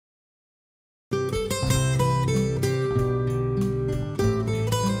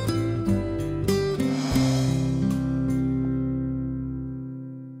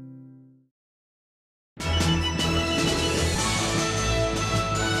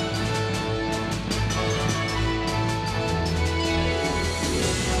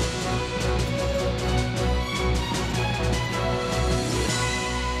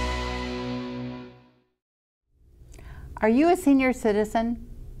Are you a senior citizen?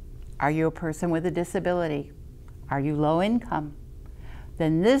 Are you a person with a disability? Are you low income?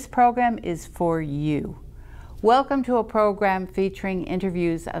 Then this program is for you. Welcome to a program featuring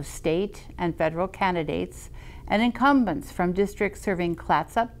interviews of state and federal candidates and incumbents from districts serving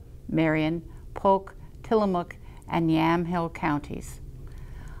Clatsop, Marion, Polk, Tillamook, and Yamhill counties.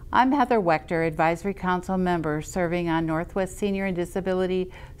 I'm Heather Wechter, Advisory Council member serving on Northwest Senior and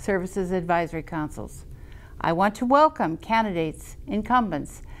Disability Services Advisory Councils. I want to welcome candidates,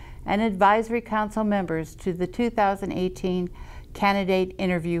 incumbents, and Advisory Council members to the 2018 Candidate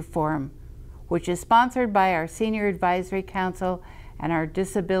Interview Forum, which is sponsored by our Senior Advisory Council and our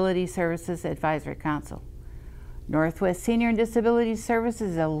Disability Services Advisory Council. Northwest Senior and Disability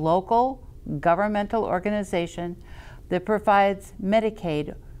Services is a local governmental organization that provides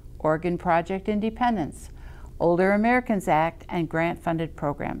Medicaid, Oregon Project Independence, Older Americans Act, and grant-funded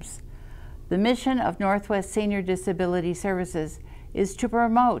programs. The mission of Northwest Senior Disability Services is to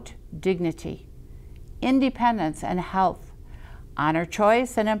promote dignity, independence, and health, honor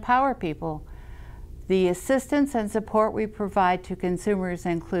choice, and empower people. The assistance and support we provide to consumers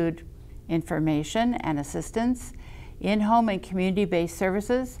include information and assistance, in-home and community-based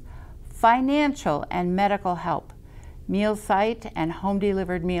services, financial and medical help, meal site and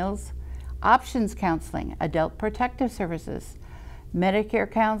home-delivered meals, options counseling, adult protective services,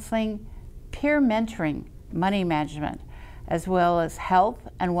 Medicare counseling, peer mentoring, money management, as well as health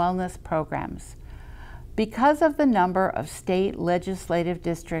and wellness programs. Because of the number of state legislative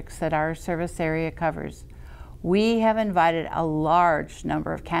districts that our service area covers, we have invited a large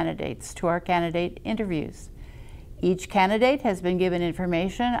number of candidates to our candidate interviews. Each candidate has been given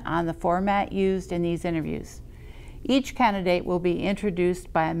information on the format used in these interviews. Each candidate will be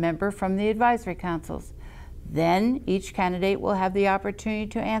introduced by a member from the advisory councils. Then each candidate will have the opportunity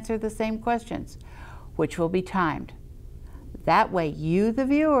to answer the same questions, which will be timed. That way you, the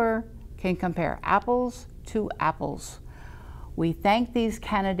viewer, can compare apples to apples. We thank these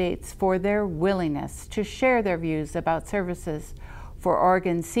candidates for their willingness to share their views about services for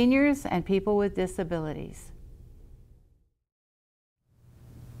Oregon seniors and people with disabilities.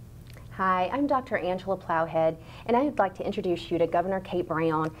 Hi, I'm Dr. Angela Plowhead, and I'd like to introduce you to Governor Kate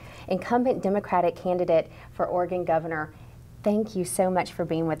Brown, incumbent Democratic candidate for Oregon Governor. Thank you so much for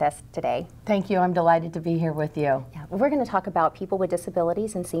being with us today. Thank you. I'm delighted to be here with you. Yeah, we're going to talk about people with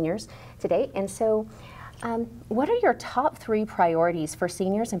disabilities and seniors today. And so, what are your top 3 priorities for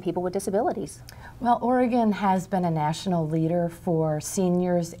seniors and people with disabilities? Well, Oregon has been a national leader for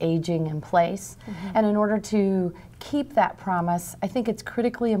seniors aging in place. And in order to keep that promise, I think it's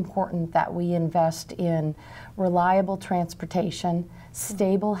critically important that we invest in reliable transportation,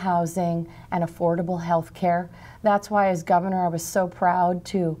 stable housing, and affordable health care. That's why as governor I was so proud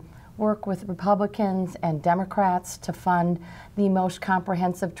to work with Republicans and Democrats to fund the most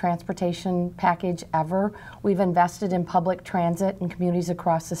comprehensive transportation package ever. We've invested in public transit in communities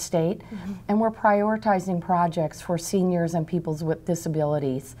across the state, and we're prioritizing projects for seniors and people with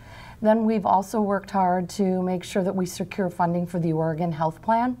disabilities. Then we've also worked hard to make sure that we secure funding for the Oregon Health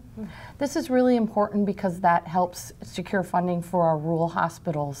Plan. This is really important because that helps secure funding for our rural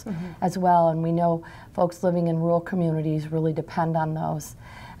hospitals as well, and we know folks living in rural communities really depend on those.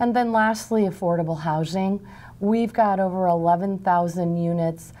 And then lastly, affordable housing. We've got over 11,000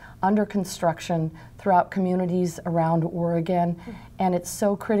 units under construction throughout communities around Oregon, and it's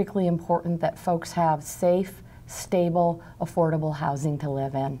so critically important that folks have safe, stable, affordable housing to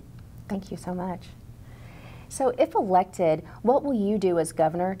live in. Thank you so much. So if elected, what will you do as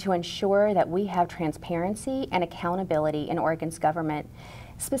governor to ensure that we have transparency and accountability in Oregon's government,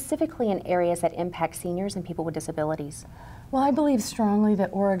 specifically in areas that impact seniors and people with disabilities? Well, I believe strongly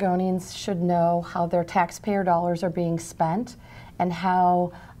that Oregonians should know how their taxpayer dollars are being spent and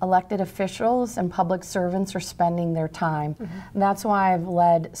how elected officials and public servants are spending their time. And that's why I've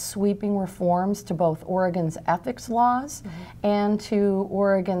led sweeping reforms to both Oregon's ethics laws and to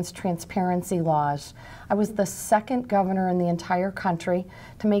Oregon's transparency laws. I was the 2nd governor in the entire country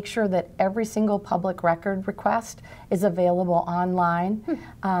to make sure that every single public record request is available online,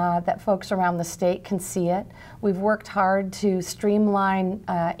 that folks around the state can see it. We've worked hard to streamline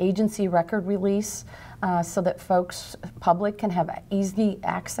agency record release so that folks, public, can have easy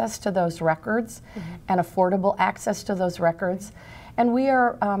access to those records and affordable access to those records. And we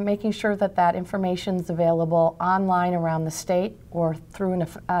are making sure that that information is available online around the state or through an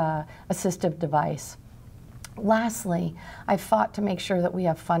assistive device. Lastly, I fought to make sure that we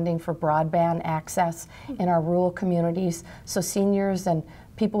have funding for broadband access in our rural communities so seniors and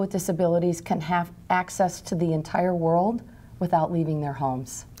people with disabilities can have access to the entire world without leaving their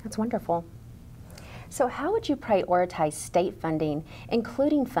homes. That's wonderful. So how would you prioritize state funding,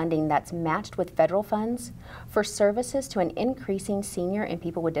 including funding that's matched with federal funds, for services to an increasing senior and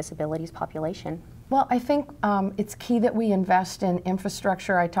people with disabilities population? Well, I think it's key that we invest in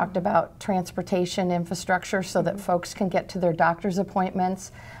infrastructure. I talked about transportation infrastructure so that folks can get to their doctor's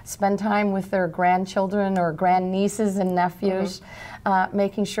appointments, spend time with their grandchildren or grandnieces and nephews,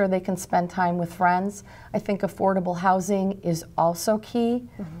 making sure they can spend time with friends. I think affordable housing is also key.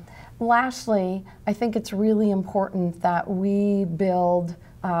 Lastly, I think it's really important that we build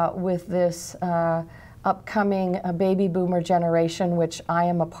with this upcoming baby boomer generation, which I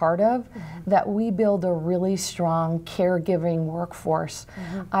am a part of, that we build a really strong caregiving workforce.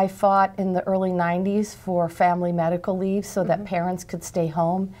 I fought in the early 90s for family medical leave so that parents could stay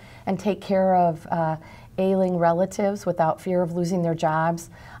home and take care of ailing relatives without fear of losing their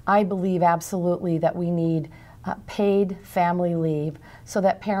jobs. I believe absolutely that we need paid family leave so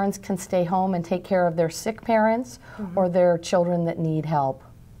that parents can stay home and take care of their sick parents or their children that need help.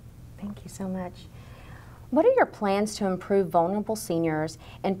 Thank you so much. What are your plans to improve vulnerable seniors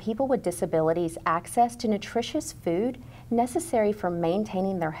and people with disabilities access to nutritious food necessary for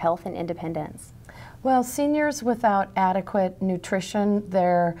maintaining their health and independence? Well, seniors without adequate nutrition,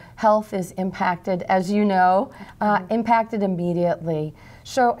 their health is impacted, as you know, impacted immediately.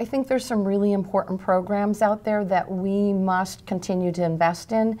 So I think there's some really important programs out there that we must continue to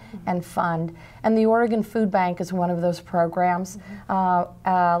invest in and fund. And the Oregon Food Bank is one of those programs.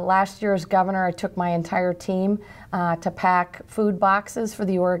 Last year as governor, I took my entire team to pack food boxes for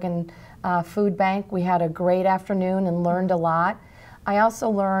the Oregon Food Bank. We had a great afternoon and learned a lot. I also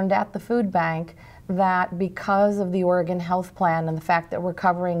learned at the food bank that because of the Oregon Health Plan and the fact that we're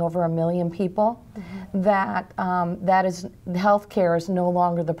covering over 1 million people, that health care is no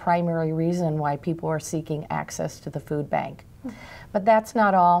longer the primary reason why people are seeking access to the food bank. But that's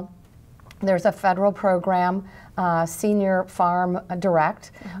not all. There's a federal program, Senior Farm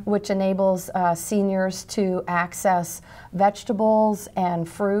Direct, which enables seniors to access vegetables and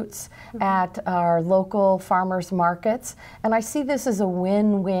fruits at our local farmers markets. And I see this as a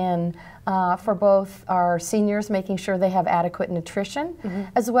win-win for both our seniors, making sure they have adequate nutrition,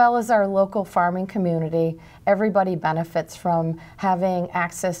 as well as our local farming community. Everybody benefits from having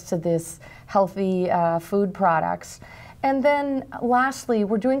access to this healthy food products. And then lastly,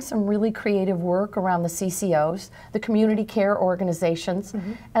 we're doing some really creative work around the CCOs, the community care organizations,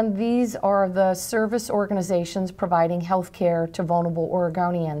 and these are the service organizations providing health care to vulnerable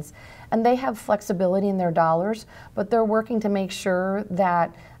Oregonians. And they have flexibility in their dollars, but they're working to make sure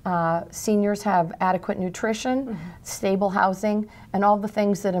that seniors have adequate nutrition, stable housing, and all the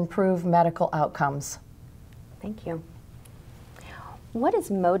things that improve medical outcomes. Thank you. What has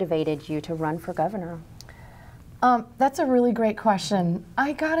motivated you to run for governor? That's a really great question.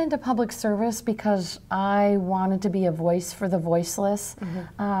 I got into public service because I wanted to be a voice for the voiceless.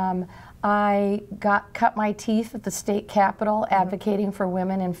 I cut my teeth at the state capitol advocating for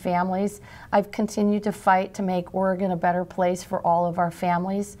women and families. I've continued to fight to make Oregon a better place for all of our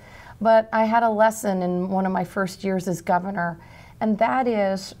families. But I had a lesson in one of my first years as governor, and that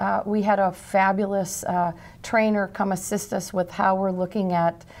is we had a fabulous trainer come assist us with how we're looking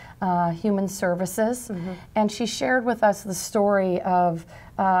at human services. And she shared with us the story of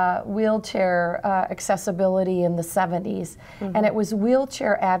wheelchair accessibility in the 70s. And it was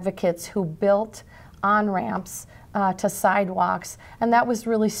wheelchair advocates who built on-ramps to sidewalks, and that was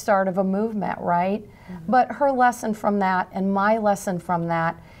really start of a movement, right? But her lesson from that and my lesson from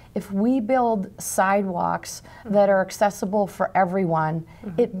that, if we build sidewalks that are accessible for everyone,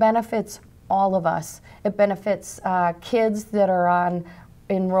 it benefits all of us. It benefits kids that are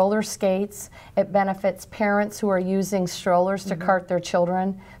in roller skates. It benefits parents who are using strollers to cart their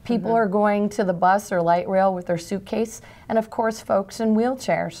children. People are going to the bus or light rail with their suitcase, and of course folks in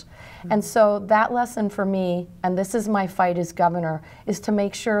wheelchairs. And so that lesson for me, and this is my fight as governor, is to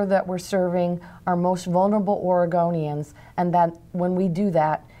make sure that we're serving our most vulnerable Oregonians, and that when we do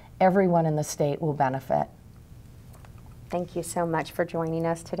that, everyone in the state will benefit. Thank you so much for joining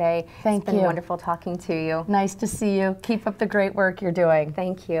us today. Thank you. It's been wonderful talking to you. Nice to see you. Keep up the great work you're doing.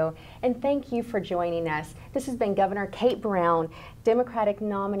 Thank you. And thank you for joining us. This has been Governor Kate Brown, Democratic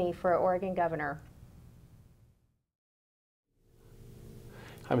nominee for Oregon Governor.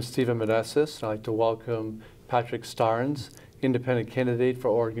 I'm Stephen Meneses, and I'd like to welcome Patrick Starnes, independent candidate for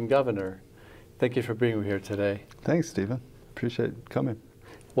Oregon Governor. Thank you for being here today. Thanks, Stephen. Appreciate coming.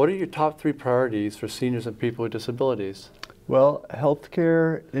 What are your top 3 priorities for seniors and people with disabilities? Well,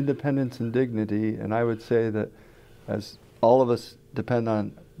 healthcare, independence, and dignity, and I would say that as all of us depend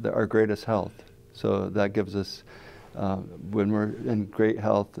on our greatest health. So that gives us When we're in great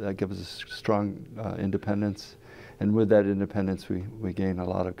health, that gives us strong independence. And with that independence, we gain a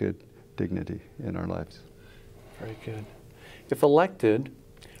lot of good dignity in our lives. Very good. If elected,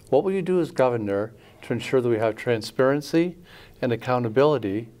 what will you do as governor to ensure that we have transparency and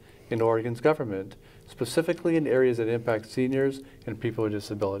accountability in Oregon's government, specifically in areas that impact seniors and people with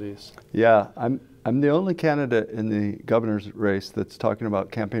disabilities? Yeah, I'm the only candidate in the governor's race that's talking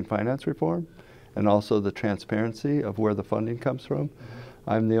about campaign finance reform and also the transparency of where the funding comes from.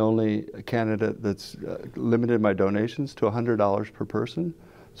 I'm the only candidate that's limited my donations to $100 per person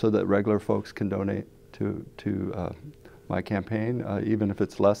so that regular folks can donate to my campaign, even if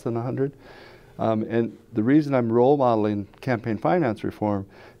it's less than 100. And the reason I'm role modeling campaign finance reform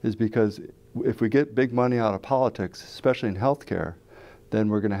is because if we get big money out of politics, especially in healthcare, then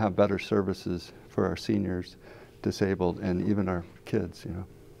we're going to have better services for our seniors, disabled, and even our kids, you know.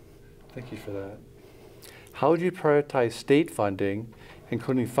 Thank you for that. How would you prioritize state funding,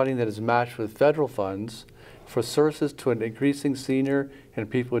 including funding that is matched with federal funds, for services to an increasing senior and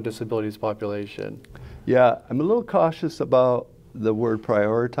people with disabilities population? Yeah, I'm a little cautious about the word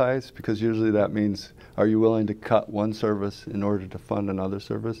prioritize, because usually that means, are you willing to cut one service in order to fund another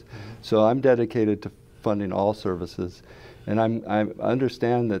service? So I'm dedicated to funding all services. And I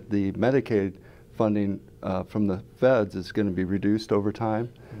understand that the Medicaid funding from the feds is going to be reduced over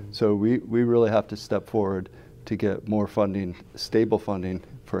time. So we really have to step forward to get more funding, stable funding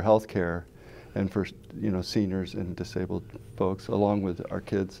for health care and for seniors and disabled folks, along with our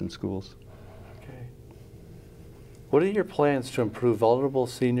kids in schools. Okay. What are your plans to improve vulnerable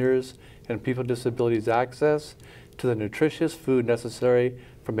seniors and people with disabilities access to the nutritious food necessary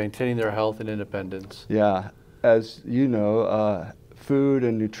for maintaining their health and independence? Yeah, as you know, food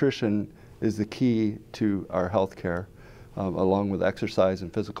and nutrition is the key to our health care, along with exercise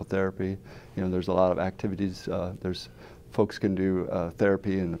and physical therapy. There's a lot of activities. Folks can do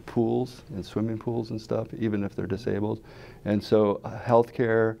therapy in the pools, in swimming pools and stuff, even if they're disabled. And so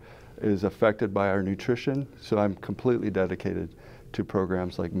healthcare is affected by our nutrition, so I'm completely dedicated to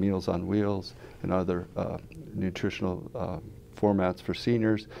programs like Meals on Wheels and other nutritional formats for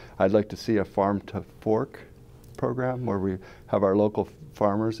seniors. I'd like to see a farm to fork program where we have our local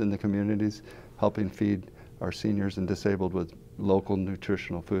farmers in the communities helping feed our seniors and disabled with local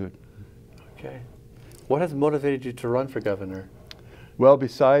nutritional food. Okay. What has motivated you to run for governor? Well,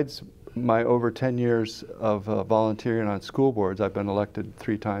 besides my over 10 years of volunteering on school boards, I've been elected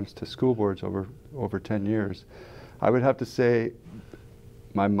 3 times to school boards over 10 years. I would have to say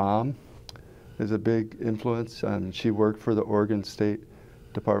my mom is a big influence, and she worked for the Oregon State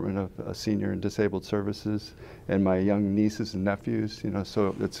Department of Senior and Disabled Services, and my young nieces and nephews,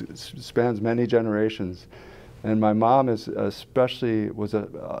 so it spans many generations. And my mom was an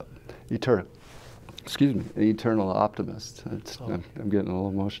eternal optimist. I'm getting a little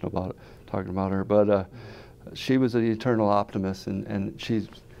emotional about it, talking about her, but she was an eternal optimist, and she's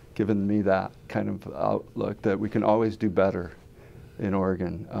given me that kind of outlook that we can always do better in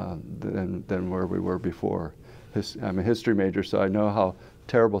Oregon than where we were before. I'm a history major, so I know how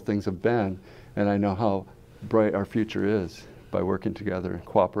terrible things have been, and I know how bright our future is by working together and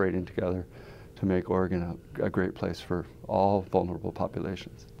cooperating together to make Oregon a great place for all vulnerable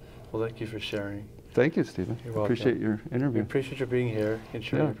populations. Well, thank you for sharing. Thank you, Stephen. You're welcome. Appreciate your interview. We appreciate your being here and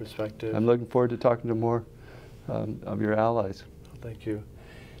sharing your perspective. I'm looking forward to talking to more of your allies. Well, thank you.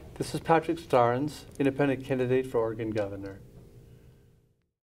 This is Patrick Starnes, independent candidate for Oregon Governor.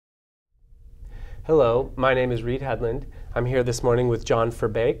 Hello, my name is Reed Hedlund. I'm here this morning with John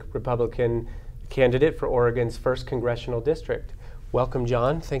Verbeek, Republican candidate for Oregon's 1st Congressional District. Welcome,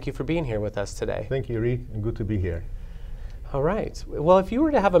 John. Thank you for being here with us today. Thank you, Reed, and good to be here. All right. Well, if you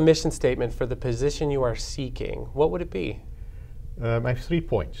were to have a mission statement for the position you are seeking, what would it be? I have 3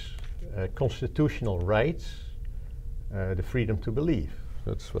 points. Constitutional rights, the freedom to believe.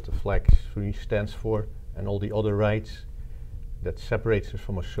 That's what the flag stands for, and all the other rights that separates us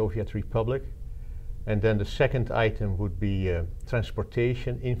from a Soviet republic. And then the second item would be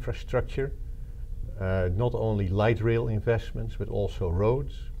transportation infrastructure, not only light rail investments, but also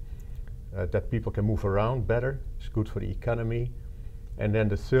roads, that people can move around better. It's good for the economy. And then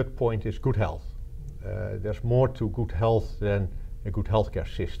the third point is good health. There's more to good health than a good healthcare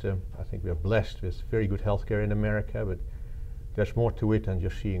system. I think we are blessed with very good healthcare in America, but there's more to it than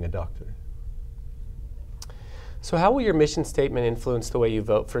just seeing a doctor. So how will your mission statement influence the way you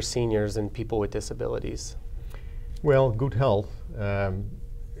vote for seniors and people with disabilities? Well, good health,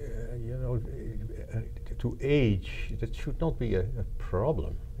 to age, that should not be a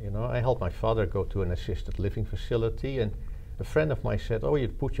problem. I helped my father go to an assisted living facility, and a friend of mine said, "Oh, you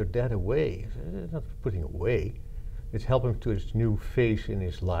put your dad away." I said, "I'm not putting away. It's helping to his new phase in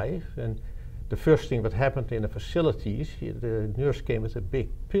his life. And the first thing that happened in the facilities, the nurse came with a big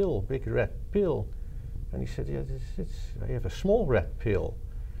pill, big red pill. And he said, yeah, I have a small red pill.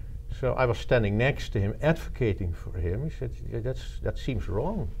 So I was standing next to him, advocating for him. He said, yeah, that seems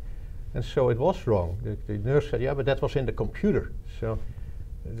wrong. And so it was wrong. The nurse said, yeah, but that was in the computer. So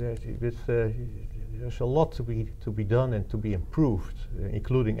there's a lot to be done and to be improved,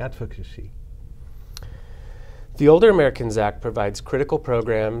 including advocacy. The Older Americans Act provides critical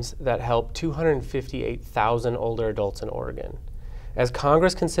programs that help 258,000 older adults in Oregon. As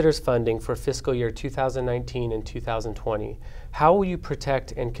Congress considers funding for fiscal year 2019 and 2020, how will you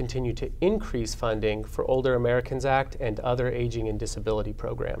protect and continue to increase funding for Older Americans Act and other aging and disability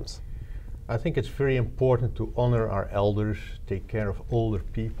programs? I think it's very important to honor our elders, take care of older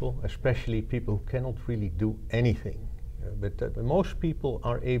people, especially people who cannot really do anything. But most people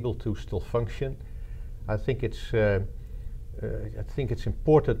are able to still function. I think it's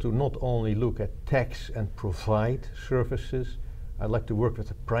important to not only look at tax and provide services. I'd like to work with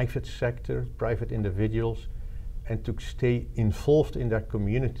the private sector, private individuals, and to stay involved in their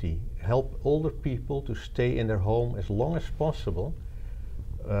community, help older people to stay in their home as long as possible,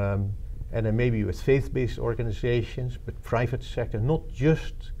 and then maybe with faith-based organizations, but private sector, not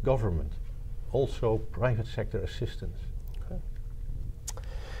just government, also private sector assistance.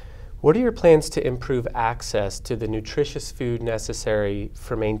 What are your plans to improve access to the nutritious food necessary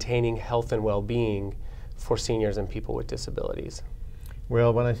for maintaining health and well-being for seniors and people with disabilities?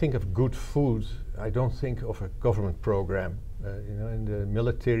 Well, when I think of good food, I don't think of a government program. In the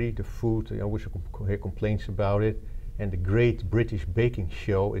military, the food, I always hear complaints about it, and the great British baking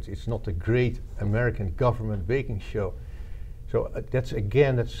show, it's not a great American government baking show. So that's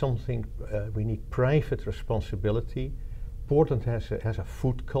something we need private responsibility. Portland has a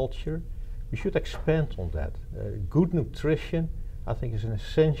food culture. We should expand on that. Good nutrition, I think, is an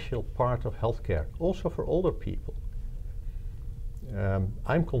essential part of healthcare, also for older people.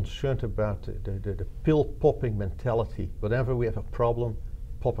 I'm concerned about the pill-popping mentality. Whenever we have a problem,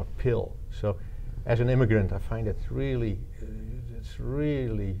 pop a pill. So, as an immigrant, I find it really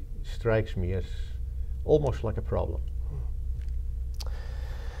strikes me as almost like a problem.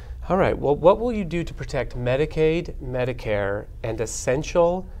 All right, well, what will you do to protect Medicaid, Medicare, and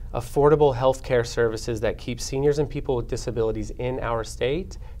essential, affordable health care services that keep seniors and people with disabilities in our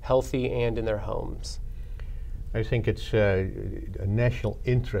state healthy and in their homes? I think it's a national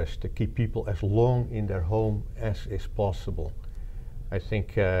interest to keep people as long in their home as is possible. I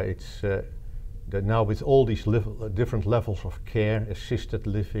think it's that now with all these different levels of care, assisted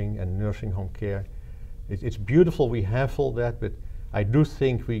living and nursing home care, it's beautiful we have all that, but I do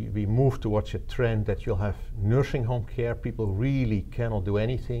think we move towards a trend that you'll have nursing home care, people who really cannot do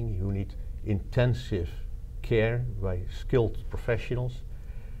anything, who need intensive care by skilled professionals,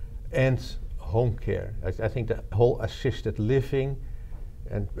 and home care. I think the whole assisted living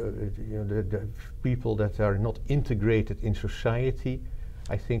and the people that are not integrated in society,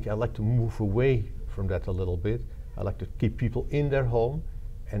 I think I'd like to move away from that a little bit. I like to keep people in their home,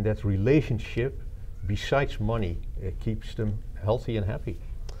 and that relationship, besides money, keeps them healthy and happy.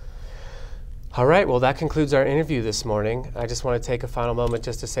 All right, well, that concludes our interview this morning. I just want to take a final moment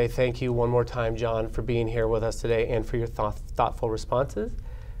just to say thank you one more time, John, for being here with us today and for your thoughtful responses.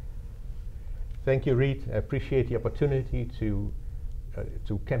 Thank you, Reed. I appreciate the opportunity to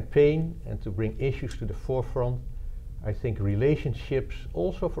campaign and to bring issues to the forefront. I think relationships,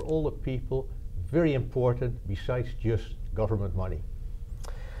 also for older people, very important besides just government money.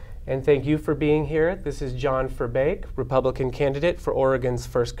 And thank you for being here. This is John Verbeek, Republican candidate for Oregon's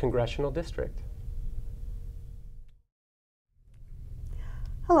 1st Congressional District.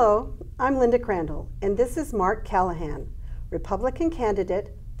 Hello, I'm Linda Crandall, and this is Mark Callahan, Republican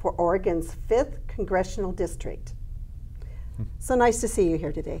candidate for Oregon's 5th Congressional District. So nice to see you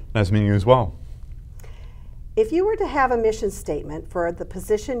here today. Nice meeting you as well. If you were to have a mission statement for the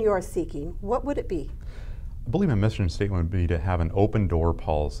position you are seeking, what would it be? I believe my mission statement would be to have an open door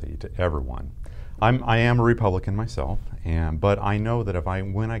policy to everyone. I am a Republican myself, but I know that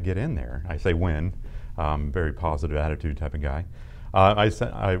when I get in there, I say when, very positive attitude type of guy.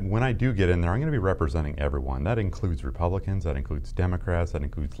 When I do get in there, I'm going to be representing everyone. That includes Republicans, that includes Democrats, that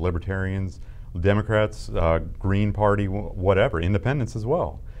includes Libertarians, Democrats, Green Party, whatever, independents as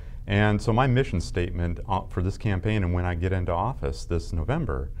well. And so my mission statement for this campaign and when I get into office this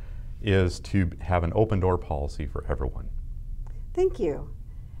November is to have an open door policy for everyone. Thank you.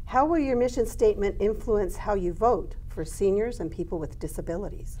 How will your mission statement influence how you vote for seniors and people with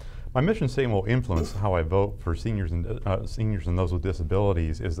disabilities? My mission statement will influence how I vote for seniors and those with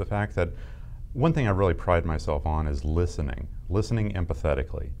disabilities is the fact that one thing I really pride myself on is listening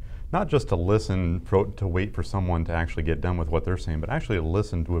empathetically. Not just to listen, to wait for someone to actually get done with what they're saying, but actually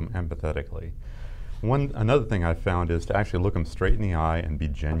listen to them empathetically. Another thing I've found is to actually look them straight in the eye and be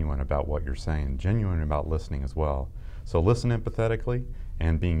genuine about what you're saying, genuine about listening as well. So listen empathetically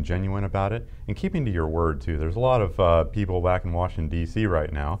and being genuine about it, and keeping to your word too. There's a lot of people back in Washington, D.C.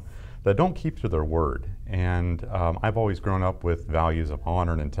 right now that don't keep to their word. And I've always grown up with values of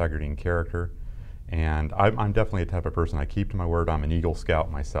honor and integrity and character. And I'm definitely a type of person, I keep to my word. I'm an Eagle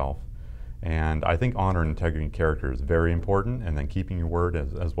Scout myself. And I think honor and integrity and character is very important, and then keeping your word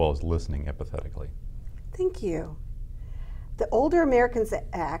as well as listening empathetically. Thank you. The Older Americans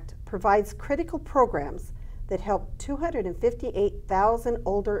Act provides critical programs that help 258,000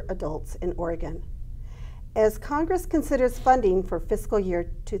 older adults in Oregon. As Congress considers funding for fiscal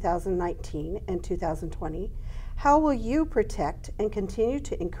year 2019 and 2020, how will you protect and continue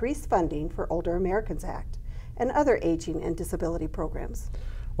to increase funding for Older Americans Act and other aging and disability programs?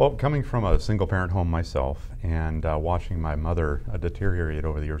 Well, coming from a single-parent home myself and watching my mother deteriorate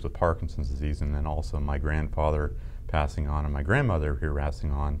over the years with Parkinson's disease, and then also my grandfather passing on and my grandmother here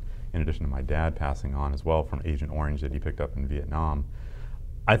passing on, in addition to my dad passing on as well from Agent Orange that he picked up in Vietnam,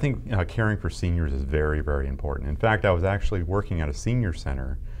 I think caring for seniors is very, very important. In fact, I was actually working at a senior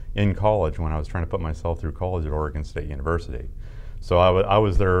center in college when I was trying to put myself through college at Oregon State University. So I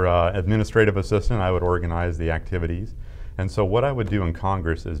was their administrative assistant. I would organize the activities. And so what I would do in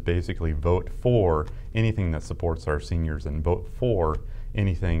Congress is basically vote for anything that supports our seniors and vote for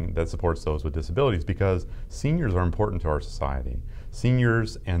anything that supports those with disabilities, because seniors are important to our society.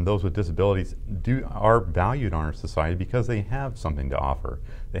 Seniors and those with disabilities are valued in our society because they have something to offer.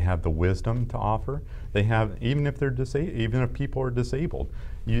 They have the wisdom to offer. They have, even if people are disabled,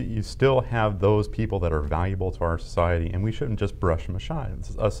 you still have those people that are valuable to our society, and we shouldn't just brush them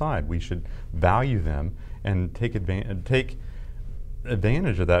aside. We should value them and take advantage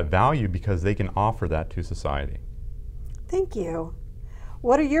of that value because they can offer that to society. Thank you.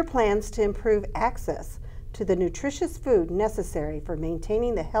 What are your plans to improve access to the nutritious food necessary for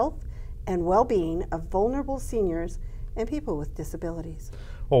maintaining the health and well-being of vulnerable seniors and people with disabilities?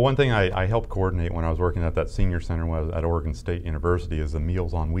 Well, one thing I helped coordinate when I was working at that senior center at Oregon State University is the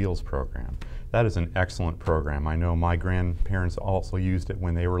Meals on Wheels program. That is an excellent program. I know my grandparents also used it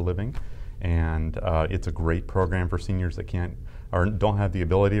when they were living, and it's a great program for seniors that can't or don't have the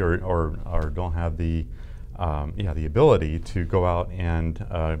ability or don't have the ability to go out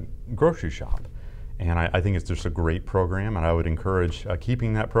and grocery shop. And I think it's just a great program, and I would encourage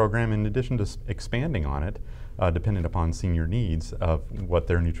keeping that program in addition to expanding on it, depending upon senior needs of what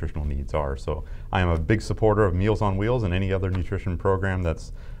their nutritional needs are. So I am a big supporter of Meals on Wheels and any other nutrition program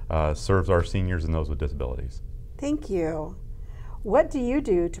that serves our seniors and those with disabilities. Thank you. What do you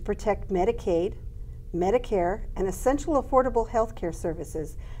do to protect Medicaid, Medicare, and essential affordable health care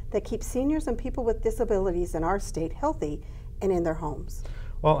services that keep seniors and people with disabilities in our state healthy and in their homes?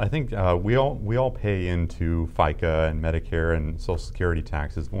 Well, I think we all pay into FICA and Medicare and Social Security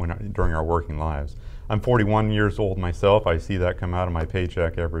taxes during our working lives. I'm 41 years old myself. I see that come out of my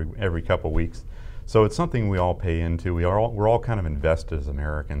paycheck every couple of weeks. So it's something we all pay into. We're all kind of invested as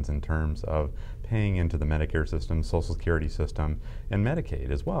Americans in terms of paying into the Medicare system, Social Security system, and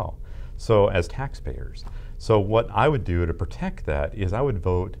Medicaid as well. So as taxpayers. So what I would do to protect that is I would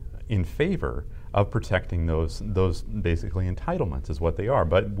vote in favor of protecting those basically entitlements is what they are.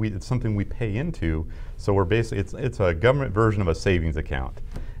 But it's something we pay into, so we're basically, it's a government version of a savings account.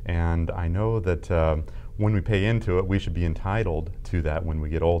 And I know that when we pay into it, we should be entitled to that when we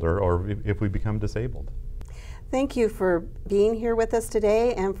get older or if we become disabled. Thank you for being here with us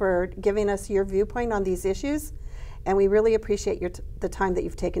today and for giving us your viewpoint on these issues. And we really appreciate the time that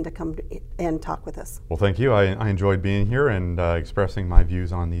you've taken to come and talk with us. Well, thank you. I enjoyed being here and expressing my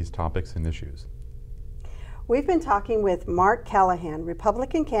views on these topics and issues. We've been talking with Mark Callahan,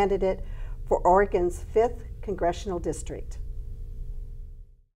 Republican candidate for Oregon's 5th Congressional District.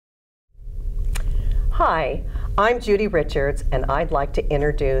 Hi, I'm Judy Richards, and I'd like to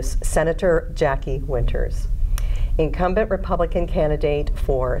introduce Senator Jackie Winters, incumbent Republican candidate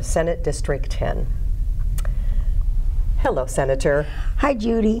for Senate District 10. Hello, Senator. Hi,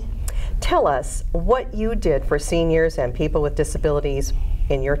 Judy. Tell us what you did for seniors and people with disabilities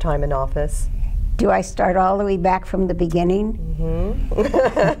in your time in office. Do I start all the way back from the beginning?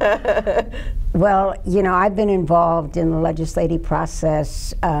 Mm-hmm. Well, you know, I've been involved in the legislative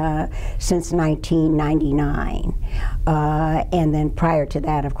process since 1999. And then prior to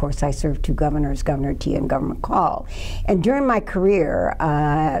that, of course, I served two governors, Governor T and Governor McCall. And during my career,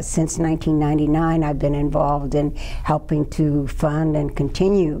 since 1999, I've been involved in helping to fund and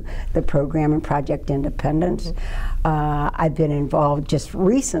continue the program in Project Independence. I've been involved just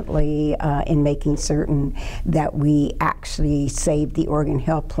recently in making certain that we actually saved the Oregon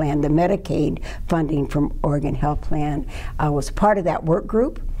Health Plan, the Medicaid funding from Oregon Health Plan. I was part of that work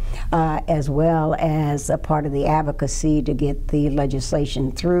group, as well as a part of the advocacy to get the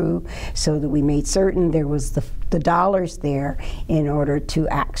legislation through, so that we made certain there was the dollars there in order to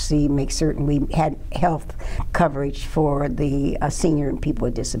actually make certain we had health coverage for the senior and people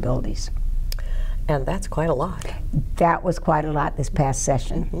with disabilities. And that's quite a lot. That was quite a lot this past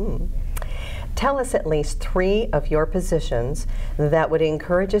session. Tell us at least 3 of your positions that would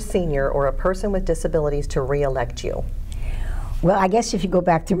encourage a senior or a person with disabilities to re-elect you. Well, I guess if you go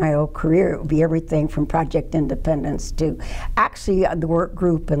back through my old career, it would be everything from Project Independence to actually the work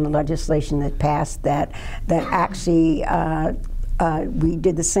group and the legislation that passed that actually we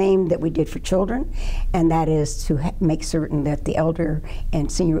did the same that we did for children, and that is to make certain that the elder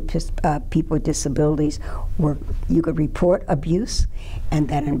and senior people with disabilities you could report abuse, and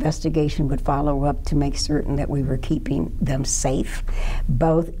that investigation would follow up to make certain that we were keeping them safe,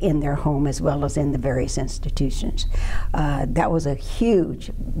 both in their home as well as in the various institutions. That was a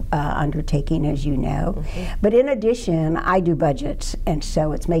huge undertaking, as you know. But in addition, I do budgets, and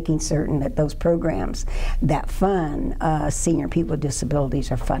so it's making certain that those programs that fund senior people with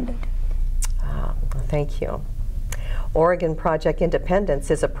disabilities are funded. Thank you. Oregon Project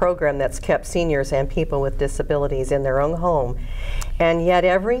Independence is a program that's kept seniors and people with disabilities in their own home, and yet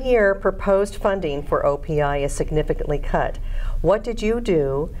every year proposed funding for OPI is significantly cut. What did you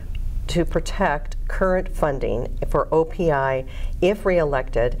do to protect current funding for OPI if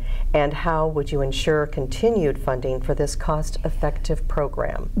re-elected, and how would you ensure continued funding for this cost-effective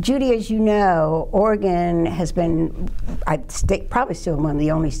program? Judy, as you know, Oregon has been, probably still one of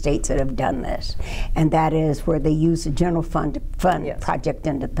the only states that have done this, and that is where they use the general fund to fund Yes. Project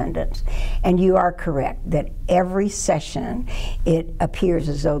Independence. And you are correct that every session it appears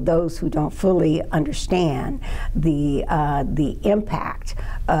as though those who don't fully understand the impact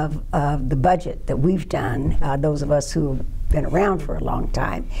of the budget that we've done, those of us who have been around for a long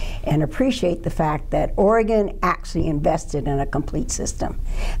time, and appreciate the fact that Oregon actually invested in a complete system.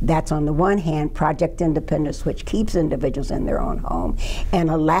 That's on the one hand Project Independence, which keeps individuals in their own home and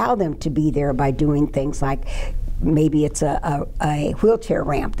allow them to be there by doing things like maybe it's a wheelchair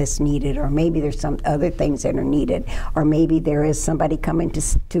ramp that's needed, or maybe there's some other things that are needed, or maybe there is somebody coming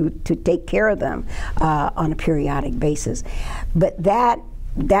to take care of them on a periodic basis. But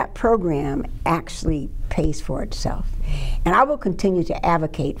that program actually pays for itself. And I will continue to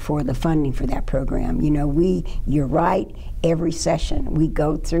advocate for the funding for that program. You know, you're right, every session we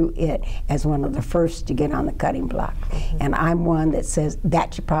go through it as one of the first to get on the cutting block. And I'm one that says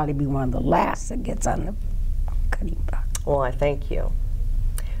that should probably be one of the last that gets on the cutting block. Well, I thank you.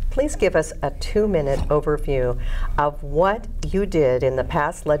 Please give us a 2-minute overview of what you did in the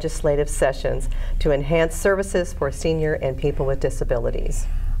past legislative sessions to enhance services for senior and people with disabilities.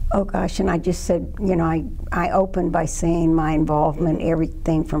 Oh gosh, and I just said, you know, I opened by saying my involvement,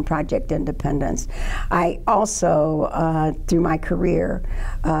 everything from Project Independence. I also, through my career,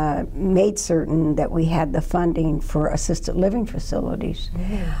 made certain that we had the funding for assisted living facilities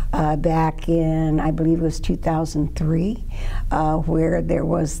back in, I believe it was 2003, where there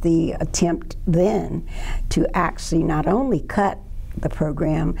was the attempt then to actually not only cut the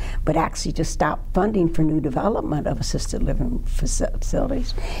program, but actually to stop funding for new development of assisted living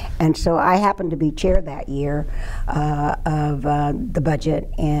facilities. And so I happened to be chair that year of the budget,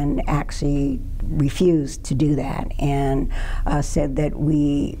 and actually refused to do that, and said that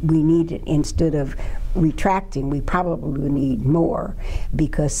we needed, instead of retracting, we probably need more,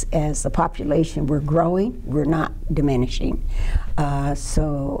 because as the population, we're growing, we're not diminishing.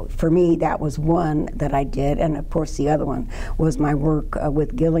 So for me, that was one that I did, and of course the other one was my work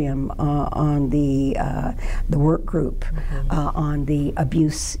with Gilliam on the work group on the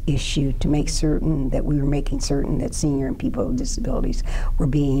abuse issue, to make certain that we were making certain that senior and people with disabilities were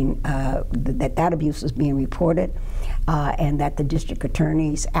being, that abuse was being reported, and that the district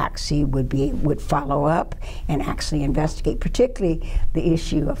attorneys actually would follow up and actually investigate, particularly the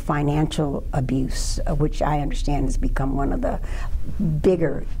issue of financial abuse, which I understand has become one of the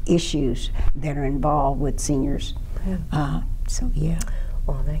bigger issues that are involved with seniors. So yeah.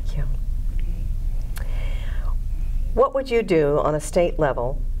 Well, thank you. What would you do on a state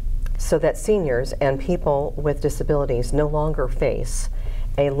level so that seniors and people with disabilities no longer face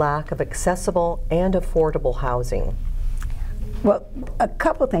a lack of accessible and affordable housing? Well, a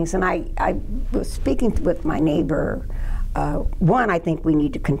couple things, and I was speaking with my neighbor. One, I think we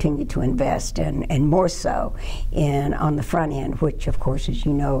need to continue to invest, and more so on the front end, which, of course, as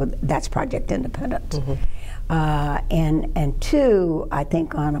you know, that's Project Independent. Mm-hmm. And two, I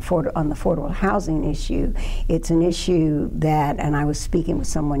think on the affordable housing issue, it's an issue that, and I was speaking with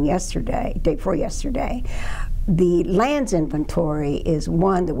someone day before yesterday, the lands inventory is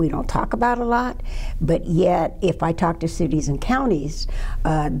one that we don't talk about a lot, but yet if I talk to cities and counties,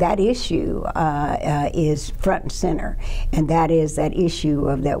 that issue is front and center, and that is that issue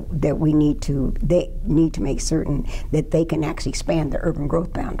of that they need to make certain that they can actually expand the urban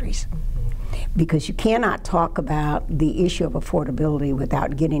growth boundaries. Because you cannot talk about the issue of affordability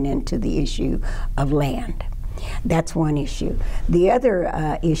without getting into the issue of land. That's one issue. The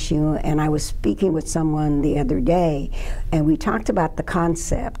other issue, and I was speaking with someone the other day, and we talked about the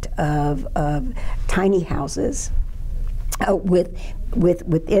concept of tiny houses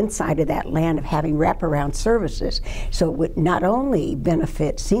with inside of that land of having wraparound services. So it would not only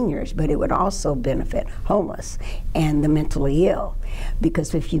benefit seniors, but it would also benefit homeless and the mentally ill.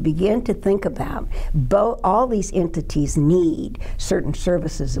 Because if you begin to think about all these entities need certain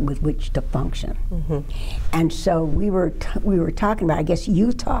services with which to function. Mm-hmm. And so we were talking about, I guess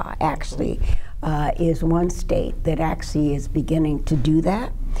Utah actually is one state that actually is beginning to do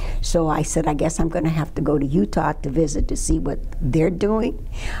that. So I said, I guess I'm going to have to go to Utah to visit to see what they're doing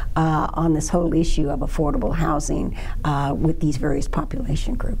on this whole issue of affordable housing with these various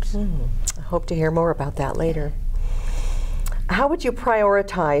population groups. I hope to hear more about that later. How would you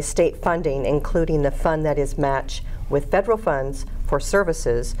prioritize state funding, including the fund that is matched with federal funds for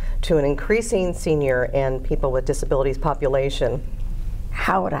services to an increasing senior and people with disabilities population?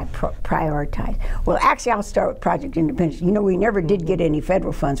 How would I prioritize? Well, actually, I'll start with Project Independence. You know, we never did get any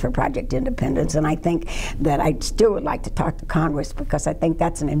federal funds for Project Independence, and I think that I still would like to talk to Congress because I think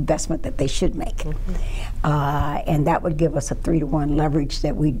that's an investment that they should make. Mm-hmm. And that would give us a 3-to-1 leverage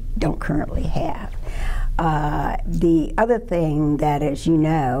that we don't currently have. The other thing that, as you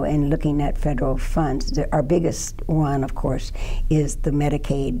know, in looking at federal funds, our biggest one, of course, is the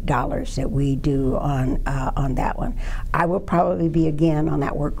Medicaid dollars that we do on that one. I will probably be again on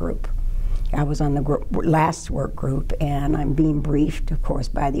that work group. I was on the last work group, and I'm being briefed, of course,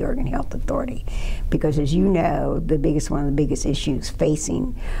 by the Oregon Health Authority, because as you know, one of the biggest issues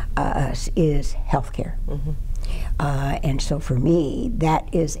facing us is health care. Mm-hmm. And so for me,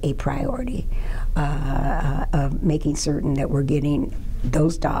 that is a priority of making certain that we're getting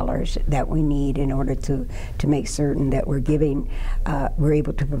those dollars that we need in order to make certain that we're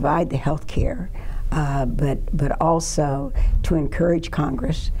able to provide the health care, but also to encourage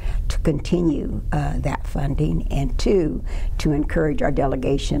Congress to continue that funding, and to encourage our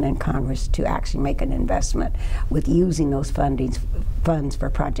delegation and Congress to actually make an investment with using those funds for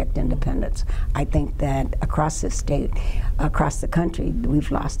Project Independence. I think that across the state, across the country,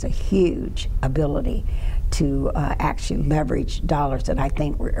 we've lost a huge ability to actually leverage dollars that I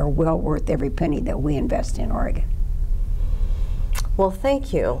think are well worth every penny that we invest in Oregon. Well,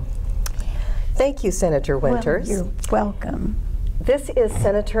 thank you. Thank you, Senator Winters. Well, you're welcome. This is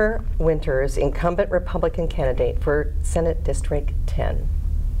Senator Winters, incumbent Republican candidate for Senate District 10.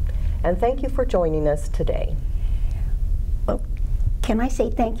 And thank you for joining us today. Well, can I say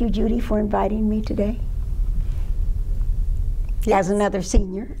thank you, Judy, for inviting me today? Yes. As another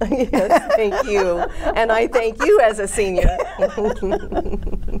senior. Yes, thank you. And I thank you as a senior.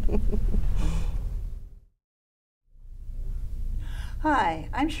 Hi,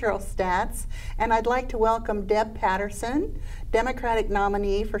 I'm Cheryl Statz, and I'd like to welcome Deb Patterson, Democratic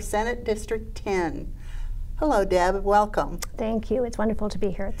nominee for Senate District 10. Hello, Deb. Welcome. Thank you. It's wonderful to be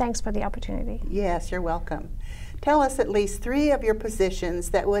here. Thanks for the opportunity. Yes, you're welcome. Tell us at least 3 of your positions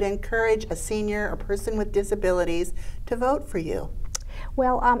that would encourage a senior or person with disabilities to vote for you.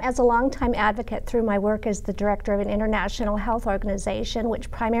 Well, as a longtime advocate through my work as the director of an international health organization, which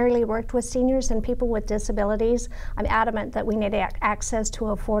primarily worked with seniors and people with disabilities, I'm adamant that we need access to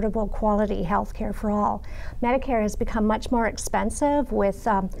affordable, quality health care for all. Medicare has become much more expensive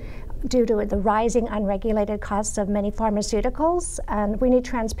due to the rising unregulated costs of many pharmaceuticals, and we need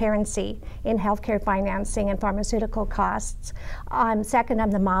transparency in healthcare financing and pharmaceutical costs. Second, I'm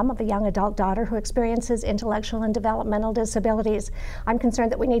the mom of a young adult daughter who experiences intellectual and developmental disabilities. I'm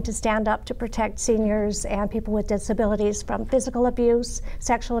concerned that we need to stand up to protect seniors and people with disabilities from physical abuse,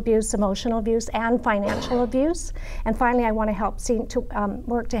 sexual abuse, emotional abuse, and financial abuse. And finally, I want to help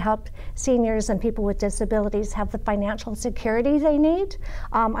work to help seniors and people with disabilities have the financial security they need.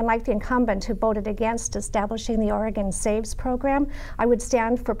 Unlike the the incumbent who voted against establishing the Oregon Saves program, I would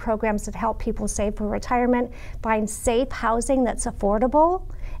stand for programs that help people save for retirement, find safe housing that's affordable,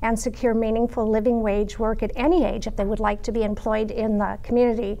 and secure meaningful living wage work at any age if they would like to be employed in the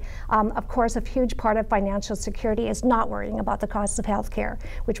community. Of course, a huge part of financial security is not worrying about the costs of health care,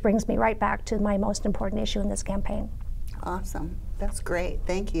 which brings me right back to my most important issue in this campaign. Awesome. That's great.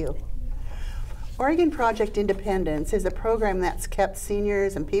 Thank you. Oregon Project Independence is a program that's kept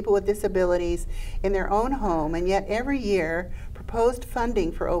seniors and people with disabilities in their own home, and yet every year proposed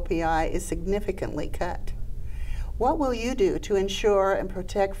funding for OPI is significantly cut. What will you do to ensure and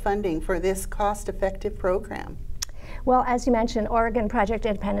protect funding for this cost-effective program? Well, as you mentioned, Oregon Project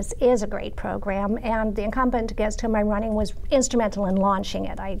Independence is a great program, and the incumbent against whom I'm running was instrumental in launching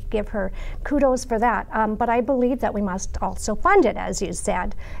it. I give her kudos for that, but I believe that we must also fund it, as you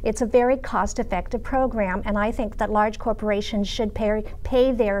said. It's a very cost-effective program, and I think that large corporations should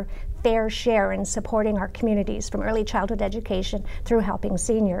pay their fair share in supporting our communities, from early childhood education through helping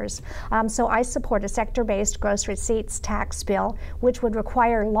seniors. So I support a sector-based gross receipts tax bill, which would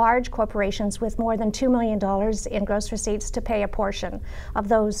require large corporations with more than $2 million in gross receipts to pay a portion of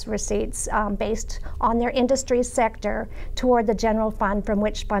those receipts based on their industry sector toward the general fund from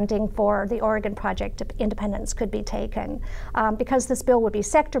which funding for the Oregon Project Independence could be taken. Because this bill would be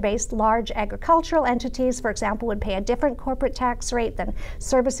sector-based, large agricultural entities, for example, would pay a different corporate tax rate than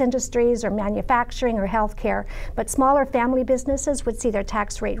service industries or manufacturing or healthcare, but smaller family businesses would see their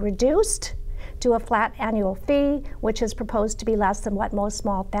tax rate reduced to a flat annual fee, which is proposed to be less than what most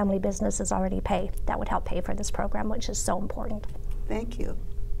small family businesses already pay. That would help pay for this program, which is so important. Thank you.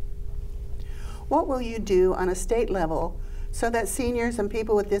 What will you do on a state level so that seniors and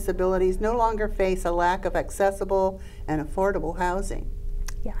people with disabilities no longer face a lack of accessible and affordable housing?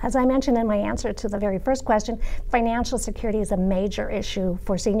 Yeah, as I mentioned in my answer to the very first question, financial security is a major issue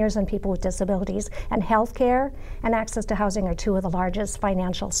for seniors and people with disabilities, and health care and access to housing are two of the largest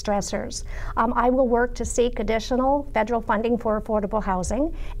financial stressors. I will work to seek additional federal funding for affordable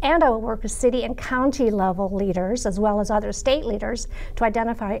housing, and I will work with city and county level leaders as well as other state leaders to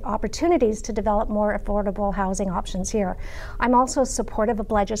identify opportunities to develop more affordable housing options here. I'm also supportive of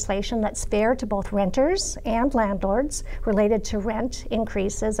legislation that's fair to both renters and landlords related to rent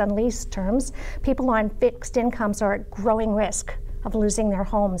increase and lease terms. People on fixed incomes are at growing risk of losing their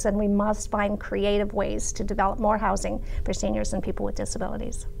homes, and we must find creative ways to develop more housing for seniors and people with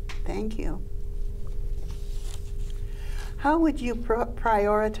disabilities. Thank you. How would you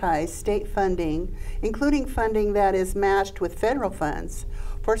prioritize state funding, including funding that is matched with federal funds,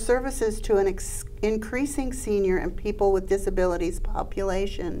 for services to an increasing senior and people with disabilities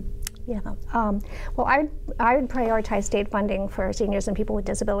population? Yeah, well, I would prioritize state funding for seniors and people with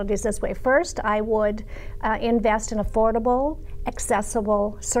disabilities this way. First, I would invest in affordable,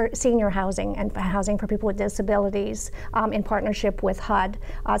 accessible senior housing and housing for people with disabilities in partnership with HUD,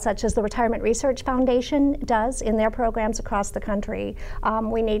 such as the Retirement Research Foundation does in their programs across the country.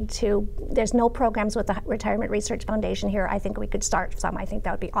 There's no programs with the Retirement Research Foundation here. I think we could start some. I think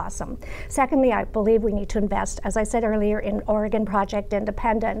that would be awesome. Secondly, I believe we need to invest, as I said earlier, in Oregon Project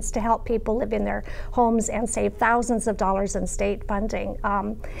Independence to help people live in their homes and save thousands of dollars in state funding.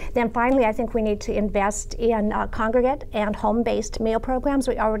 Then finally, I think we need to invest in congregate and home-based meal programs.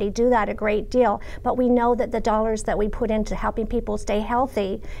 We already do that a great deal, but we know that the dollars that we put into helping people stay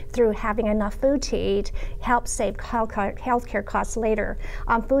healthy through having enough food to eat helps save healthcare costs later.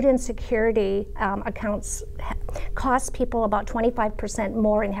 Food insecurity costs people about 25%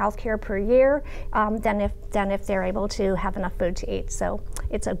 more in healthcare per year than if they're able to have enough food to eat. So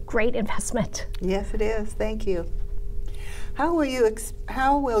it's a great investment. Yes, it is. Thank you. How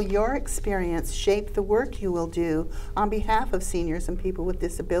will your experience shape the work you will do on behalf of seniors and people with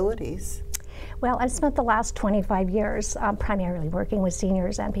disabilities? Well, I've spent the last 25 years primarily working with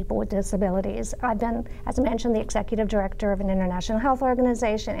seniors and people with disabilities. I've been, as I mentioned, the executive director of an international health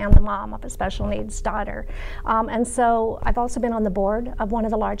organization and the mom of a special needs daughter. And so I've also been on the board of one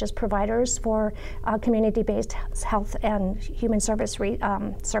of the largest providers for community-based health and human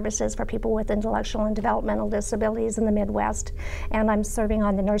services for people with intellectual and developmental disabilities in the Midwest. And I'm serving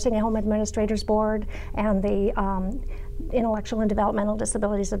on the Nursing Home Administrators Board and the Intellectual and Developmental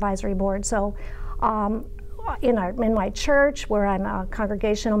Disabilities Advisory Board. So in my church, where I'm a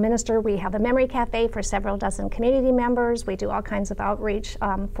congregational minister, we have a memory cafe for several dozen community members. We do all kinds of outreach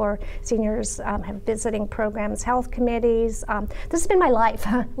for seniors, have visiting programs, health committees. This has been my life,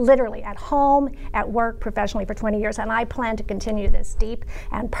 literally, at home, at work, professionally for 20 years, and I plan to continue this deep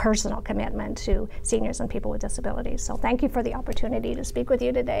and personal commitment to seniors and people with disabilities. So thank you for the opportunity to speak with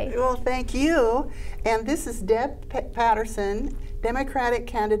you today. Well, thank you. And this is Deb Patterson, Democratic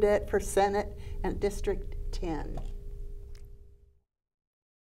candidate for Senate and District 10.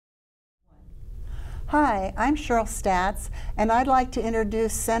 Hi, I'm Cheryl Statz, and I'd like to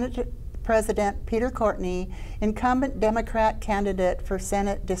introduce Senate President Peter Courtney, incumbent Democrat candidate for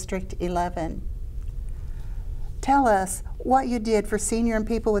Senate District 11. Tell us what you did for senior and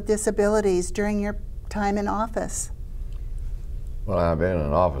people with disabilities during your time in office. Well, I've been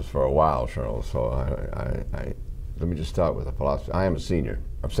in office for a while, Cheryl, so let me just start with a philosophy. I am a senior.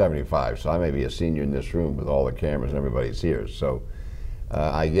 I'm 75, so I may be a senior in this room with all the cameras and everybody's here. So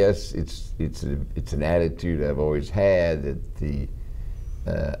I guess it's an attitude I've always had that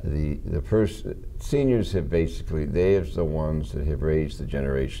seniors have basically, they are the ones that have raised the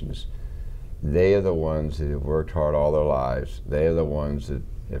generations. They are the ones that have worked hard all their lives. They are the ones that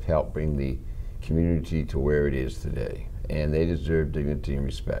have helped bring the community to where it is today. And they deserve dignity and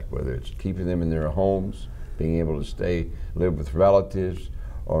respect, whether it's keeping them in their homes, being able to live with relatives,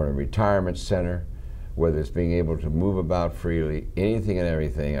 or in a retirement center, whether it's being able to move about freely, anything and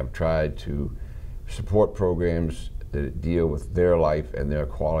everything. I've tried to support programs that deal with their life and their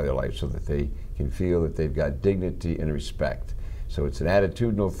quality of life so that they can feel that they've got dignity and respect. So it's an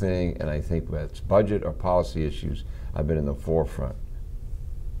attitudinal thing, and I think whether it's budget or policy issues, I've been in the forefront.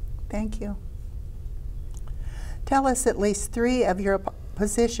 Thank you. Tell us at least 3 of your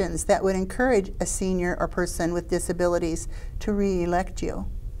positions that would encourage a senior or person with disabilities to re-elect you.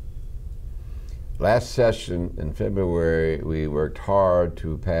 Last session in February, we worked hard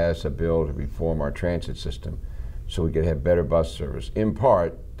to pass a bill to reform our transit system so we could have better bus service, in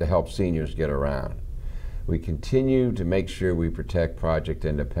part to help seniors get around. We continue to make sure we protect project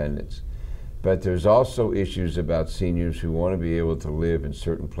independence, but there's also issues about seniors who want to be able to live in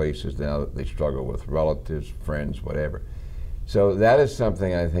certain places now that they struggle with relatives, friends, whatever. So that is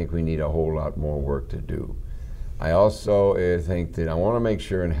something I think we need a whole lot more work to do. I also think that I want to make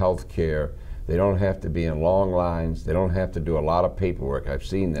sure in health care they don't have to be in long lines, they don't have to do a lot of paperwork. I've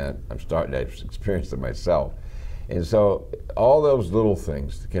seen that, I've experienced it myself. And so all those little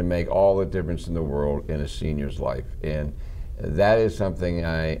things can make all the difference in the world in a senior's life. And that is something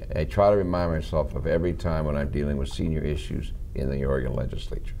I try to remind myself of every time when I'm dealing with senior issues in the Oregon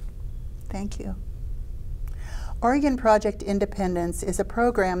legislature. Thank you. Oregon Project Independence is a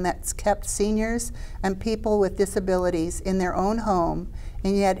program that's kept seniors and people with disabilities in their own home,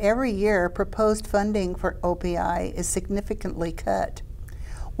 and yet every year proposed funding for OPI is significantly cut.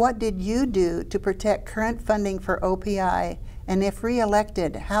 What did you do to protect current funding for OPI, and if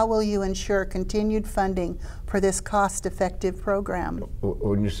re-elected, how will you ensure continued funding for this cost-effective program?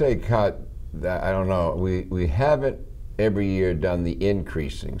 When you say cut, I don't know. We haven't every year done the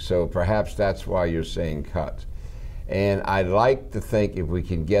increasing, so perhaps that's why you're saying cut. And I'd like to think if we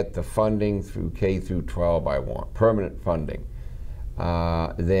can get the funding through K through 12 I want, permanent funding,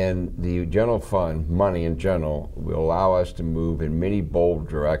 then the general fund, money in general, will allow us to move in many bold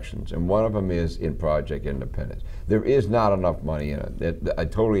directions. And one of them is in Project Independence. There is not enough money in it. I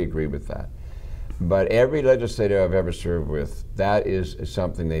totally agree with that. But every legislator I've ever served with, that is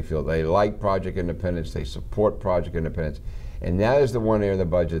something they feel. They like Project Independence, they support Project Independence. And that is the one area of the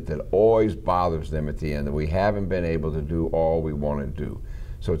budget that always bothers them at the end, that we haven't been able to do all we want to do.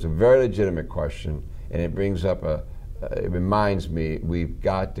 So it's a very legitimate question, and it brings up it reminds me we've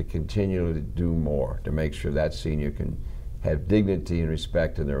got to continue to do more to make sure that senior can have dignity and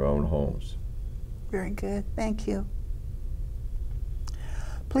respect in their own homes. Very good, thank you.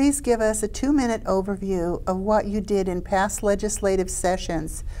 Please give us a 2-minute overview of what you did in past legislative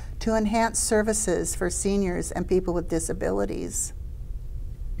sessions to enhance services for seniors and people with disabilities.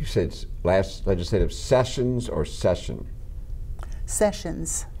 You said last legislative sessions or session?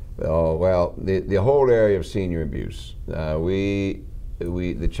 Sessions. Oh, well, the whole area of senior abuse.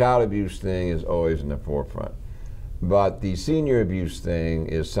 The child abuse thing is always in the forefront. But the senior abuse thing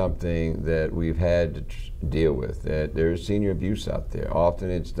is something that we've had to deal with. That there's senior abuse out there. Often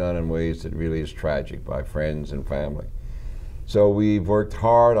it's done in ways that really is tragic by friends and family. So we've worked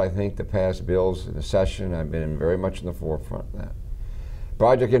hard, I think, to pass bills in the session. I've been very much in the forefront of that.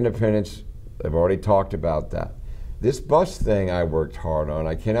 Project Independence, I've already talked about that. This bus thing I worked hard on,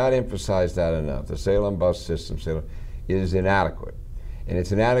 I cannot emphasize that enough. The Salem bus system is inadequate. And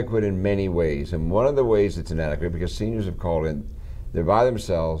it's inadequate in many ways. And one of the ways it's inadequate, because seniors have called in, they're by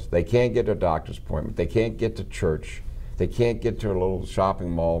themselves, they can't get to a doctor's appointment, they can't get to church, they can't get to a little shopping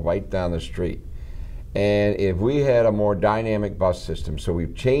mall right down the street. And if we had a more dynamic bus system, so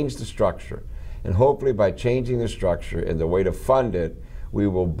we've changed the structure, and hopefully by changing the structure and the way to fund it, we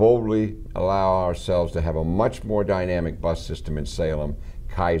will boldly allow ourselves to have a much more dynamic bus system in Salem,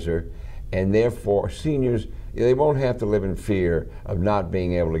 Kaiser, and therefore seniors, they won't have to live in fear of not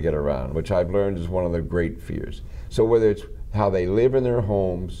being able to get around, which I've learned is one of the great fears. So whether it's how they live in their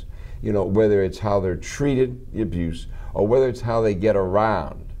homes, you know, whether it's how they're treated, the abuse, or whether it's how they get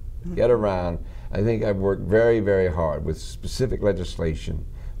around, I think I've worked very, very hard with specific legislation,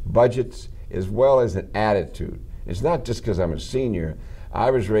 budgets, as well as an attitude. It's not just because I'm a senior.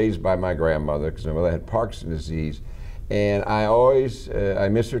 I was raised by my grandmother because my mother had Parkinson's disease, and I always, I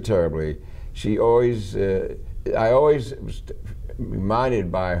miss her terribly. She always, I always was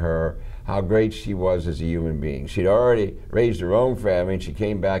reminded by her how great she was as a human being. She'd already raised her own family, and she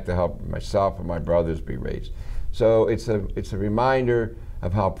came back to help myself and my brothers be raised. So it's a reminder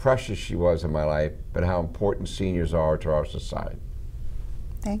of how precious she was in my life, but how important seniors are to our society.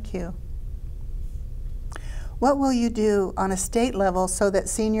 Thank you. What will you do on a state level so that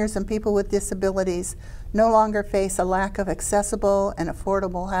seniors and people with disabilities no longer face a lack of accessible and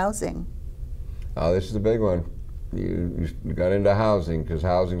affordable housing? Oh, this is a big one. You got into housing because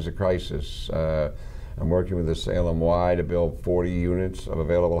housing's a crisis. I'm working with the Salem Y to build 40 units of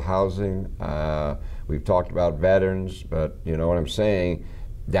available housing. We've talked about veterans, but you know what I'm saying,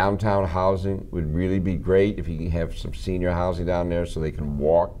 downtown housing would really be great if you can have some senior housing down there so they can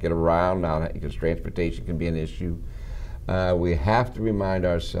walk, get around now, because transportation can be an issue. We have to remind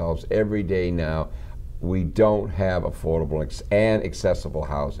ourselves every day now, we don't have affordable and accessible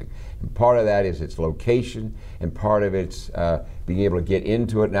housing. And part of that is its location, and part of it's being able to get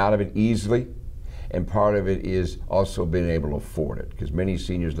into it and out of it easily, and part of it is also being able to afford it, because many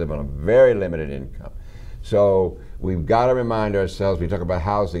seniors live on a very limited income. So we've got to remind ourselves, we talk about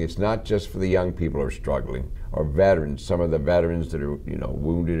housing, it's not just for the young people who are struggling, or veterans, some of the veterans that are, you know,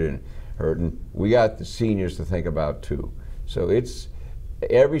 wounded and hurting. We got the seniors to think about too. So it's,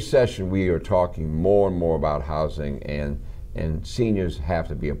 every session we are talking more and more about housing, and seniors have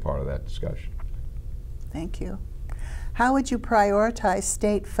to be a part of that discussion. Thank you. How would you prioritize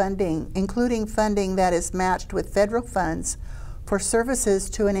state funding, including funding that is matched with federal funds for services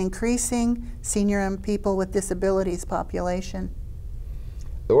to an increasing senior and people with disabilities population?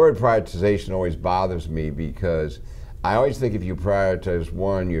 The word prioritization always bothers me because I always think if you prioritize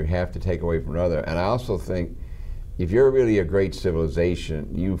one, you have to take away from another. And I also think if you're really a great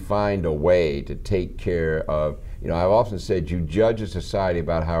civilization, you find a way to take care of, you know, I've often said you judge a society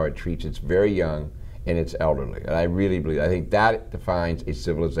about how it treats its very young and its elderly. And I really believe, I think that defines a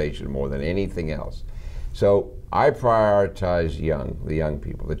civilization more than anything else. So I prioritize the young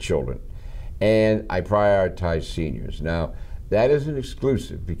people, the children, and I prioritize seniors. Now, that isn't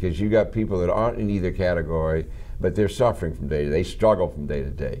exclusive because you got people that aren't in either category, but they're suffering from day to day, they struggle from day to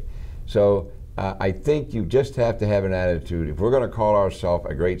day. So I think you just have to have an attitude, if we're going to call ourselves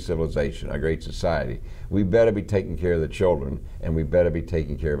a great civilization, a great society, we better be taking care of the children, and we better be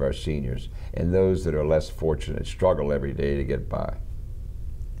taking care of our seniors, and those that are less fortunate struggle every day to get by.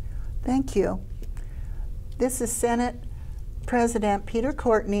 Thank you. This is Senate President Peter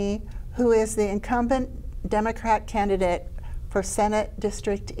Courtney, who is the incumbent Democrat candidate for Senate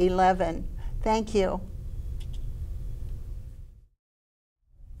District 11. Thank you.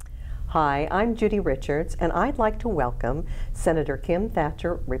 Hi, I'm Judy Richards, and I'd like to welcome Senator Kim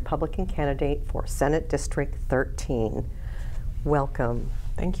Thatcher, Republican candidate for Senate District 13. Welcome.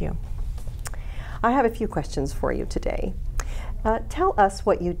 Thank you. I have a few questions for you today. Tell us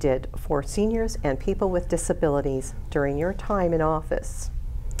what you did for seniors and people with disabilities during your time in office.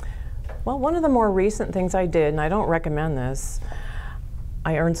 Well, one of the more recent things I did, and I don't recommend this,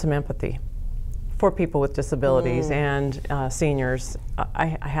 I earned some empathy for people with disabilities and seniors.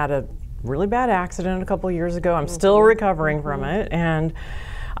 I had a really bad accident a couple years ago. I'm still recovering from it, and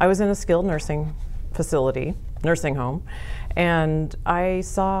I was in a skilled nursing facility, nursing home, and I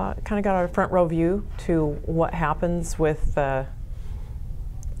kind of got a front row view to what happens with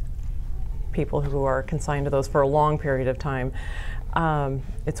people who are consigned to those for a long period of time.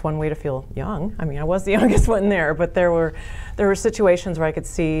 It's one way to feel young. I mean, I was the youngest one there, but there were situations where I could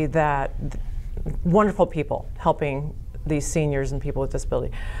see that wonderful people helping these seniors and people with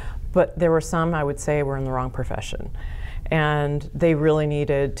disability. But there were some, I would say, were in the wrong profession. And they really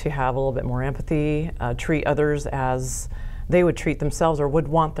needed to have a little bit more empathy, treat others as they would treat themselves or would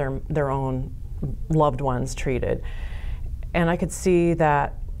want their own loved ones treated. And I could see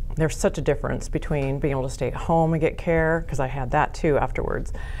that there's such a difference between being able to stay at home and get care, because I had that too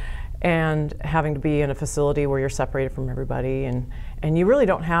afterwards, and having to be in a facility where you're separated from everybody, and you really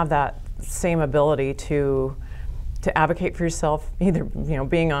don't have that same ability to advocate for yourself, either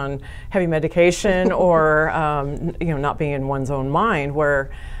being on heavy medication or not being in one's own mind,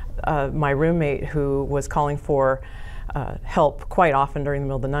 where my roommate, who was calling for help quite often during the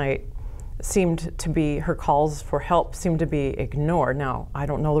middle of the night, seemed to be, her calls for help seemed to be ignored. Now, I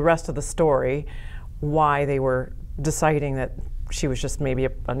don't know the rest of the story, why they were deciding that she was just maybe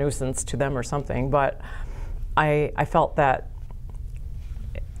a nuisance to them or something, but I felt that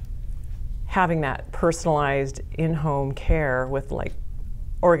having that personalized in-home care with like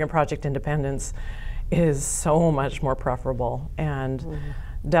Oregon Project Independence is so much more preferable, and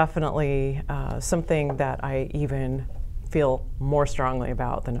definitely something that I even feel more strongly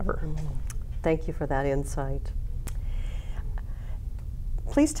about than ever. Thank you for that insight.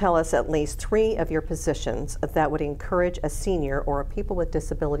 Please tell us at least 3 of your positions that would encourage a senior or a people with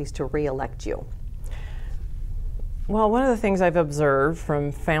disabilities to re-elect you. Well, one of the things I've observed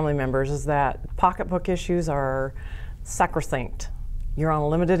from family members is that pocketbook issues are sacrosanct. You're on a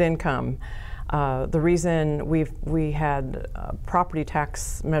limited income. The reason we had property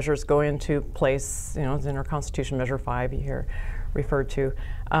tax measures go into place, it's in our Constitution, Measure 5 you hear referred to,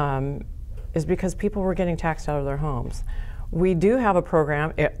 is because people were getting taxed out of their homes. We do have a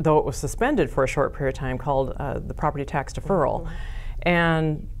program, though it was suspended for a short period of time, called the property tax deferral.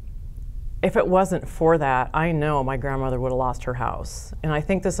 And if it wasn't for that, I know my grandmother would have lost her house. And I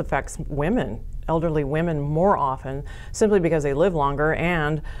think this affects women, elderly women, more often, simply because they live longer,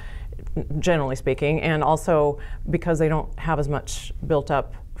 and generally speaking, and also because they don't have as much built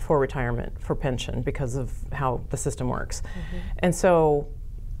up for retirement, for pension, because of how the system works. And so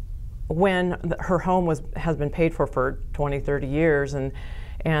when her home has been paid for 20, 30 years, and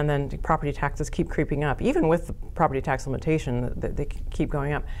then the property taxes keep creeping up, even with the property tax limitation, they keep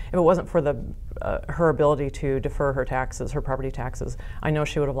going up. If it wasn't for her ability to defer her taxes, her property taxes, I know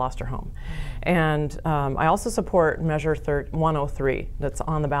she would have lost her home. And I also support Measure 103 that's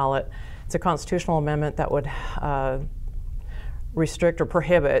on the ballot. It's a constitutional amendment that would restrict or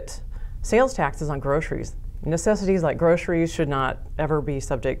prohibit sales taxes on groceries. Necessities like groceries should not ever be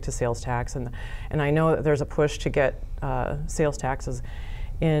subject to sales tax, and I know that there's a push to get sales taxes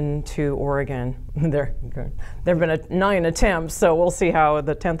into Oregon. There have been 9 attempts, so we'll see how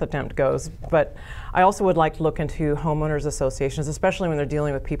the 10th attempt goes. But I also would like to look into homeowners associations, especially when they're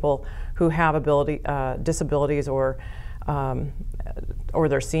dealing with people who have disabilities or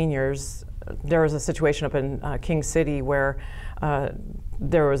they're seniors. There was a situation up in King City where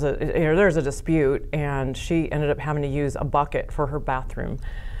there was a dispute, and she ended up having to use a bucket for her bathroom,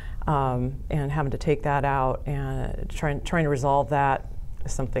 and having to take that out, and trying to resolve that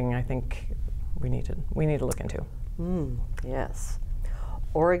is something I think we need to look into. Yes.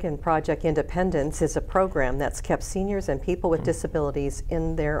 Oregon Project Independence is a program that's kept seniors and people with disabilities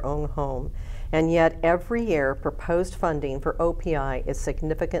in their own home, and yet every year proposed funding for OPI is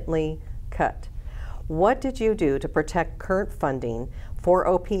significantly cut. What did you do to protect current funding for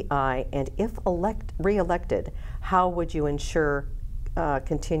OPI, and if re-elected, how would you ensure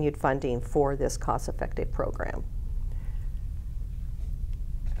continued funding for this cost-effective program?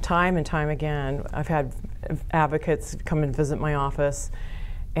 Time and time again, I've had advocates come and visit my office,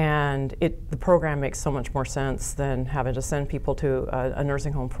 and the program makes so much more sense than having to send people to a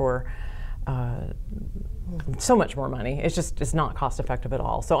nursing home for so much more money. It's not cost effective at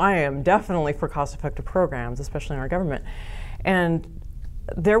all. So I am definitely for cost effective programs, especially in our government. And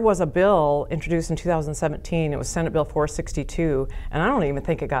there was a bill introduced in 2017, it was Senate Bill 462, and I don't even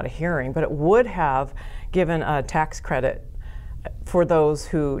think it got a hearing, but it would have given a tax credit for those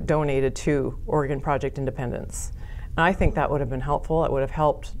who donated to Oregon Project Independence. And I think that would have been helpful. It would have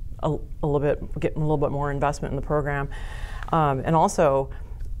helped a little bit, get a little bit more investment in the program. And also,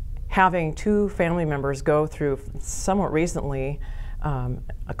 having 2 family members go through somewhat recently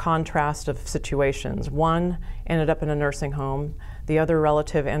a contrast of situations. One ended up in a nursing home. The other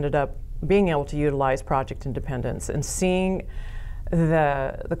relative ended up being able to utilize Project Independence, and seeing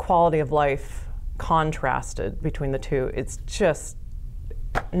the quality of life contrasted between the two, it's just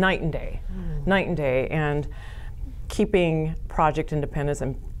night and day, night and day. And keeping Project Independence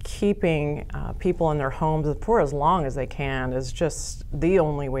and keeping people in their homes for as long as they can is just the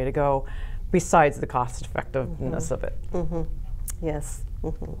only way to go, besides the cost effectiveness of it. Yes.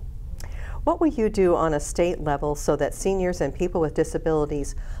 What will you do on a state level so that seniors and people with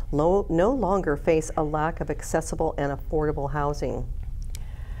disabilities no longer face a lack of accessible and affordable housing?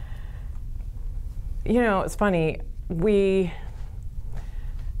 You know, it's funny,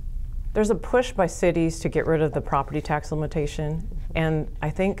 there's a push by cities to get rid of the property tax limitation, and I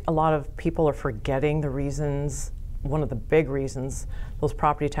think a lot of people are forgetting the reasons, one of the big reasons those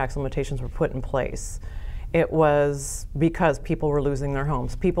property tax limitations were put in place. It was because people were losing their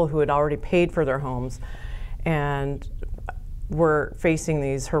homes, people who had already paid for their homes and were facing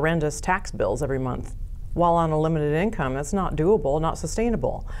these horrendous tax bills every month. While on a limited income, that's not doable, not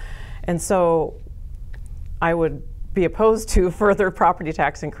sustainable. And so I would be opposed to further property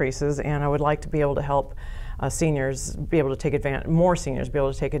tax increases, and I would like to be able to help seniors be able to take advantage, more seniors be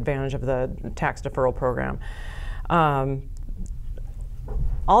able to take advantage of the tax deferral program.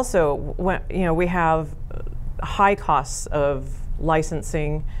 Also, when, we have high costs of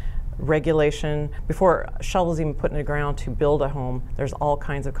licensing, regulation. Before a shovel's even put in the ground to build a home, there's all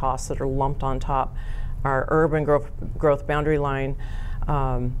kinds of costs that are lumped on top. Our urban growth boundary line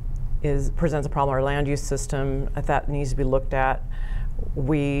presents a problem. Our land use system, that needs to be looked at.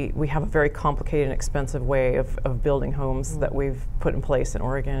 We have a very complicated and expensive way of building homes that we've put in place in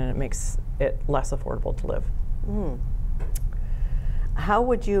Oregon, and it makes it less affordable to live. How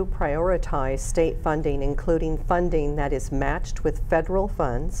would you prioritize state funding, including funding that is matched with federal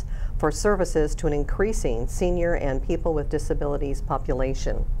funds for services to an increasing senior and people with disabilities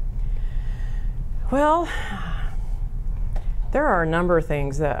population? Well, there are a number of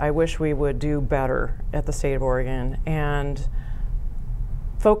things that I wish we would do better at the state of Oregon, and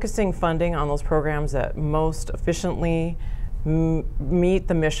focusing funding on those programs that most efficiently meet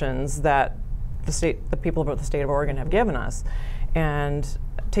the missions that the people of the state of Oregon have given us, and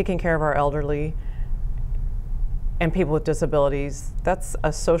taking care of our elderly and people with disabilities. That's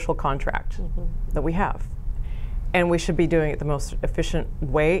a social contract that we have, and we should be doing it the most efficient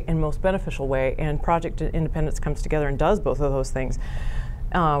way and most beneficial way, and Project Independence comes together and does both of those things.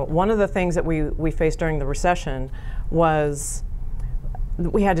 One of the things that we faced during the recession was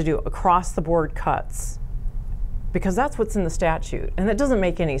we had to do across-the-board cuts, because that's what's in the statute, and that doesn't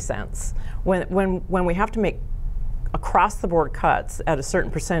make any sense. When we have to make across-the-board cuts at a certain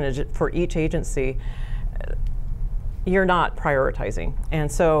percentage for each agency, you're not prioritizing.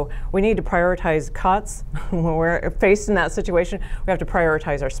 And so we need to prioritize cuts. When we're faced in that situation, we have to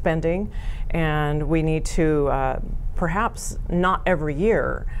prioritize our spending, and we need to perhaps not every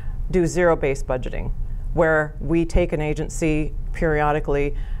year do zero-based budgeting, where we take an agency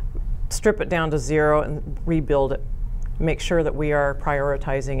periodically, strip it down to zero and rebuild it. Make sure that we are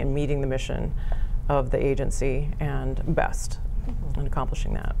prioritizing and meeting the mission of the agency and best in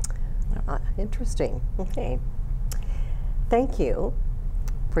accomplishing that. Interesting. Okay. Thank you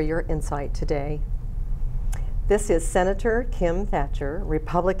for your insight today. This is Senator Kim Thatcher,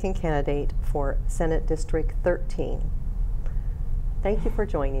 Republican candidate for Senate District 13. Thank you for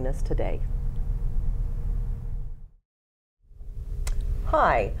joining us today.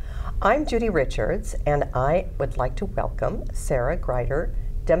 Hi, I'm Judy Richards, and I would like to welcome Sarah Greider,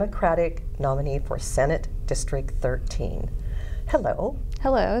 Democratic nominee for Senate District 13. Hello.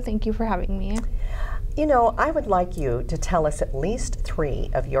 Hello, thank you for having me. You know, I would like you to tell us at least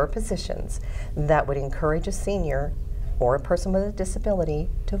 3 of your positions that would encourage a senior or a person with a disability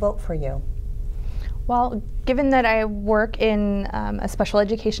to vote for you. Well, given that I work in a special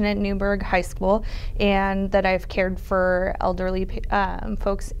education at Newburgh High School, and that I've cared for elderly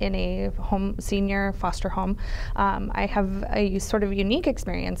folks in a senior foster home, I have a sort of unique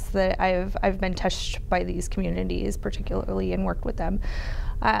experience that I've been touched by these communities particularly and worked with them.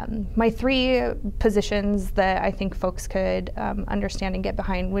 My 3 positions that I think folks could understand and get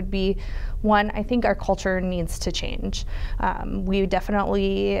behind would be, 1, I think our culture needs to change. We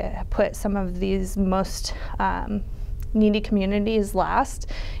definitely put some of these most needy communities last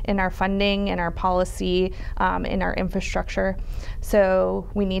in our funding, in our policy, in our infrastructure. So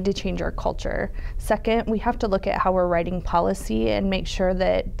we need to change our culture. 2nd, we have to look at how we're writing policy and make sure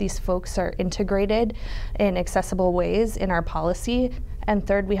that these folks are integrated in accessible ways in our policy. And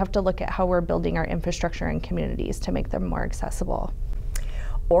 3rd, we have to look at how we're building our infrastructure and communities to make them more accessible.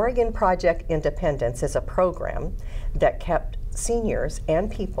 Oregon Project Independence is a program that kept seniors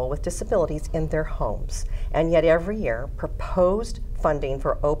and people with disabilities in their homes. And yet every year, proposed funding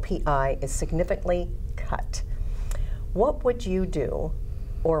for OPI is significantly cut. What would you do,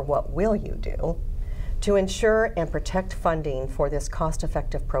 or what will you do, to ensure and protect funding for this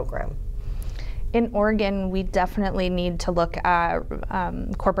cost-effective program? In Oregon, we definitely need to look at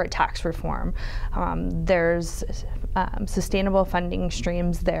corporate tax reform. There's sustainable funding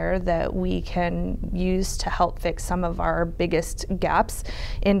streams there that we can use to help fix some of our biggest gaps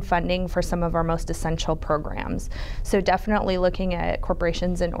in funding for some of our most essential programs. So definitely looking at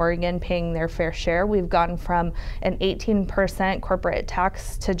corporations in Oregon paying their fair share. We've gone from an 18% corporate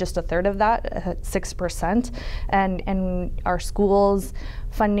tax to just a third of that, 6%, and our schools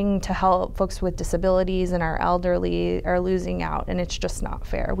funding to help folks with disabilities and our elderly are losing out, and it's just not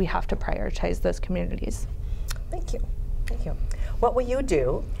fair. We have to prioritize those communities. Thank you. Thank you. What will you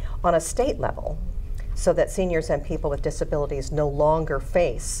do on a state level so that seniors and people with disabilities no longer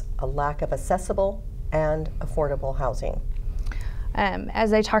face a lack of accessible and affordable housing?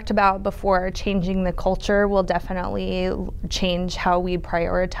 As I talked about before, changing the culture will definitely change how we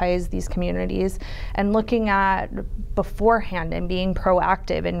prioritize these communities, and looking at beforehand and being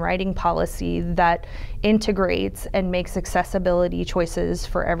proactive in writing policy that integrates and makes accessibility choices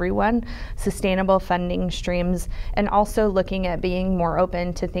for everyone, sustainable funding streams, and also looking at being more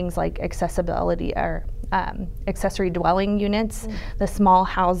open to things like accessibility or accessory dwelling units, the small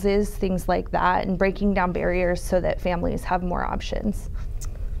houses, things like that, and breaking down barriers so that families have more options.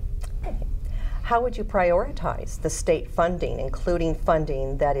 How would you prioritize the state funding, including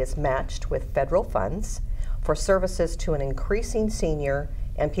funding that is matched with federal funds for services to an increasing senior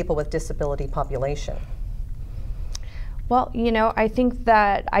and people with disability population? Well, you know, I think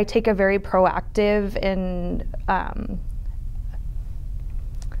that I take a very proactive and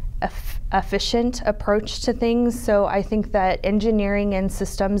efficient approach to things. So I think that engineering and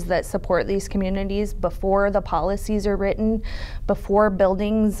systems that support these communities before the policies are written, before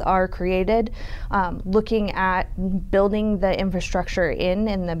buildings are created, looking at building the infrastructure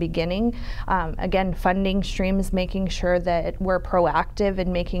in the beginning. Again, funding streams, making sure that we're proactive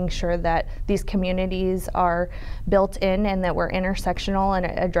and making sure that these communities are built in and that we're intersectional and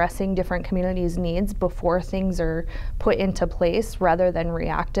addressing different communities' needs before things are put into place, rather than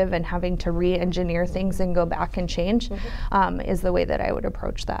reactive and having to re-engineer things and go back and change, is the way that I would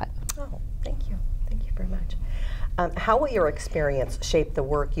approach that. Oh, thank you. Thank you very much. How will your experience shape the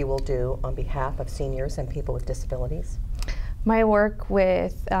work you will do on behalf of seniors and people with disabilities? My work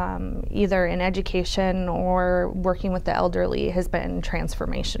with either in education or working with the elderly has been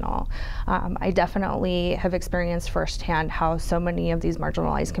transformational. I definitely have experienced firsthand how so many of these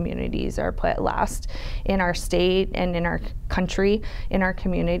marginalized communities are put last in our state and in our country, in our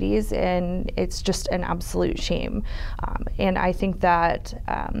communities, and it's just an absolute shame. And I think that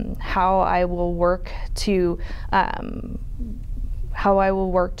how I will work to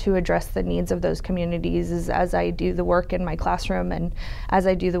address the needs of those communities is as I do the work in my classroom and as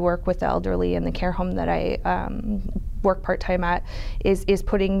I do the work with the elderly in the care home that I work part-time at, is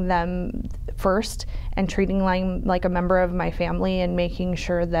putting them first and treating them like a member of my family and making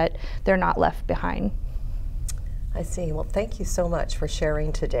sure that they're not left behind. I see. Well, thank you so much for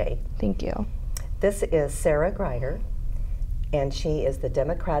sharing today. Thank you. This is Sarah Greider, and she is the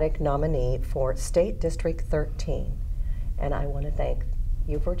Democratic nominee for State District 13. And I want to thank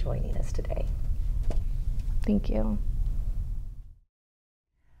you for joining us today. Thank you.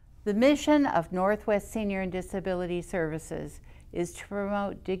 The mission of Northwest Senior and Disability Services is to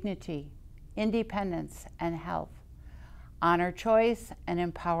promote dignity, independence, and health, honor choice, and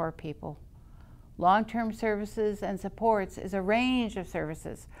empower people. Long-term services and supports is a range of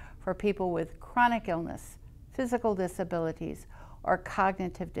services for people with chronic illness, physical disabilities, or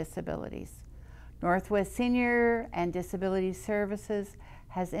cognitive disabilities. Northwest Senior and Disability Services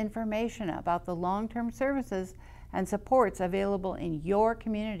has information about the long-term services and supports available in your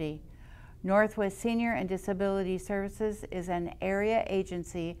community. Northwest Senior and Disability Services is an area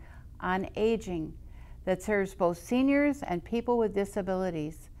agency on aging that serves both seniors and people with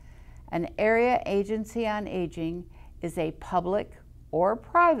disabilities. An area agency on aging is a public or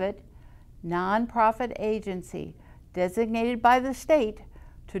private nonprofit agency designated by the state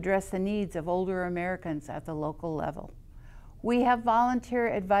to address the needs of older Americans at the local level. We have volunteer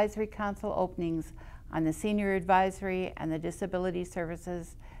advisory council openings on the Senior Advisory and the Disability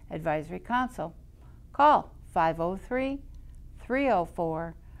Services Advisory Council. Call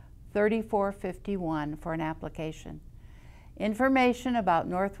 503-304-3451 for an application. Information about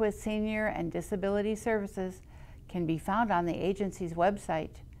Northwest Senior and Disability Services can be found on the agency's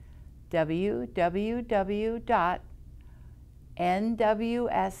website,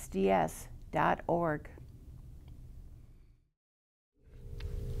 www.NWSDS.org.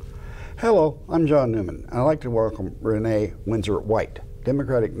 Hello, I'm John Newman. I'd like to welcome Renee Windsor-White,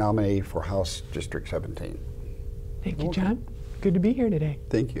 Democratic nominee for House District 17. Thank you, John. Good to be here today.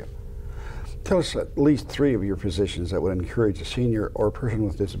 Thank you. Tell us at least 3 of your positions that would encourage a senior or person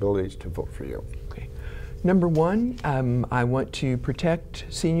with disabilities to vote for you. Okay. Number 1, I want to protect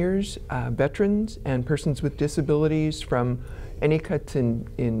seniors, veterans, and persons with disabilities from any cuts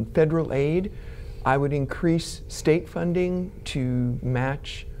in federal aid. I would increase state funding to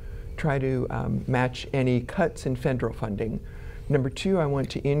try to match any cuts in federal funding. Number 2, I want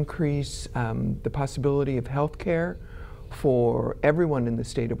to increase the possibility of health care for everyone in the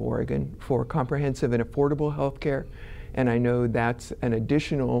state of Oregon, for comprehensive and affordable health care. And I know that's an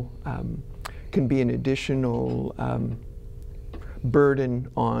additional, can be an additional burden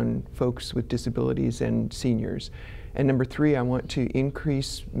on folks with disabilities and seniors. And number 3, I want to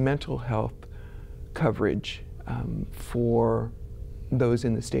increase mental health coverage for those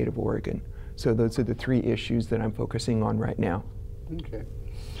in the state of Oregon. So those are the 3 issues that I'm focusing on right now. Okay.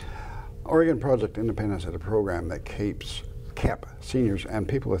 Oregon Project Independence is a program that kept seniors and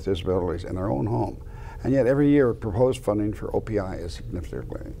people with disabilities in their own home, and yet every year proposed funding for OPI is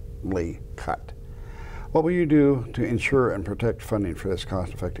significantly cut. What will you do to ensure and protect funding for this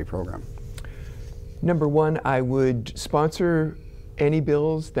cost-effective program? Number 1, I would sponsor any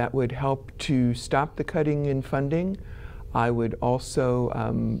bills that would help to stop the cutting in funding. I would also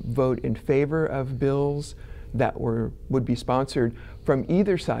vote in favor of bills that would be sponsored from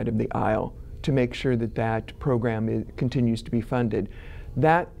either side of the aisle to make sure that that program continues to be funded.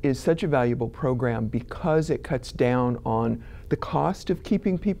 That is such a valuable program because it cuts down on the cost of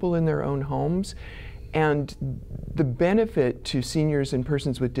keeping people in their own homes, and the benefit to seniors and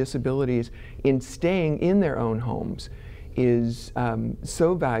persons with disabilities in staying in their own homes is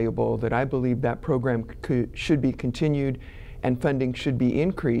so valuable that I believe that program should be continued and funding should be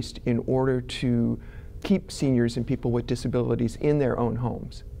increased in order to keep seniors and people with disabilities in their own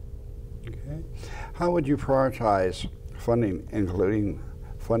homes. Okay. How would you prioritize funding, including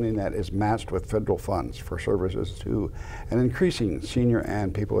funding that is matched with federal funds for services to an increasing senior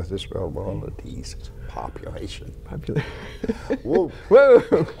and people with disabilities population? Whoa. Whoa,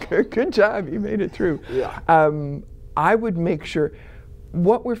 good job, you made it through. Yeah. I would make sure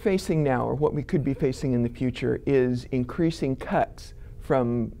what we're facing now, or what we could be facing in the future, is increasing cuts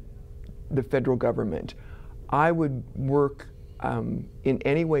from the federal government. I would work in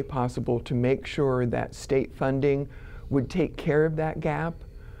any way possible to make sure that state funding would take care of that gap.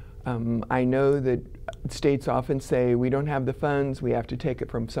 I know that states often say, we don't have the funds, we have to take it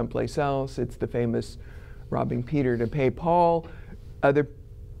from someplace else. It's the famous robbing Peter to pay Paul. Other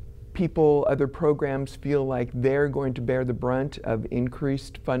people, other programs feel like they're going to bear the brunt of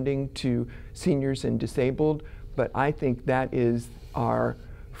increased funding to seniors and disabled, but I think that is our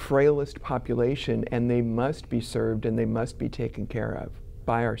frailest population, and they must be served and they must be taken care of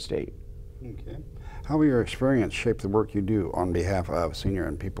by our state. Okay. How will your experience shape the work you do on behalf of senior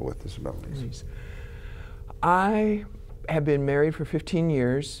and people with disabilities? I have been married for 15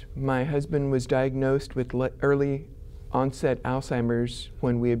 years. My husband was diagnosed with early onset Alzheimer's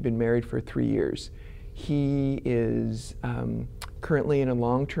when we had been married for 3 years. He is currently in a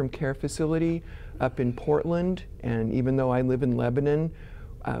long-term care up in Portland, and even though I live in Lebanon,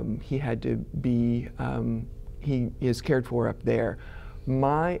 he had to be, he is cared for up there.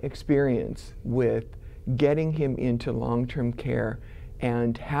 My experience with getting him into long-term care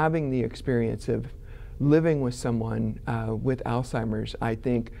and having the experience of living with someone with Alzheimer's, I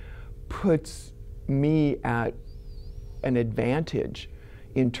think, puts me at an advantage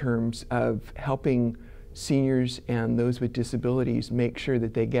in terms of helping seniors and those with disabilities make sure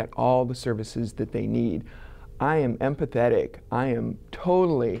that they get all the services that they need. I am empathetic. I am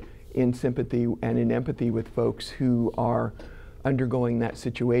totally in sympathy and in empathy with folks who are undergoing that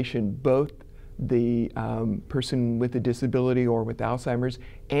situation, both the person with a disability or with Alzheimer's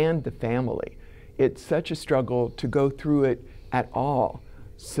and the family. It's such a struggle to go through it at all.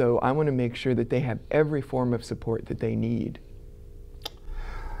 So I want to make sure that they have every form of support that they need.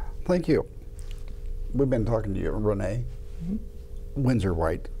 Thank you. We've been talking to you, Renee. Windsor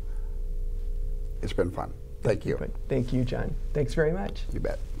White. It's been fun. Thank you. Thank you, John. Thanks very much. You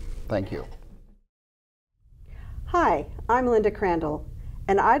bet. Thank you. Hi, I'm Linda Crandall,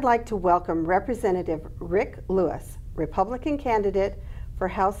 and I'd like to welcome Representative Rick Lewis, Republican candidate for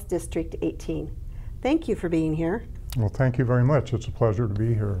House District 18. Thank you for being here. Well, thank you very much. It's a pleasure to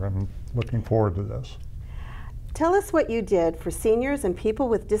be here. I'm looking forward to this. Tell us what you did for seniors and people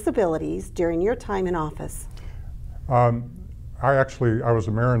with disabilities during your time in office. I was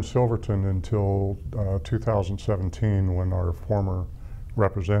a mayor in Silverton until 2017, when our former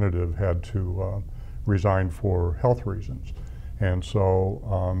representative had to resign for health reasons. And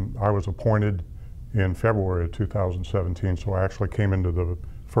so I was appointed in February of 2017, so I actually came into the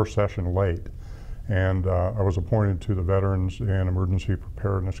first session late, and I was appointed to the Veterans and Emergency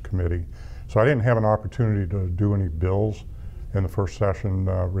Preparedness Committee. So I didn't have an opportunity to do any bills in the first session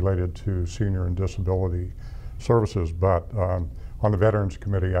related to senior and disability services, but on the Veterans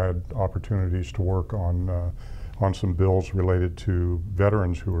Committee I had opportunities to work on some bills related to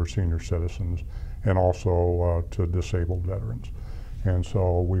veterans who are senior citizens and also to disabled veterans. And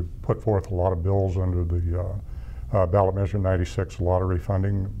so we put forth a lot of bills under the ballot measure 96 lottery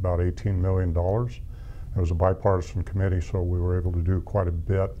funding, about $18 million. It was a bipartisan committee, so we were able to do quite a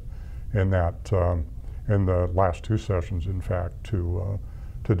bit in that, in the last two sessions, in fact, to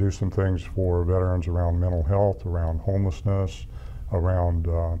do some things for veterans around mental health, around homelessness, around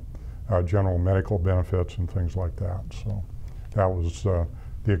general medical benefits and things like that. So that was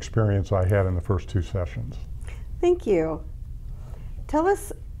the experience I had in the first two sessions. Thank you. Tell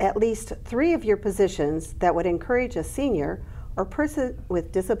us at least 3 of your positions that would encourage a senior or person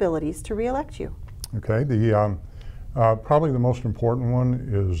with disabilities to re-elect you. Okay, probably the most important one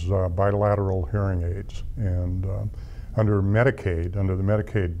is bilateral hearing aids. And under Medicaid, under the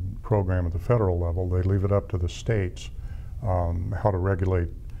Medicaid program at the federal level, they leave it up to the states how to regulate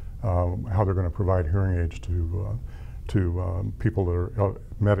how they're going to provide hearing aids to people that are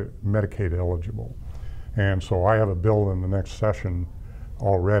Medicaid eligible. And so I have a bill in the next session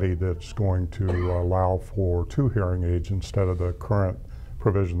already that's going to allow for 2 hearing aids instead of the current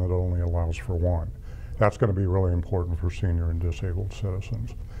provision that only allows for 1. That's going to be really important for senior and disabled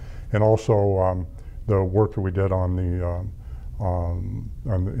citizens. And also the work that we did on in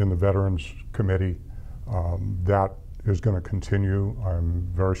the Veterans Committee, that is going to continue. I'm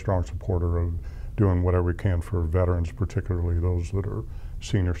a very strong supporter of doing whatever we can for veterans, particularly those that are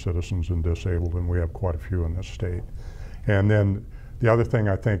senior citizens and disabled, and we have quite a few in this state. And then the other thing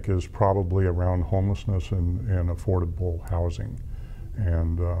I think is probably around homelessness and affordable housing.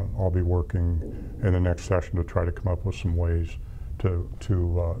 And I'll be working in the next session to try to come up with some ways to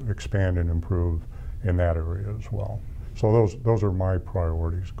expand and improve in that area as well. So those are my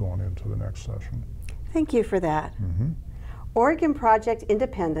priorities going into the next session. Thank you for that. Oregon Project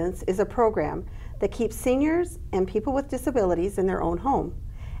Independence is a program that keeps seniors and people with disabilities in their own home.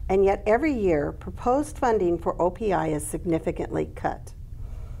 And yet every year, proposed funding for OPI is significantly cut.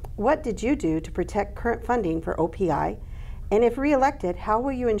 What did you do to protect current funding for OPI? And if re-elected, how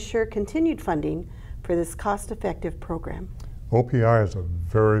will you ensure continued funding for this cost-effective program? OPI is a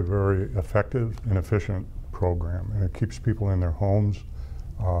very, very effective and efficient program, and it keeps people in their homes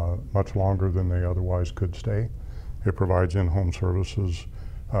much longer than they otherwise could stay. It provides in-home services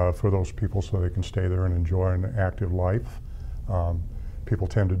for those people so they can stay there and enjoy an active life. People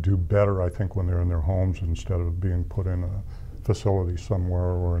tend to do better, I think, when they're in their homes instead of being put in a facility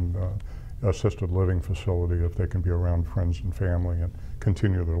somewhere or in assisted living facility if they can be around friends and family and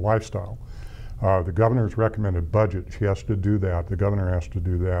continue their lifestyle. The governor's recommended budget, she has to do that, the governor has to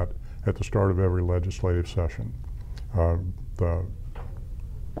do that at the start of every legislative session, the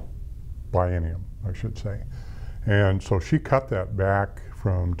biennium, I should say. And so she cut that back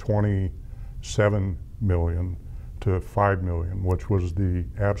from 27 million to 5 million, which was the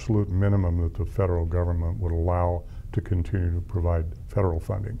absolute minimum that the federal government would allow to continue to provide federal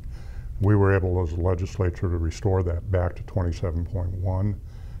funding. We were able as a legislature to restore that back to 27.1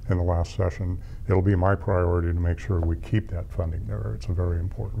 in the last session. It'll be my priority to make sure we keep that funding there. It's a very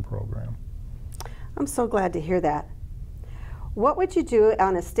important program. I'm so glad to hear that. What would you do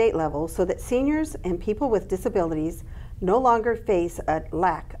on a state level so that seniors and people with disabilities no longer face a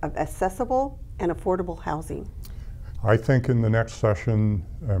lack of accessible and affordable housing? I think in the next session,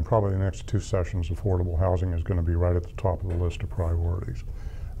 and probably the next 2 sessions, affordable housing is going to be right at the top of the list of priorities.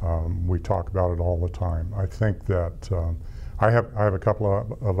 We talk about it all the time. I think that I have a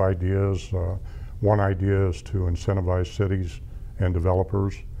couple of ideas. One idea is to incentivize cities and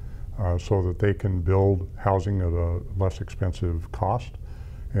developers so that they can build housing at a less expensive cost,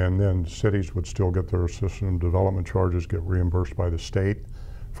 and then cities would still get their assisted development charges, get reimbursed by the state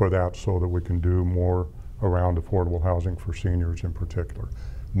for that, so that we can do more around affordable housing for seniors in particular.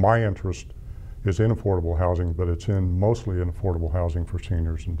 My interest is in affordable housing, but it's mostly in affordable housing for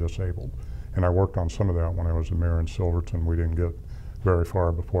seniors and disabled. And I worked on some of that when I was a mayor in Silverton. We didn't get very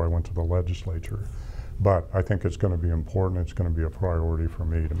far before I went to the legislature. But I think it's going to be important. It's going to be a priority for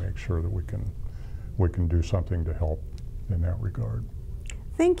me to make sure that we can do something to help in that regard.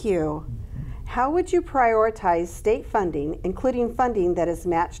 Thank you. How would you prioritize state funding, including funding that is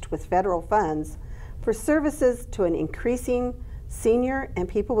matched with federal funds, for services to an increasing senior and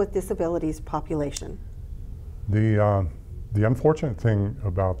people with disabilities population? The unfortunate thing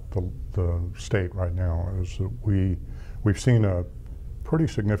about the state right now is that we've seen a pretty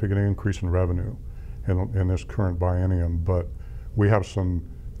significant increase in revenue in this current biennium, but we have some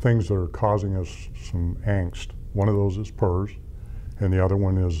things that are causing us some angst. One of those is PERS, and the other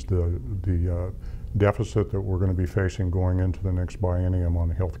one is the deficit that we're going to be facing going into the next biennium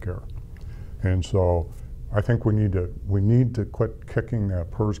on healthcare. And so I think we need to quit kicking that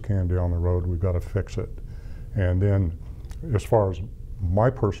PERS can down the road. We've got to fix it. And then as far as my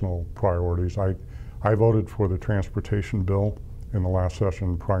personal priorities, I voted for the transportation bill in the last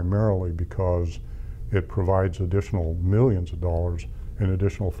session primarily because it provides additional millions of dollars in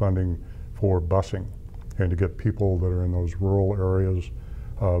additional funding for busing and to get people that are in those rural areas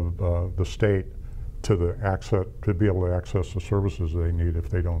of the state to be able to access the services they need if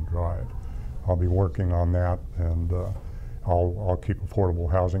they don't drive. I'll be working on that, and I'll keep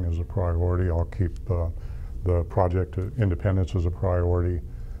affordable housing as a priority. I'll keep the project independence as a priority,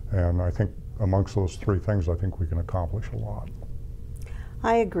 and I think amongst those three things, I think we can accomplish a lot.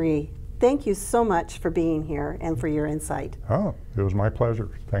 I agree. Thank you so much for being here and for your insight. Oh, it was my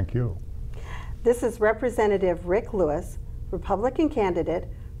pleasure. Thank you. This is Representative Rick Lewis, Republican candidate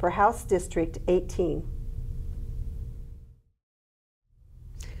for House District 18.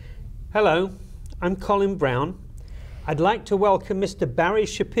 Hello, I'm Colin Brown. I'd like to welcome Mr. Barry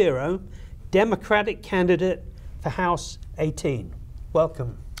Shapiro, Democratic candidate for House 18.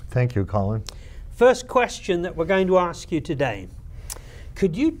 Welcome. Thank you, Colin. First question that we're going to ask you today.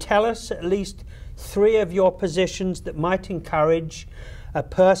 Could you tell us at least 3 of your positions that might encourage a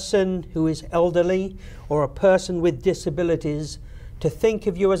person who is elderly or a person with disabilities to think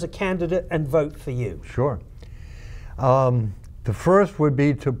of you as a candidate and vote for you? Sure. The first would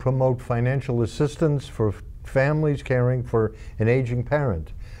be to promote financial assistance for families caring for an aging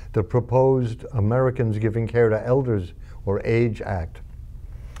parent, the proposed Americans Giving Care to Elders, or AGE Act,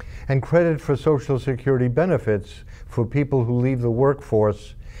 and credit for Social Security benefits for people who leave the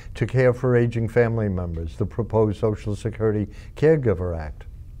workforce to care for aging family members, the proposed Social Security Caregiver Act.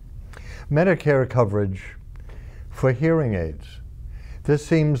 Medicare coverage for hearing aids. This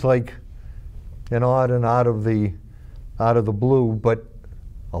seems like an odd and out of the blue, but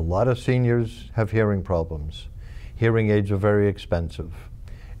a lot of seniors have hearing problems. Hearing aids are very expensive,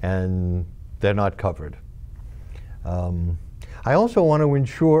 and they're not covered. I also want to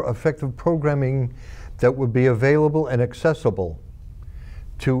ensure effective programming that would be available and accessible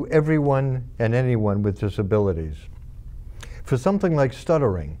to everyone and anyone with disabilities. For something like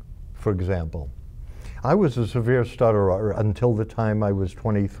stuttering, for example, I was a severe stutterer until the time I was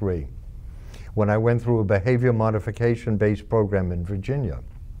 23, when I went through a behavior modification-based program in Virginia.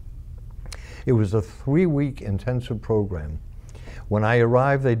 It was a 3-week intensive program. When I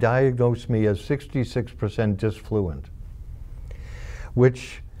arrived, they diagnosed me as 66% disfluent,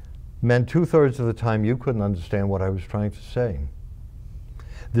 which meant 2/3 of the time you couldn't understand what I was trying to say.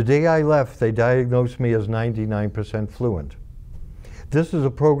 The day I left, they diagnosed me as 99% fluent. This is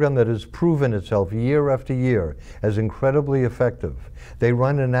a program that has proven itself year after year as incredibly effective. They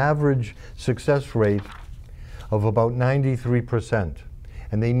run an average success rate of about 93%,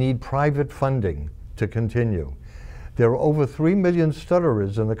 and they need private funding to continue. There are over 3 million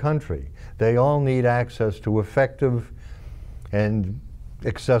stutterers in the country. They all need access to effective and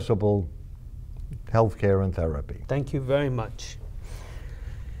accessible health care and therapy. Thank you very much.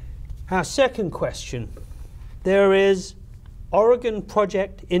 Our second question. There is Oregon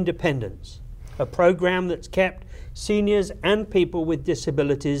Project Independence, a program that's kept seniors and people with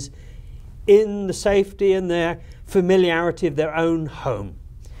disabilities in the safety and their familiarity of their own home.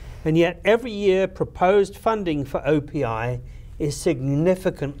 And yet every year proposed funding for OPI is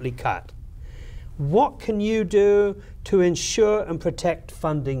significantly cut. What can you do to ensure and protect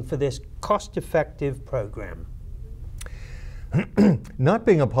funding for this cost-effective program? Not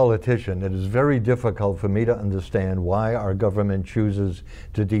being a politician, it is very difficult for me to understand why our government chooses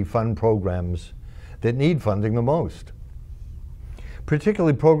to defund programs that need funding the most,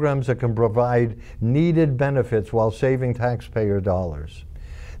 particularly programs that can provide needed benefits while saving taxpayer dollars.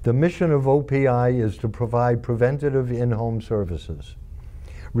 The mission of OPI is to provide preventative in-home services,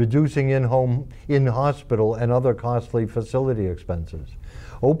 reducing in-hospital and other costly facility expenses.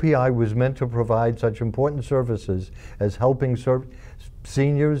 OPI was meant to provide such important services as helping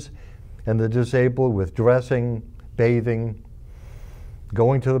seniors and the disabled with dressing, bathing,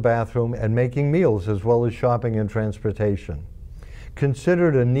 going to the bathroom, and making meals, as well as shopping and transportation.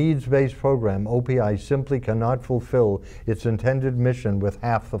 Considered a needs-based program, OPI simply cannot fulfill its intended mission with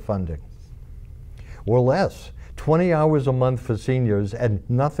half the funding, or less. 20 hours a month for seniors and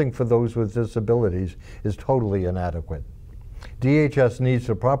nothing for those with disabilities is totally inadequate. DHS needs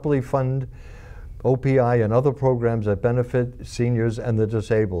to properly fund OPI and other programs that benefit seniors and the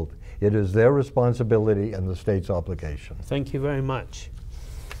disabled. It is their responsibility and the state's obligation. Thank you very much.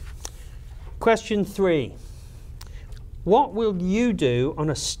 Question 3. What will you do on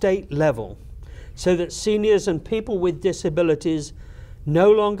a state level so that seniors and people with disabilities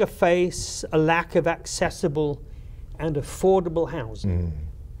no longer face a lack of accessible and affordable housing?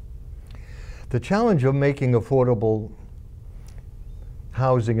 The challenge of making affordable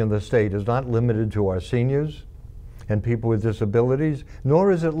housing in the state is not limited to our seniors and people with disabilities,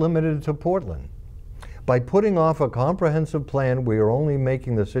 nor is it limited to Portland. By putting off a comprehensive plan, we are only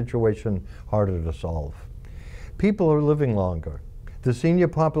making the situation harder to solve. People are living longer. The senior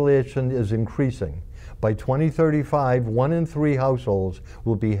population is increasing. By 2035, 1 in 3 households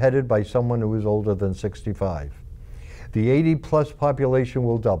will be headed by someone who is older than 65. The 80-plus population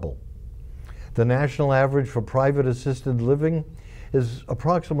will double. The national average for private assisted living is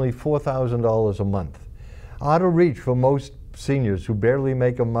approximately $4,000 a month, out of reach for most seniors who barely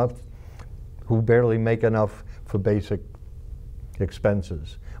make enough for basic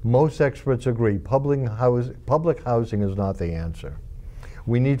expenses. Most experts agree public housing is not the answer.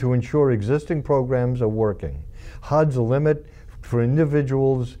 We need to ensure existing programs are working. HUD's limit for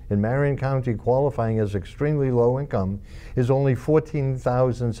individuals in Marion County qualifying as extremely low income is only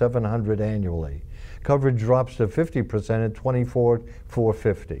 $14,700 annually. Coverage drops to 50% at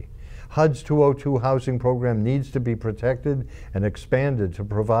 $24,450. HUD's 202 housing program needs to be protected and expanded to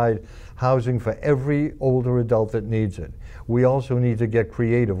provide housing for every older adult that needs it. We also need to get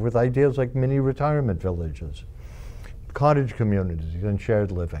creative with ideas like mini retirement villages, cottage communities, and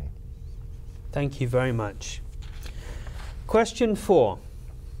shared living. Thank you very much. Question 4.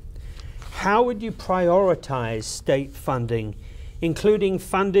 How would you prioritize state funding, including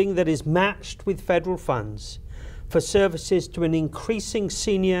funding that is matched with federal funds for services to an increasing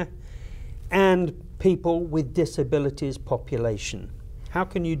senior and people with disabilities population? How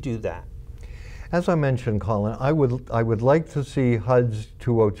can you do that? As I mentioned, Colin, I would like to see HUD's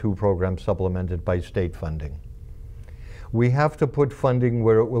 202 program supplemented by state funding. We have to put funding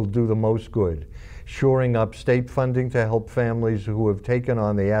where it will do the most good, shoring up state funding to help families who have taken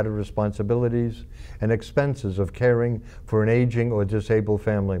on the added responsibilities and expenses of caring for an aging or disabled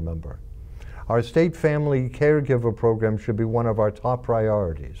family member. Our state family caregiver program should be one of our top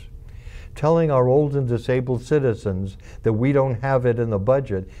priorities. Telling our old and disabled citizens that we don't have it in the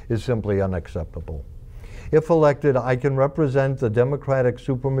budget is simply unacceptable. If elected, I can represent the Democratic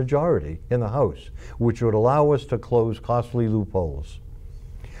supermajority in the House, which would allow us to close costly loopholes.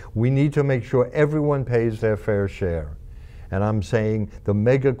 We need to make sure everyone pays their fair share, and I'm saying the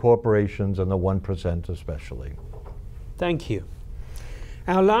mega corporations and the 1% especially. Thank you.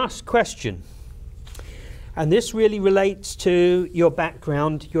 Our last question, and this really relates to your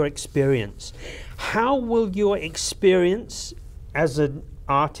background, your experience. How will your experience as an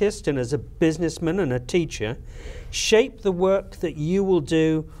artist and as a businessman and a teacher shape the work that you will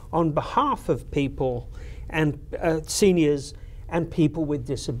do on behalf of people and seniors and people with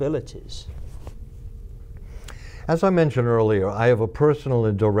disabilities? As I mentioned earlier, I have a personal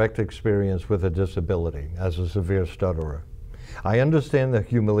and direct experience with a disability as a severe stutterer. I understand the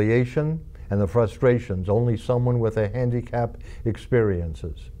humiliation and the frustrations only someone with a handicap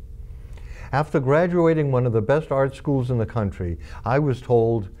experiences. After graduating one of the best art schools in the country, I was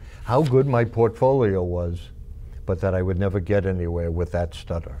told how good my portfolio was, but that I would never get anywhere with that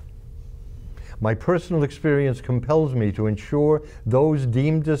stutter. My personal experience compels me to ensure those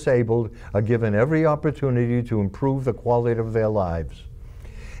deemed disabled are given every opportunity to improve the quality of their lives.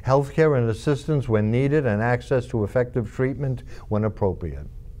 Healthcare and assistance when needed, and access to effective treatment when appropriate.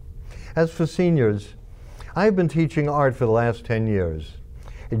 As for seniors, I've been teaching art for the last 10 years.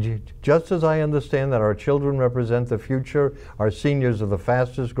 Just as I understand that our children represent the future, our seniors are the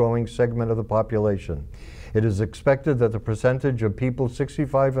fastest growing segment of the population. It is expected that the percentage of people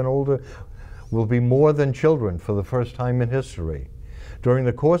 65 and older will be more than children for the first time in history. During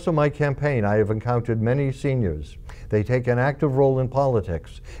the course of my campaign, I have encountered many seniors. They take an active role in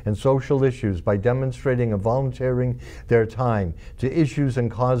politics and social issues by demonstrating and volunteering their time to issues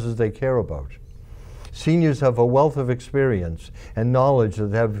and causes they care about. Seniors have a wealth of experience and knowledge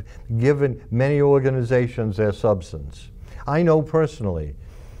that have given many organizations their substance. I know personally,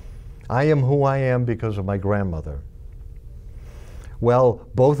 I am who I am because of my grandmother. Well,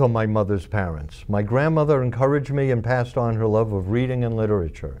 both of my mother's parents. My grandmother encouraged me and passed on her love of reading and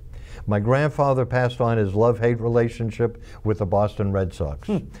literature. My grandfather passed on his love-hate relationship with the Boston Red Sox,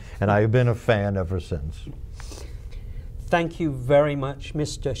 and I have been a fan ever since. Thank you very much,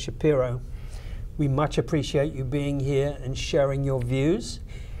 Mr. Shapiro. We much appreciate you being here and sharing your views.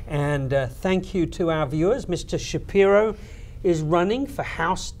 And thank you to our viewers. Mr. Shapiro is running for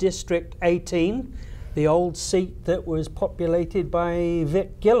House District 18, the old seat that was populated by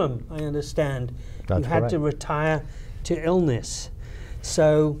Vic Gillum, I understand. That's who had correct. to retire to illness.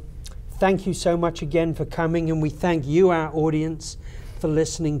 So thank you so much again for coming, and we thank you, our audience, for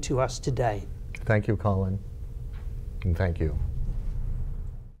listening to us today. Thank you, Colin. And thank you.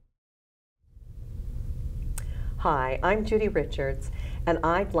 Hi, I'm Judy Richards, and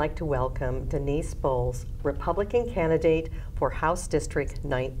I'd like to welcome Denise Bowles, Republican candidate for House District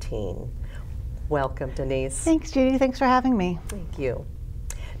 19. Welcome, Denise. Thanks, Judy. Thanks for having me. Thank you.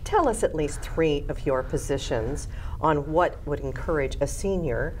 Tell us at least 3 of your positions on what would encourage a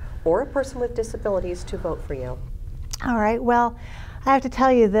senior or a person with disabilities to vote for you. All right. Well, I have to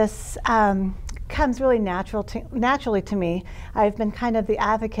tell you, this comes really naturally to me. I've been kind of the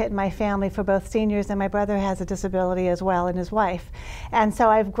advocate in my family for both seniors, and my brother has a disability as well, and his wife. And so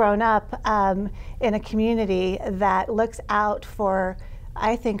I've grown up in a community that looks out for,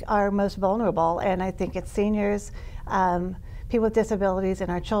 I think, our most vulnerable, and I think it's seniors, people with disabilities,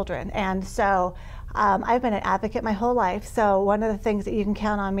 and our children. And so I've been an advocate my whole life, so one of the things that you can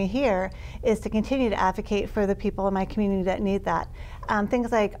count on me here is to continue to advocate for the people in my community that need that.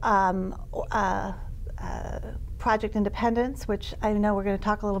 Things like Project Independence, which I know we're going to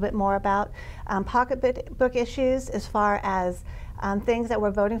talk a little bit more about, pocketbook issues as far as things that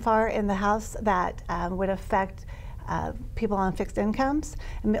we're voting for in the House that would affect people on fixed incomes,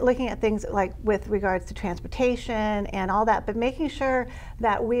 and looking at things like with regards to transportation and all that, but making sure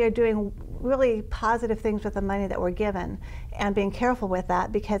that we are doing really positive things with the money that we're given and being careful with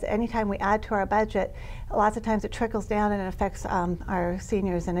that, because anytime we add to our budget, lots of times it trickles down and it affects our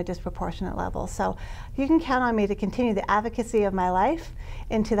seniors in a disproportionate level. So you can count on me to continue the advocacy of my life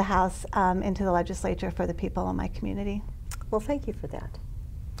into the House, into the legislature for the people in my community. Well, thank you for that.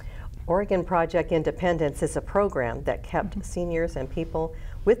 Oregon Project Independence is a program that kept seniors and people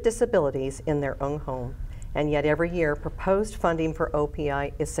with disabilities in their own home, and yet every year proposed funding for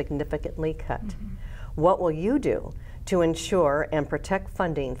OPI is significantly cut. What will you do to ensure and protect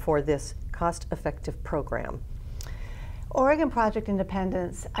funding for this cost-effective program? Oregon Project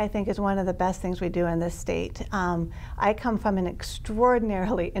Independence, I think, is one of the best things we do in this state. I come from an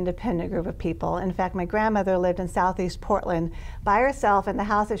extraordinarily independent group of people. In fact, my grandmother lived in southeast Portland by herself in the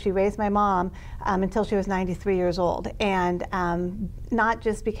house that she raised my mom until she was 93 years old. And not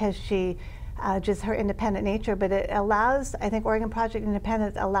just because she just her independent nature, but it allows, I think Oregon Project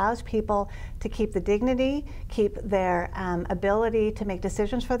Independence allows people to keep the dignity, keep their ability to make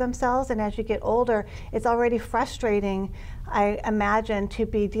decisions for themselves, and as you get older, it's already frustrating, I imagine, to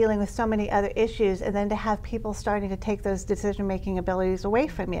be dealing with so many other issues and then to have people starting to take those decision-making abilities away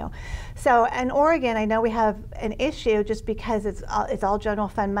from you. So in Oregon, I know we have an issue just because it's all general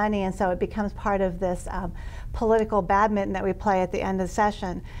fund money, and so it becomes part of this political badminton that we play at the end of the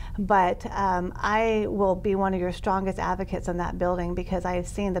session. But I will be one of your strongest advocates in that building because I have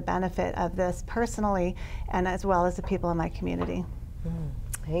seen the benefit of this personally and as well as the people in my community.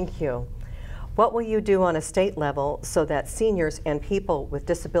 Thank you. What will you do on a state level so that seniors and people with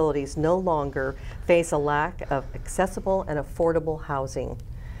disabilities no longer face a lack of accessible and affordable housing?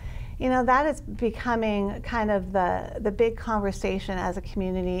 You know, that is becoming kind of the big conversation as a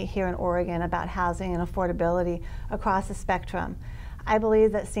community here in Oregon about housing and affordability across the spectrum. I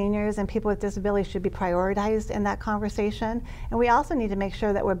believe that seniors and people with disabilities should be prioritized in that conversation. And we also need to make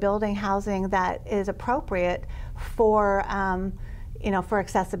sure that we're building housing that is appropriate for for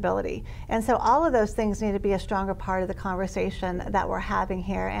accessibility. And so all of those things need to be a stronger part of the conversation that we're having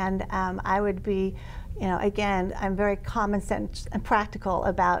here. And I would be, again, I'm very common sense and practical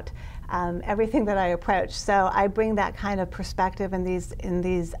about everything that I approach. So I bring that kind of perspective in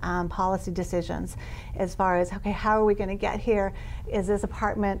these policy decisions as far as, okay, how are we going to get here? Is this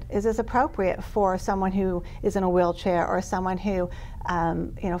appropriate for someone who is in a wheelchair or someone who,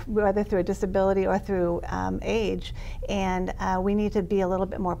 whether through a disability or through age? And we need to be a little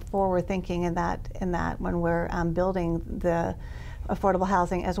bit more forward thinking in that when we're building the affordable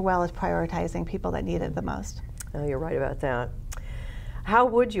housing as well as prioritizing people that need it the most. Oh, you're right about that. How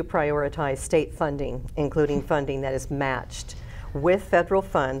would you prioritize state funding, including funding that is matched with federal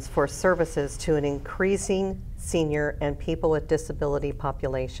funds for services to an increasing senior and people with disability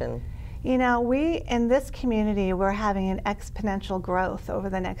population? You know, we in this community, we're having an exponential growth over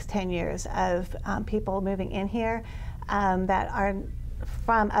the next 10 years of people moving in here that are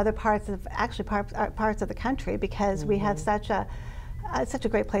from other parts of, parts of the country, because we have such a it's such a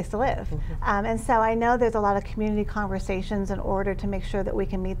great place to live. And so I know there's a lot of community conversations in order to make sure that we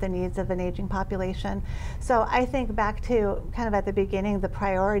can meet the needs of an aging population. So I think back to kind of at the beginning, the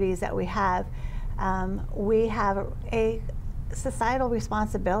priorities that we have a societal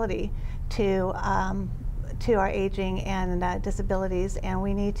responsibility to our aging and disabilities, and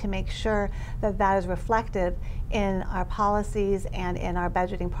we need to make sure that that is reflective in our policies and in our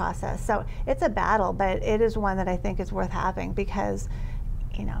budgeting process. So it's a battle, but it is one that I think is worth having, because,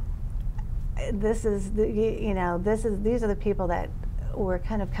 you know, these are the people that we're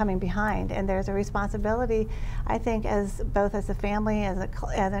kind of coming behind, and there's a responsibility, I think, as both as a family, as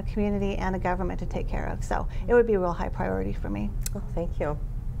a community, and a government to take care of. So it would be a real high priority for me. Oh, thank you.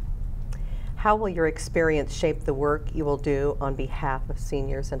 How will your experience shape the work you will do on behalf of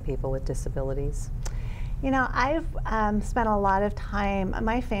seniors and people with disabilities? You know, I've spent a lot of time,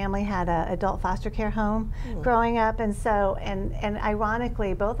 my family had an adult foster care home growing up, and so, and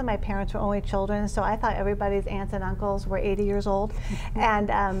ironically, both of my parents were only children, so I thought everybody's aunts and uncles were 80 years old,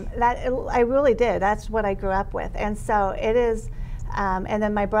 and I really did. That's what I grew up with, and so it is, and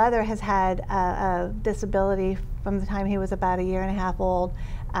then my brother has had a disability from the time he was about a year and a half old,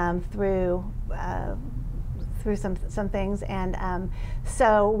 through some things, and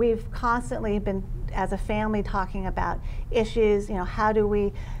so we've constantly been, as a family, talking about issues. You know, how do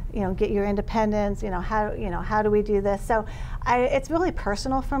we, get your independence? How do we do this? So it's really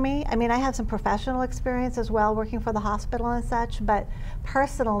personal for me. I mean, I have some professional experience as well, working for the hospital and such, but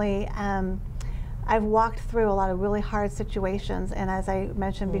personally, I've walked through a lot of really hard situations, and as I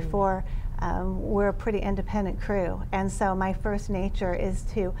mentioned before, we're a pretty independent crew, and so my first nature is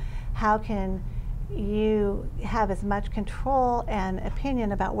to, how can you have as much control and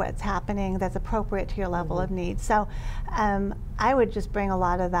opinion about what's happening that's appropriate to your level of need. So I would just bring a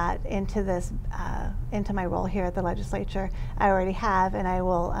lot of that into this, into my role here at the legislature. I already have, and I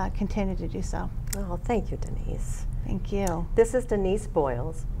will continue to do so. Oh, thank you, Denise. Thank you. This is Denise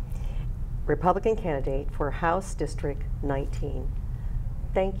Boyles, Republican candidate for House District 19.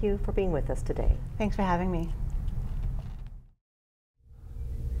 Thank you for being with us today. Thanks for having me.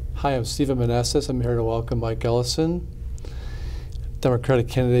 Hi, I'm Stephen Meneses. I'm here to welcome Mike Ellison, Democratic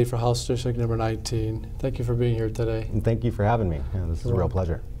candidate for House District number 19. Thank you for being here today. And thank you for having me. Yeah, this is a real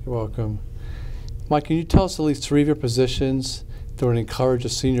pleasure. You're welcome. Mike, can you tell us at least 3 of your positions that would encourage a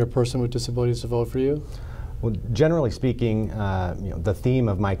senior person with disabilities to vote for you? Well, generally speaking, the theme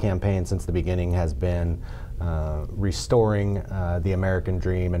of my campaign since the beginning has been restoring the American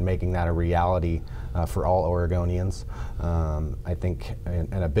dream and making that a reality for all Oregonians. I think,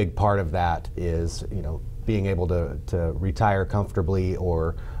 and a big part of that is, being able to retire comfortably,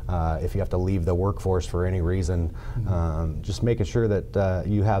 or if you have to leave the workforce for any reason, just making sure that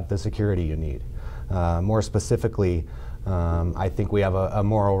you have the security you need. More specifically, I think we have a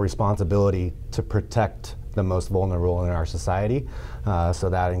moral responsibility to protect the most vulnerable in our society. So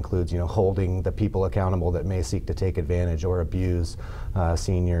that includes, holding the people accountable that may seek to take advantage or abuse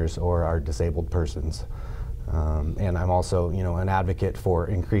seniors or our disabled persons. And I'm also, an advocate for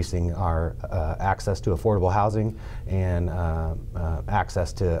increasing our access to affordable housing and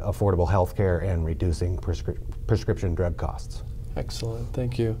access to affordable health care and reducing prescription drug costs. Excellent,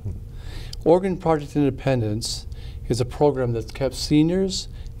 thank you. Oregon Project Independence is a program that's kept seniors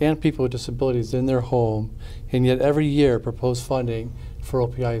and people with disabilities in their home, and yet every year proposed funding for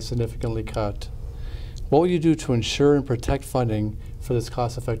OPI is significantly cut. What will you do to ensure and protect funding for this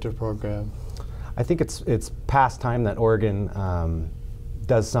cost-effective program? I think it's past time that Oregon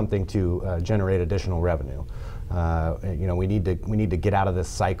does something to generate additional revenue. We need to get out of this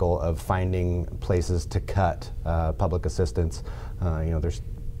cycle of finding places to cut public assistance. There's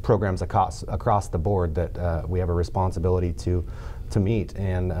programs across the board that we have a responsibility to meet,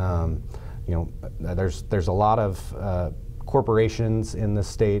 and there's a lot of corporations in the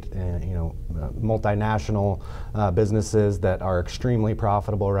state, and multinational businesses that are extremely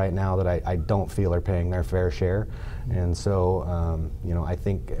profitable right now that I don't feel are paying their fair share. And so I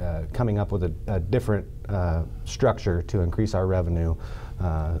think coming up with a different structure to increase our revenue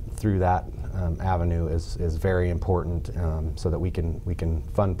through that avenue is very important, so that we can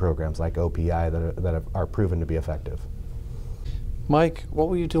fund programs like OPI that are proven to be effective. Mike, what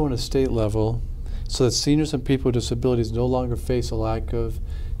will you do on a state level so that seniors and people with disabilities no longer face a lack of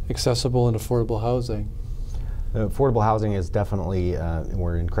accessible and affordable housing? Affordable housing is definitely,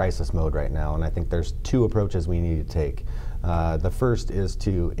 we're in crisis mode right now, and I think there's 2 approaches we need to take. The first is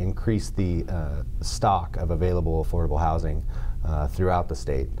to increase the stock of available affordable housing throughout the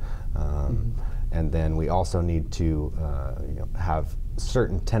state. And then we also need to have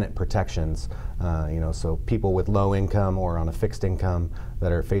certain tenant protections, so people with low income or on a fixed income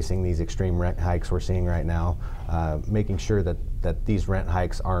that are facing these extreme rent hikes we're seeing right now, making sure that these rent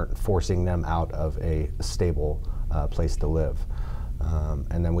hikes aren't forcing them out of a stable place to live.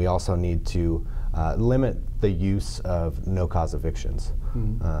 And then we also need to limit the use of no-cause evictions.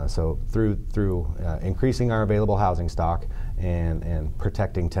 So through increasing our available housing stock and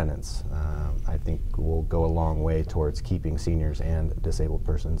protecting tenants, I think will go a long way towards keeping seniors and disabled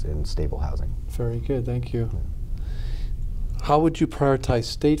persons in stable housing. Very good, thank you. How would you prioritize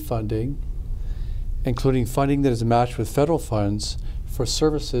state funding, including funding that is matched with federal funds for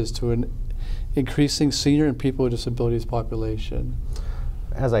services to an increasing senior and people with disabilities population?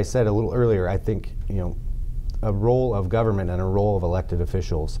 As I said a little earlier, I think a role of government and a role of elected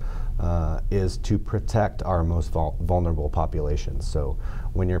officials is to protect our most vulnerable populations. So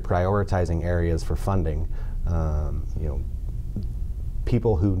when you're prioritizing areas for funding,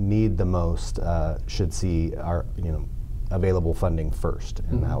 people who need the most should see our available funding first,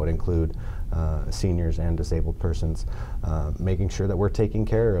 and that would include seniors and disabled persons, making sure that we're taking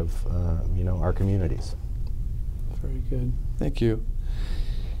care of our communities. Very good, thank you.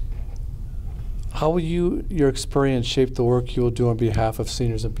 How will your experience shape the work you will do on behalf of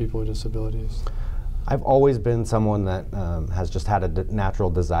seniors and people with disabilities? I've always been someone that has just had a natural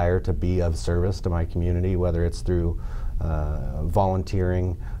desire to be of service to my community, whether it's through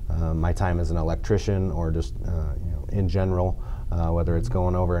volunteering, my time as an electrician, or just in general, whether it's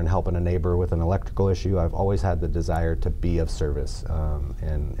going over and helping a neighbor with an electrical issue. I've always had the desire to be of service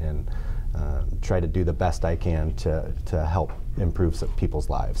and try to do the best I can to help improve people's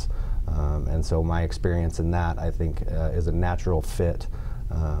lives. And so my experience in that, I think, is a natural fit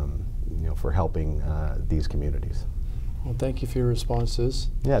for helping these communities. Well, thank you for your responses.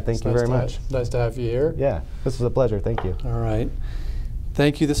 Yeah, thank you very much. Nice to have you here. Yeah, this was a pleasure. Thank you. All right.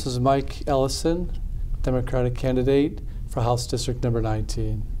 Thank you. This is Mike Ellison, Democratic candidate for House District number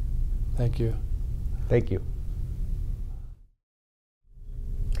 19. Thank you. Thank you.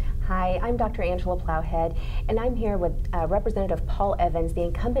 Hi, I'm Dr. Angela Plowhead, and I'm here with Representative Paul Evans, the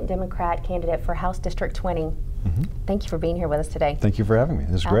incumbent Democrat candidate for House District 20. Thank you for being here with us today. Thank you for having me.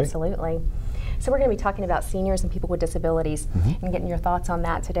 This is great. Absolutely. So we're going to be talking about seniors and people with disabilities and getting your thoughts on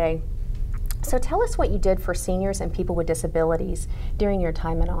that today. So tell us what you did for seniors and people with disabilities during your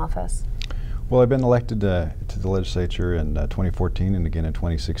time in office. Well, I've been elected to the legislature in 2014 and again in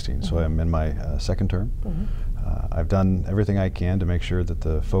 2016, so I'm in my second term. I've done everything I can to make sure that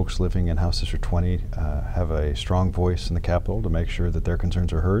the folks living in House District 20 have a strong voice in the Capitol to make sure that their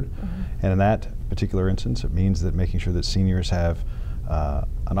concerns are heard. And in that particular instance, it means that making sure that seniors have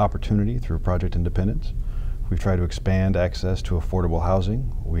an opportunity through Project Independence. We've tried to expand access to affordable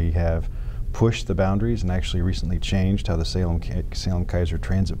housing. We have pushed the boundaries and actually recently changed how the Salem-Keizer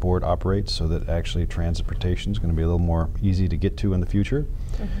Transit Board operates so that actually transportation is going to be a little more easy to get to in the future.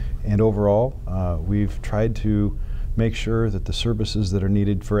 And overall, we've tried to make sure that the services that are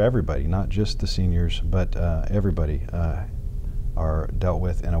needed for everybody, not just the seniors, but everybody, are dealt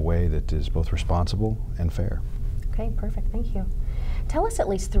with in a way that is both responsible and fair. Okay, perfect. Thank you. Tell us at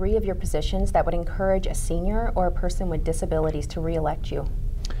least 3 of your positions that would encourage a senior or a person with disabilities to re-elect you.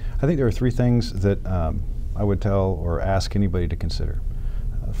 I think there are 3 things that I would tell or ask anybody to consider.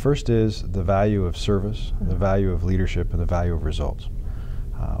 First is the value of service, the value of leadership, and the value of results.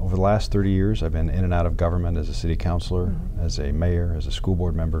 Over the last 30 years, I've been in and out of government as a city councilor, as a mayor, as a school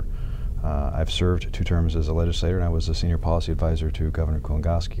board member. I've served 2 terms as a legislator, and I was a senior policy advisor to Governor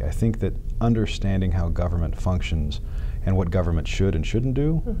Kulingoski. I think that understanding how government functions and what government should and shouldn't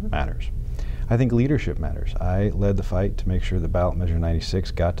do matters. I think leadership matters. I led the fight to make sure that ballot measure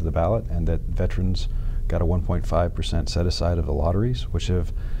 96 got to the ballot and that veterans got a 1.5% set aside of the lotteries, which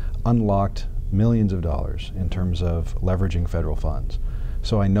have unlocked millions of dollars in terms of leveraging federal funds.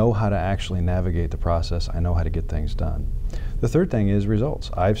 So I know how to actually navigate the process. I know how to get things done. The third thing is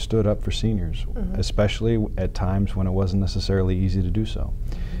results. I've stood up for seniors, especially at times when it wasn't necessarily easy to do so.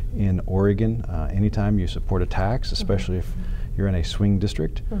 In Oregon, anytime you support a tax, especially if you're in a swing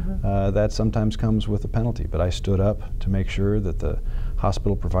district, that sometimes comes with a penalty. But I stood up to make sure that the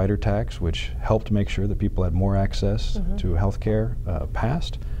hospital provider tax, which helped make sure that people had more access to health care,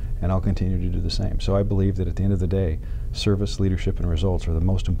 passed, and I'll continue to do the same. So I believe that at the end of the day, service, leadership, and results are the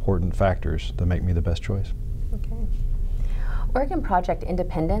most important factors that make me the best choice. Okay. Oregon Project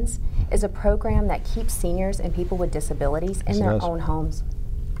Independence is a program that keeps seniors and people with disabilities in their own homes.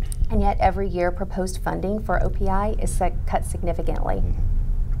 And yet every year proposed funding for OPI is cut significantly.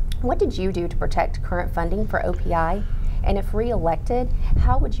 What did you do to protect current funding for OPI? And if re-elected,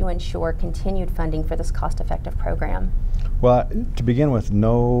 how would you ensure continued funding for this cost-effective program? Well, to begin with,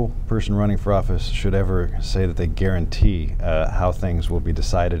 no person running for office should ever say that they guarantee how things will be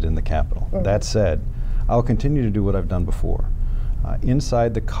decided in the Capitol. That said, I'll continue to do what I've done before.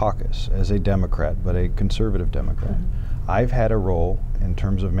 Inside the caucus, as a Democrat, but a conservative Democrat, I've had a role in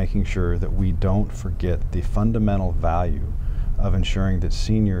terms of making sure that we don't forget the fundamental value of ensuring that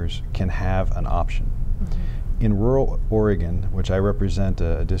seniors can have an option. In rural Oregon, which I represent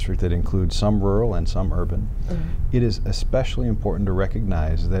a district that includes some rural and some urban, it is especially important to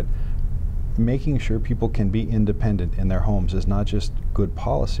recognize that making sure people can be independent in their homes is not just good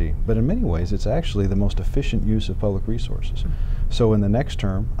policy, but in many ways it's actually the most efficient use of public resources. So in the next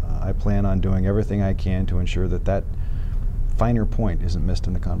term, I plan on doing everything I can to ensure that that finer point isn't missed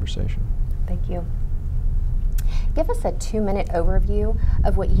in the conversation. Thank you. Give us a 2-minute overview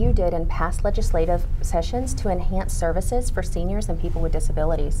of what you did in past legislative sessions to enhance services for seniors and people with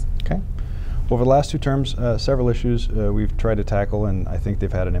disabilities. Okay. Over the last 2 terms, several issues we've tried to tackle, and I think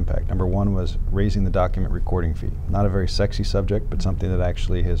they've had an impact. Number 1 was raising the document recording fee. Not a very sexy subject, but something that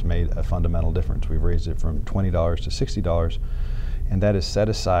actually has made a fundamental difference. We've raised it from $20 to $60, and that is set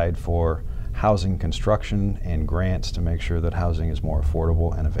aside for housing construction and grants to make sure that housing is more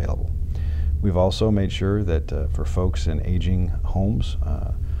affordable and available. We've also made sure that for folks in aging homes,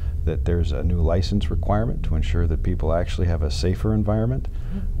 that there's a new license requirement to ensure that people actually have a safer environment.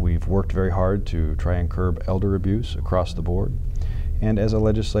 We've worked very hard to try and curb elder abuse across the board. And as a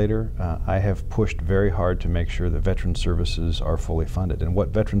legislator, I have pushed very hard to make sure that veteran services are fully funded. And what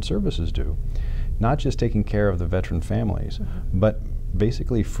veteran services do, not just taking care of the veteran families, but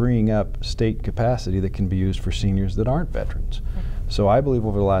basically freeing up state capacity that can be used for seniors that aren't veterans. So I believe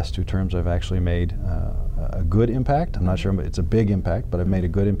over the last 2 terms I've actually made a good impact. I'm not sure it's a big impact, but I've made a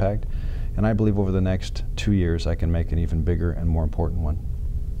good impact. And I believe over the next 2 years I can make an even bigger and more important one.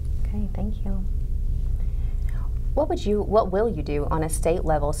 Okay, thank you. What will you do on a state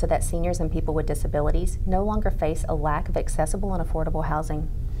level so that seniors and people with disabilities no longer face a lack of accessible and affordable housing?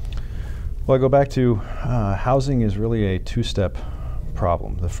 Well, I go back to housing is really a 2-step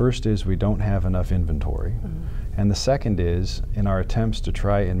problem. The first is we don't have enough inventory. And the second is, in our attempts to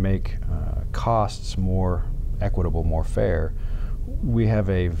try and make costs more equitable, more fair, we have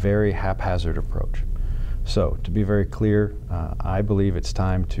a very haphazard approach. So, to be very clear, I believe it's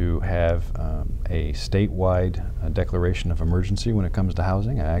time to have a statewide declaration of emergency when it comes to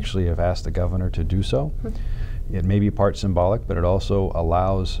housing. I actually have asked the governor to do so. It may be part symbolic, but it also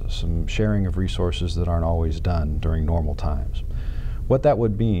allows some sharing of resources that aren't always done during normal times. What that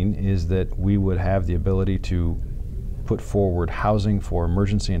would mean is that we would have the ability to put forward housing for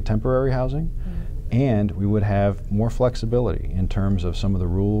emergency and temporary housing, and we would have more flexibility in terms of some of the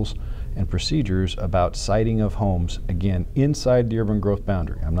rules and procedures about siting of homes, again, inside the urban growth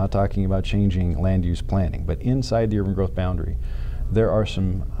boundary. I'm not talking about changing land use planning, but inside the urban growth boundary, there are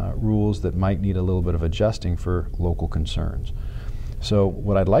some rules that might need a little bit of adjusting for local concerns. So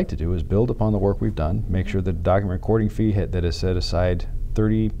what I'd like to do is build upon the work we've done, make sure the document recording fee that has set aside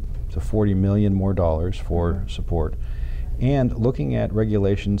 $30 to $40 million more for support, and looking at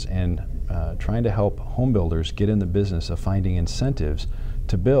regulations and trying to help home builders get in the business of finding incentives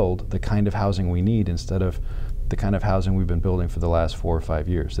to build the kind of housing we need instead of the kind of housing we've been building for the last 4 or 5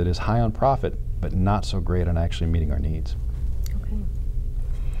 years that is high on profit but not so great on actually meeting our needs.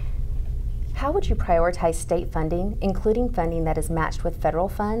 How would you prioritize state funding, including funding that is matched with federal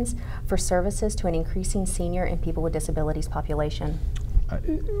funds, for services to an increasing senior and people with disabilities population?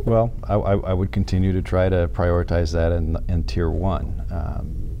 Well, I would continue to try to prioritize that in Tier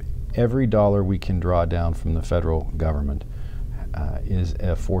 1. Every dollar we can draw down from the federal government is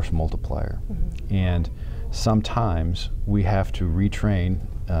a force multiplier. And sometimes we have to retrain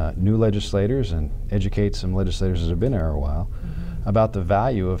new legislators and educate some legislators that have been there a while about the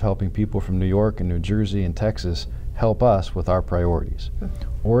value of helping people from New York and New Jersey and Texas help us with our priorities.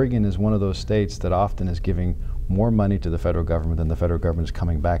 Oregon is one of those states that often is giving more money to the federal government than the federal government is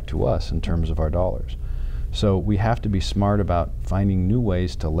coming back to us in terms of our dollars. So we have to be smart about finding new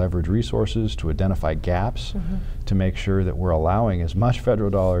ways to leverage resources, to identify gaps, to make sure that we're allowing as much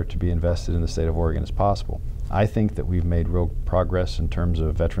federal dollar to be invested in the state of Oregon as possible. I think that we've made real progress in terms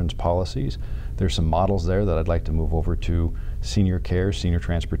of veterans policies. There's some models there that I'd like to move over to senior care, senior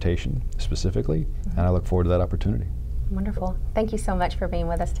transportation specifically, and I look forward to that opportunity. Wonderful. Thank you so much for being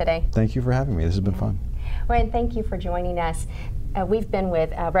with us today. Thank you for having me. This has been fun. Well, and thank you for joining us. We've been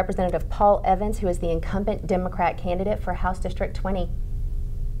with Representative Paul Evans, who is the incumbent Democrat candidate for House District 20.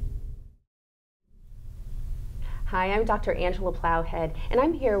 Hi, I'm Dr. Angela Plowhead, and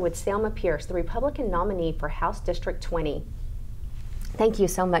I'm here with Selma Pierce, the Republican nominee for House District 20. Thank you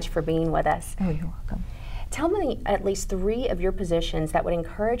so much for being with us. Oh, you're welcome. Tell me at least 3 of your positions that would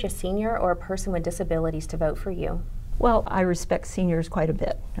encourage a senior or a person with disabilities to vote for you. Well, I respect seniors quite a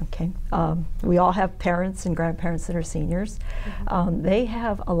bit, okay? We all have parents and grandparents that are seniors. They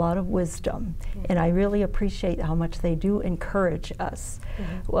have a lot of wisdom, and I really appreciate how much they do encourage us.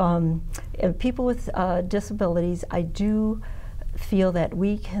 And people with disabilities, I do feel that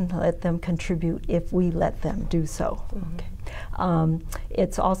we can let them contribute if we let them do so. Okay.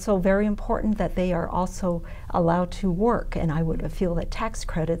 It's also very important that they are also allowed to work, and I would feel that tax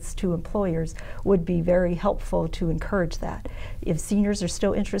credits to employers would be very helpful to encourage that. If seniors are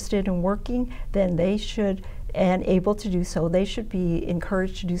still interested in working, then they should, and able to do so, they should be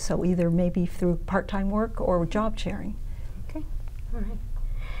encouraged to do so, either maybe through part-time work or job sharing. Okay, all right.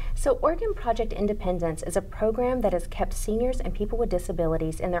 So Oregon Project Independence is a program that has kept seniors and people with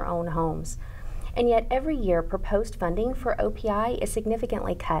disabilities in their own homes. And yet every year proposed funding for OPI is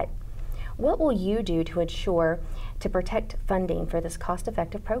significantly cut. What will you do to ensure to protect funding for this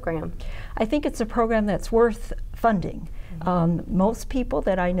cost-effective program? I think it's a program that's worth funding. Most people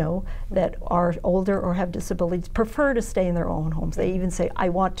that I know that are older or have disabilities prefer to stay in their own homes. They even say, I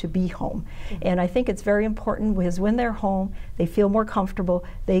want to be home. And I think it's very important because when they're home, they feel more comfortable,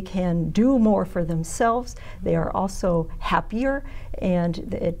 they can do more for themselves, they are also happier, and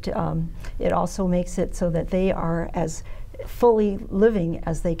it also makes it so that they are as fully living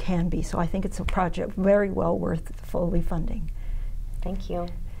as they can be. So I think it's a project very well worth fully funding. Thank you.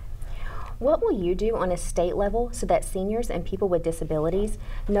 What will you do on a state level so that seniors and people with disabilities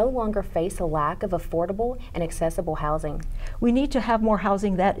no longer face a lack of affordable and accessible housing? We need to have more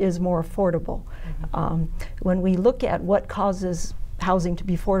housing that is more affordable. When we look at what causes housing to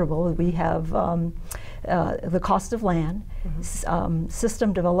be affordable, we have the cost of land,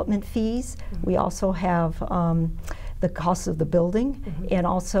 system development fees. We also have the cost of the building, and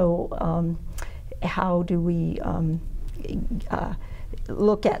also how do we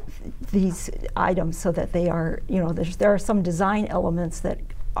look at these items so that they are, there are some design elements that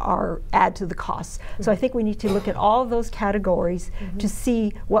add to the costs. So I think we need to look at all of those categories to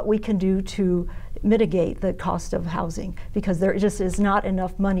see what we can do to mitigate the cost of housing, because there just is not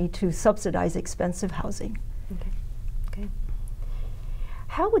enough money to subsidize expensive housing. Okay.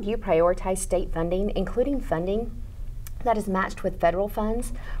 How would you prioritize state funding, including funding that is matched with federal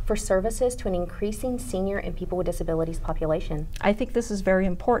funds for services to an increasing senior and people with disabilities population? I think this is very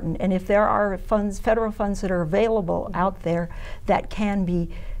important, and if there are funds, federal funds that are available out there that can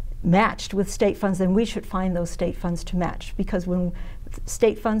be matched with state funds, then we should find those state funds to match, because when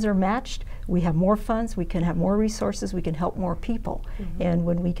state funds are matched, we have more funds, we can have more resources, we can help more people. And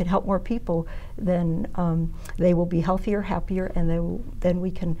when we can help more people, then they will be healthier, happier, and then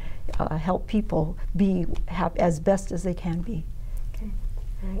we can help people be as best as they can be. Okay.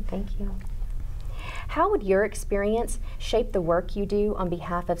 All right, thank you. How would your experience shape the work you do on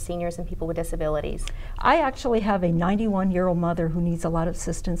behalf of seniors and people with disabilities? I actually have a 91-year-old mother who needs a lot of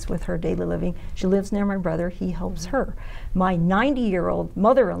assistance with her daily living. She lives near my brother, he helps her. My 90-year-old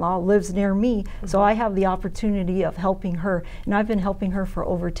mother-in-law lives near me, so I have the opportunity of helping her, and I've been helping her for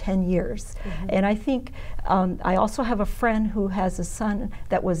over 10 years. And I think I also have a friend who has a son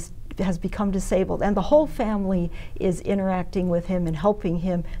that has become disabled, and the whole family is interacting with him and helping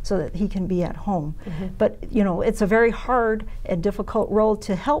him so that he can be at home. But it's a very hard and difficult role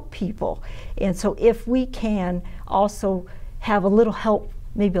to help people, and so if we can also have a little help,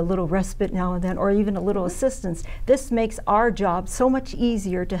 maybe a little respite now and then, or even a little assistance, this makes our job so much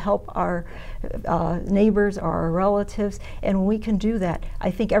easier to help our neighbors or our relatives. And when we can do that,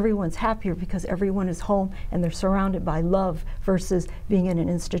 I think everyone's happier because everyone is home and they're surrounded by love versus being in an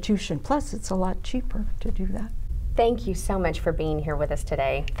institution. Plus, it's a lot cheaper to do that. Thank you so much for being here with us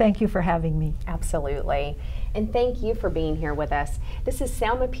today. Thank you for having me. Absolutely. And thank you for being here with us. This is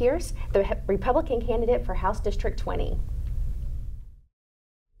Selma Pierce, the Republican candidate for House District 20.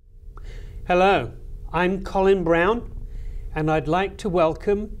 Hello, I'm Colin Brown, and I'd like to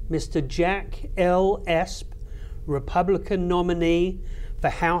welcome Mr. Jack L. Esp, Republican nominee for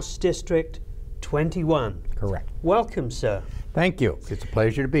House District 21. Correct. Welcome, sir. Thank you. It's a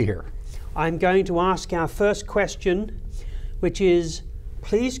pleasure to be here. I'm going to ask our first question, which is,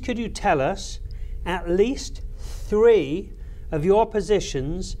 please could you tell us at least 3 of your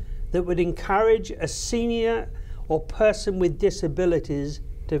positions that would encourage a senior or person with disabilities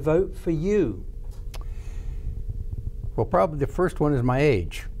to vote for you? Well, probably the first one is my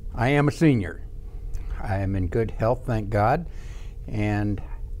age. I am a senior. I am in good health, thank God, and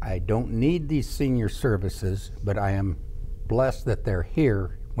I don't need these senior services, but I am blessed that they're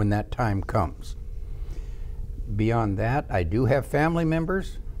here when that time comes. Beyond that, I do have family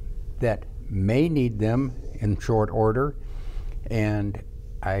members that may need them in short order, and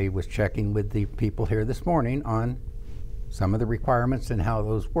I was checking with the people here this morning on some of the requirements and how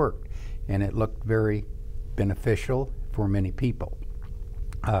those worked, and it looked very beneficial for many people.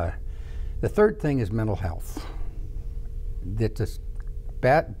 The third thing is mental health. It's a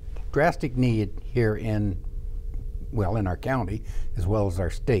drastic need here in our county as well as our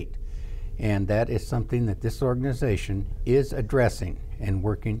state. And that is something that this organization is addressing and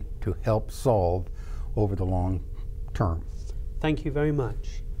working to help solve over the long term. Thank you very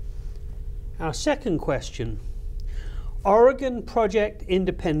much. Our second question. Oregon Project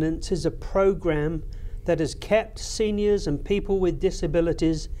Independence is a program that has kept seniors and people with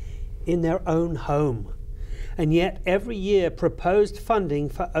disabilities in their own home. And yet every year proposed funding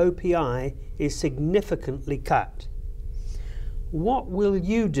for OPI is significantly cut. What will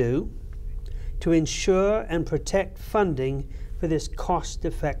you do to ensure and protect funding for this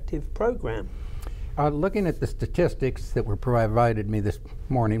cost-effective program? Looking at the statistics that were provided me this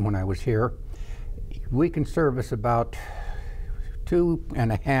morning when I was here, we can service about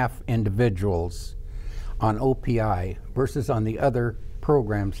 2.5 individuals on OPI versus on the other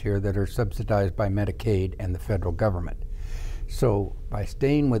programs here that are subsidized by Medicaid and the federal government. So by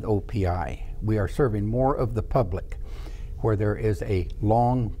staying with OPI, we are serving more of the public, where there is a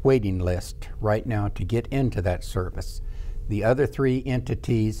long waiting list right now to get into that service. The other three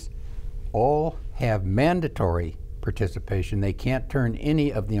entities all have mandatory participation. They can't turn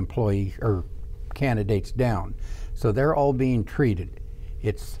any of the employees or candidates down. So they're all being treated.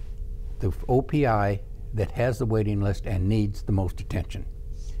 It's the OPI that has the waiting list and needs the most attention.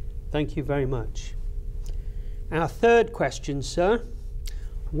 Thank you very much. Our third question, sir.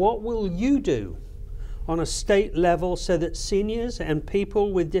 What will you do on a state level so that seniors and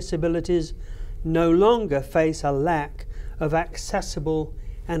people with disabilities no longer face a lack of accessible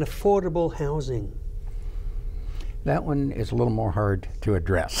and affordable housing? That one is a little more hard to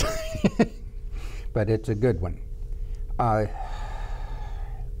address, but it's a good one.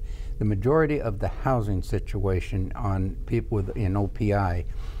 The majority of the housing situation on people in OPI,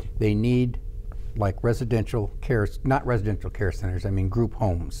 they need like residential care, not residential care centers, I mean group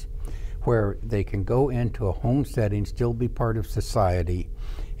homes, where they can go into a home setting, still be part of society,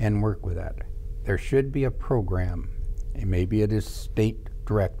 and work with that. There should be a program, and maybe it is state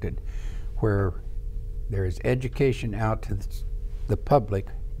directed, where there is education out to the public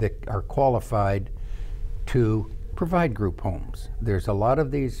that are qualified to provide group homes. There's a lot of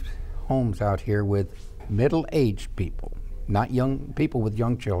these homes out here with middle-aged people, not young people with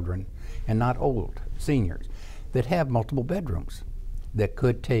young children, and not old seniors, that have multiple bedrooms that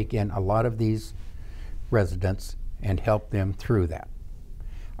could take in a lot of these residents and help them through that.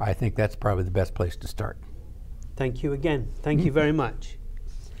 I think that's probably the best place to start. Thank you again. Thank you very much.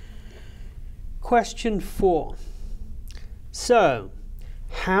 Question 4. So,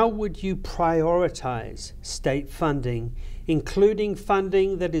 how would you prioritize state funding, including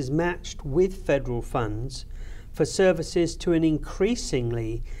funding that is matched with federal funds, for services to an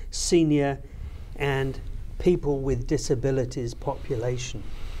increasingly senior and people with disabilities population?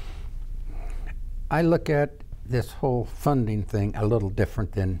 I look at this whole funding thing a little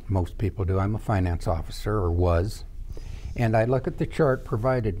different than most people do. I'm a finance officer, or was, and I look at the chart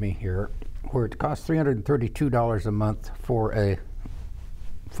provided me here, where it costs $332 a month for a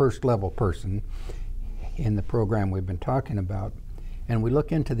first level person in the program we've been talking about, and we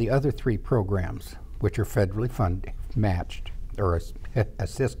look into the other three programs, which are federally funded, matched, or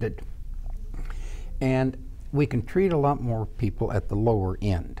assisted, and we can treat a lot more people at the lower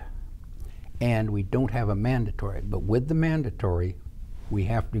end. And we don't have a mandatory, but with the mandatory, we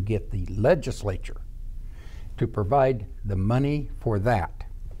have to get the legislature to provide the money for that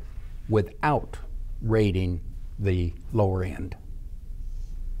without rating the lower end.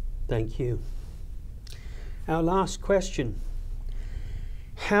 Thank you. Our last question.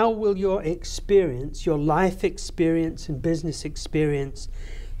 How will your experience, your life experience and business experience,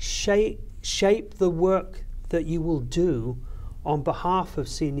 shape the work that you will do on behalf of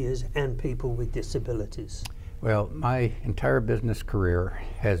seniors and people with disabilities? Well, my entire business career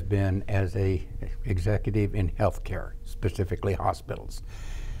has been as an executive in healthcare, specifically hospitals.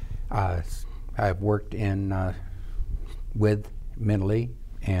 I've worked in with mentally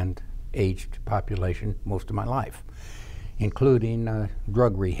and aged population most of my life, including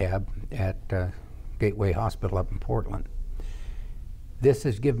drug rehab at Gateway Hospital up in Portland. This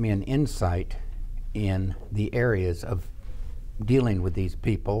has given me an insight in the areas of dealing with these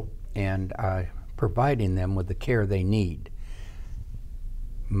people and providing them with the care they need.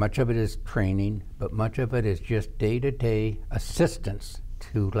 Much of it is training, but much of it is just day-to-day assistance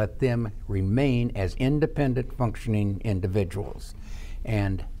to let them remain as independent functioning individuals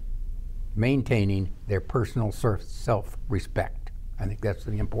and maintaining their personal self-respect. I think that's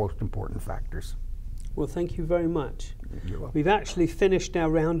the most important factors. Well, thank you very much. You're welcome. We've actually finished our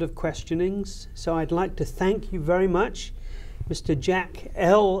round of questionings, so I'd like to thank you very much, Mr. Jack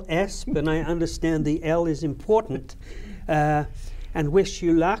L. Esp, and I understand the L is important, and wish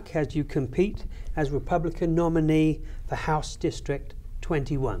you luck as you compete as Republican nominee for House District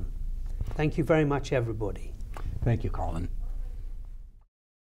 21. Thank you very much, everybody. Thank you, Colin.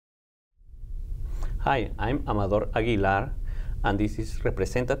 Hi, I'm Amador Aguilar, and this is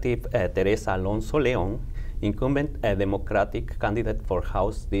Representative Teresa Alonso Leon, incumbent Democratic candidate for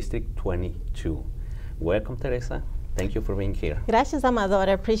House District 22. Welcome, Teresa. Thank you for being here. Gracias, Amador.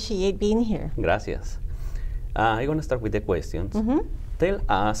 I appreciate being here. Gracias. I'm going to start with the questions. Tell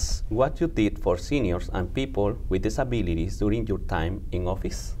us what you did for seniors and people with disabilities during your time in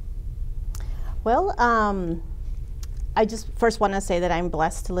office. Well, I just first want to say that I'm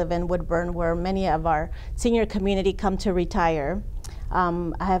blessed to live in Woodburn, where many of our senior community come to retire.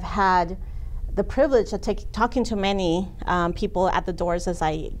 I have had the privilege of talking to many people at the doors as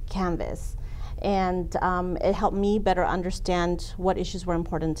I canvass, and it helped me better understand what issues were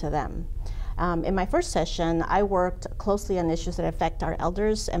important to them. In my first session, I worked closely on issues that affect our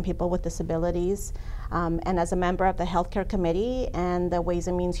elders and people with disabilities, and as a member of the Healthcare Committee and the Ways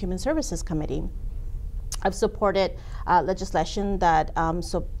and Means Human Services Committee. I've supported legislation that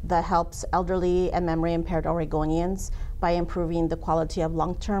helps elderly and memory-impaired Oregonians by improving the quality of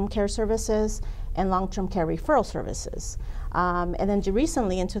long-term care services and long-term care referral services. And then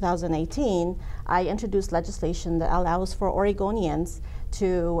recently, in 2018, I introduced legislation that allows for Oregonians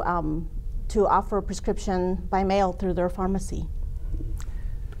to offer prescription by mail through their pharmacy.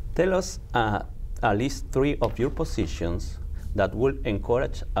 Tell us at least 3 of your positions that will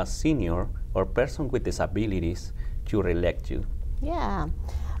encourage a senior or person with disabilities to re-elect you. Yeah.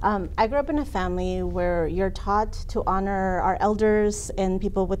 I grew up in a family where you're taught to honor our elders and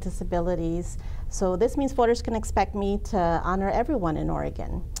people with disabilities. So this means voters can expect me to honor everyone in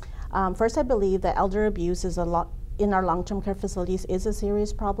Oregon. First, I believe that elder abuse is in our long-term care facilities is a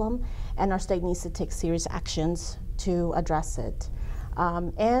serious problem, and our state needs to take serious actions to address it.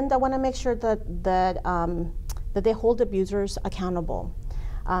 And I want to make sure that they hold abusers accountable.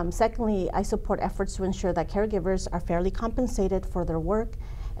 Secondly, I support efforts to ensure that caregivers are fairly compensated for their work,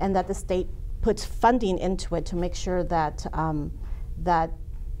 and that the state puts funding into it to make sure that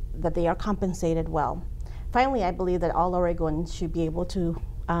that they are compensated well. Finally, I believe that all Oregonians should be able to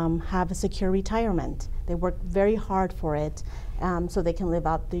have a secure retirement. They work very hard for it, so they can live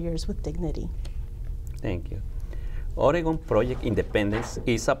out their years with dignity. Thank you. Oregon Project Independence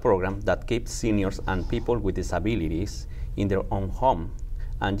is a program that keeps seniors and people with disabilities in their own home,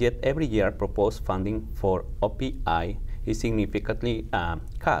 and yet every year proposed funding for OPI is significantly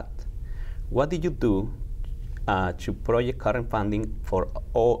cut. What did you do to project current funding for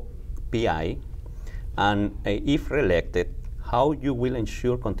OPI, and if re-elected, how you will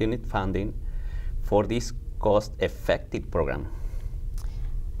ensure continued funding for this cost-effective program?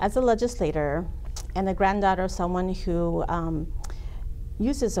 As a legislator and the granddaughter of someone who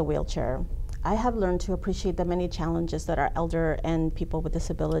uses a wheelchair, I have learned to appreciate the many challenges that our elder and people with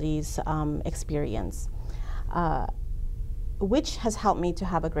disabilities experience, which has helped me to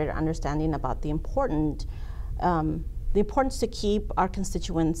have a greater understanding about the importance to keep our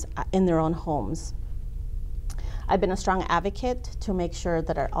constituents in their own homes. I've been a strong advocate to make sure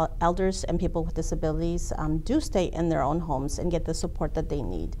that our elders and people with disabilities do stay in their own homes and get the support that they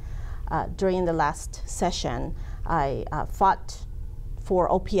need. During the last session, I fought for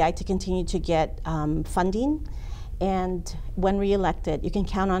OPI to continue to get funding, and when re-elected, you can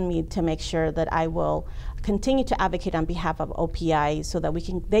count on me to make sure that I will continue to advocate on behalf of OPI so that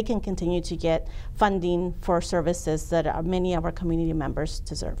they can continue to get funding for services that many of our community members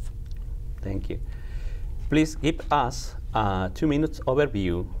deserve. Thank you. Please give us a 2-minute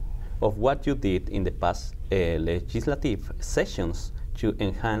overview of what you did in the past legislative sessions to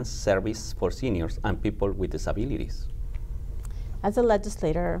enhance service for seniors and people with disabilities. As a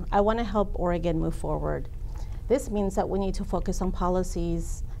legislator, I want to help Oregon move forward. This means that we need to focus on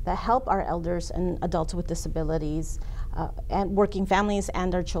policies that help our elders and adults with disabilities and working families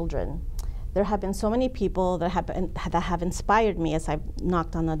and our children. there have been so many people that have inspired me as I've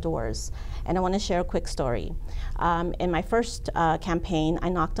knocked on the doors. And I want to share a quick story. In my first campaign, I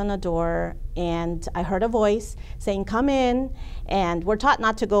knocked on a door and I heard a voice saying, "Come in," and we're taught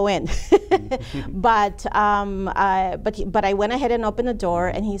not to go in. but I went ahead and opened the door,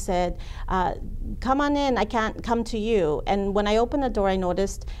 and he said, "Come on in, I can't come to you." And when I opened the door, I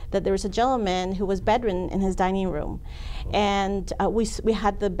noticed that there was a gentleman who was bedridden in his dining room. And we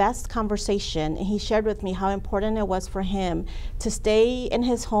had the best conversation, and he shared with me how important it was for him to stay in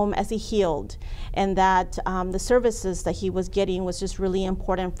his home as he healed, and that the services that he was getting was just really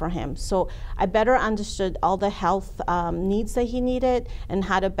important for him. So I better understood all the health needs that he needed and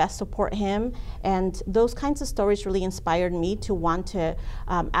how to best support him. And those kinds of stories really inspired me to want to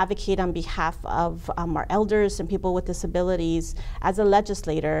advocate on behalf of our elders and people with disabilities as a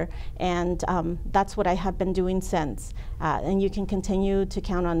legislator. And that's what I have been doing since. And you can continue to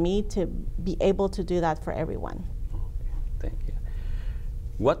count on me to be able to do that for everyone. Thank you.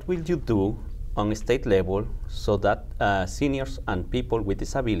 What will you do on a state level so that seniors and people with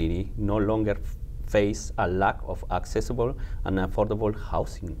disability no longer face a lack of accessible and affordable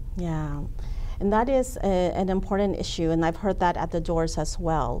housing? Yeah. And that is an important issue, and I've heard that at the doors as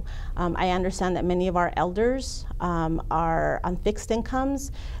well. I understand that many of our elders are on fixed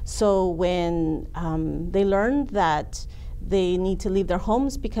incomes, so when they learn that they need to leave their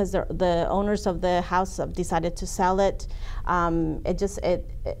homes because the owners of the house have decided to sell it,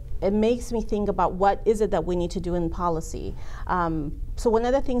 it makes me think about what is it that we need to do in policy. So one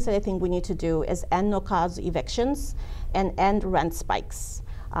of the things that I think we need to do is end no-cause evictions and end rent spikes.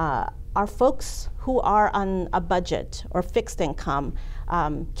 Our folks who are on a budget or fixed income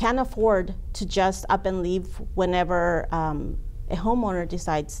can't afford to just up and leave whenever a homeowner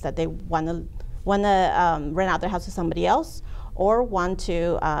decides that they want to rent out their house to somebody else or want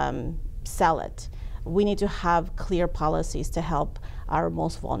to sell it. We need to have clear policies to help our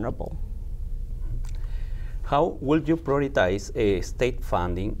most vulnerable. How will you prioritize state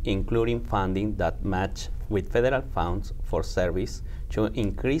funding, including funding that match with federal funds for service to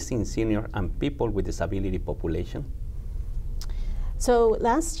increasing senior and people with disability population? So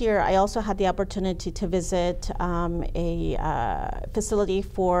last year, I also had the opportunity to visit a facility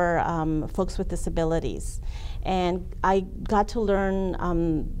for folks with disabilities. And I got to learn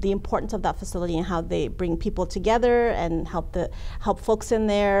the importance of that facility and how they bring people together and help folks in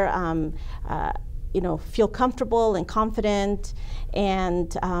there feel comfortable and confident. And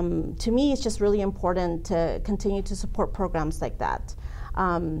to me, it's just really important to continue to support programs like that.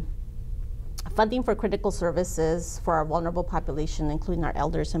 Funding for critical services for our vulnerable population, including our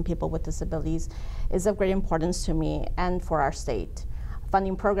elders and people with disabilities, is of great importance to me and for our state.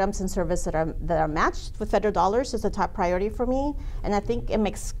 Funding programs and services that are matched with federal dollars is a top priority for me, and I think it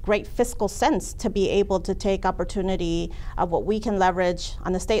makes great fiscal sense to be able to take opportunity of what we can leverage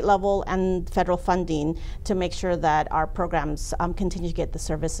on the state level and federal funding to make sure that our programs continue to get the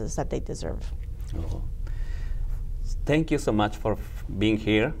services that they deserve. Oh. Thank you so much for being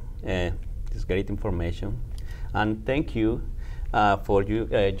here. It's great information, and thank you for you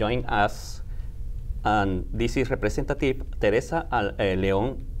joining us. And this is Representative Teresa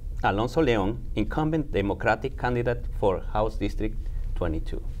Alonso Leon, incumbent Democratic candidate for House District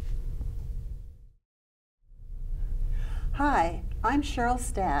 22. Hi, I'm Cheryl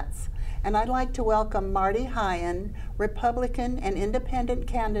Statz, and I'd like to welcome Marty Hyen, Republican and Independent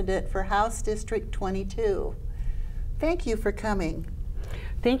candidate for House District 22. Thank you for coming.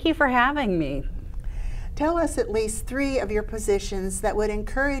 Thank you for having me. Tell us at least 3 of your positions that would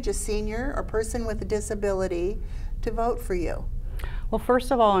encourage a senior or person with a disability to vote for you. Well,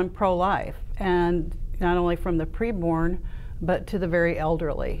 first of all, I'm pro-life, and not only from the preborn, but to the very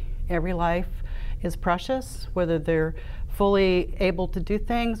elderly. Every life is precious, whether they're fully able to do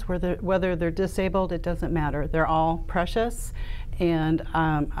things, whether they're disabled, it doesn't matter. They're all precious, and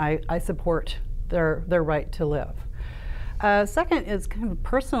I support their right to live. Second is kind of a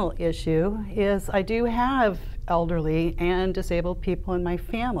personal issue, is I do have elderly and disabled people in my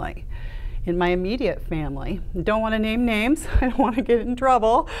family, in my immediate family. Don't want to name names, I don't want to get in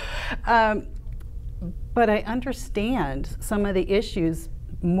trouble, but I understand some of the issues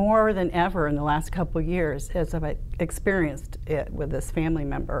more than ever in the last couple of years as I've experienced it with this family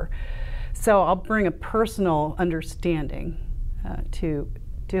member. So I'll bring a personal understanding to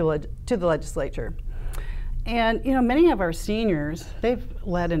the legislature. And you know, many of our seniors, they've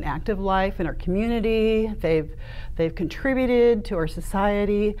led an active life in our community, they've contributed to our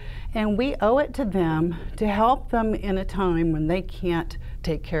society, and we owe it to them to help them in a time when they can't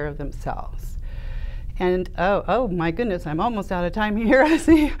take care of themselves. And oh my goodness, I'm almost out of time here.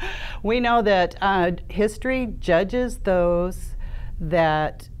 See, we know that history judges those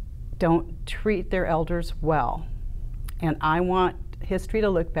that don't treat their elders well. And I want history to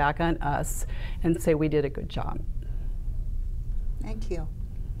look back on us and say we did a good job. Thank you.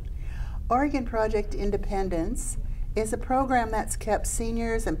 Oregon Project Independence is a program that's kept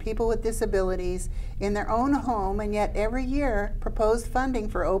seniors and people with disabilities in their own home, and yet every year proposed funding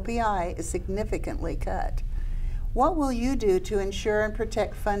for OPI is significantly cut. What will you do to ensure and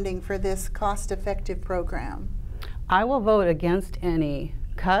protect funding for this cost-effective program? I will vote against any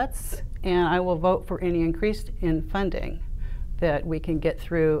cuts, and I will vote for any increase in funding that we can get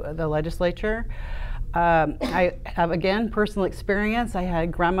through the legislature. I have, again, personal experience. I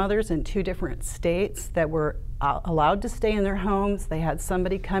had grandmothers in 2 different states that were allowed to stay in their homes. They had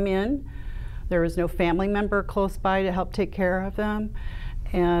somebody come in. There was no family member close by to help take care of them.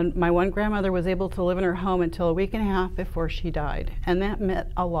 And my one grandmother was able to live in her home until a week and a half before she died. And that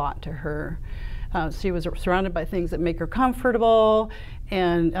meant a lot to her. She was surrounded by things that make her comfortable.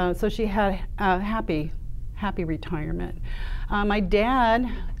 And so she had a happy retirement. My dad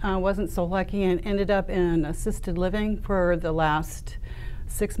wasn't so lucky and ended up in assisted living for the last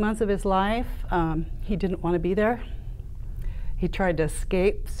 6 months of his life. He didn't want to be there. He tried to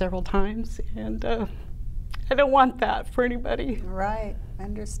escape several times, and I don't want that for anybody. Right, I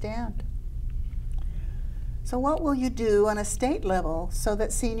understand. So what will you do on a state level so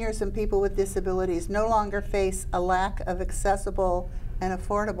that seniors and people with disabilities no longer face a lack of accessible and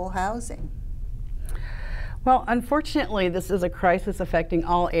affordable housing? Well, unfortunately, this is a crisis affecting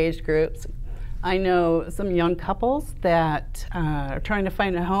all age groups. I know some young couples that are trying to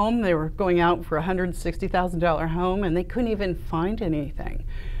find a home. They were going out for a $160,000 home, and they couldn't even find anything.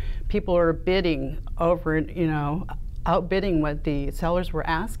 People are bidding over, you know, outbidding what the sellers were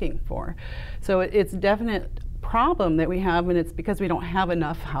asking for. So it's a definite problem that we have, and it's because we don't have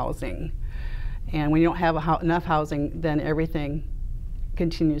enough housing. And when you don't have enough housing, then everything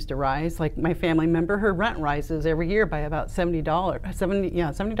continues to rise. Like my family member, her rent rises every year by about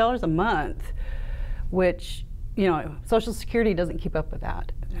 $70 a month, which, you know, Social Security doesn't keep up with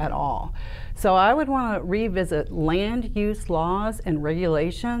that at all. So I would want to revisit land use laws and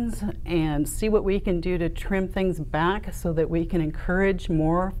regulations and see what we can do to trim things back so that we can encourage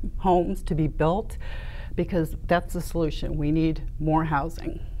more homes to be built, because that's the solution. We need more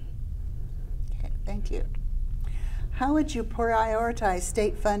housing. Okay, thank you. How would you prioritize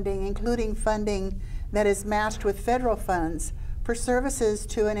state funding, including funding that is matched with federal funds, for services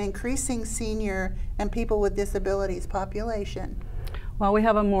to an increasing senior and people with disabilities population? Well, we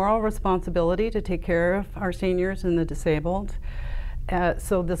have a moral responsibility to take care of our seniors and the disabled.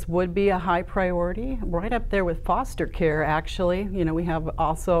 So this would be a high priority, right up there with foster care, actually. You know, we have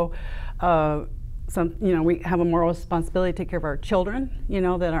also we have a moral responsibility to take care of our children, you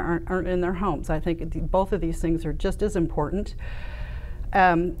know, that aren't in their homes. I think both of these things are just as important.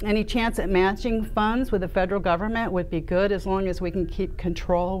 Any chance at matching funds with the federal government would be good, as long as we can keep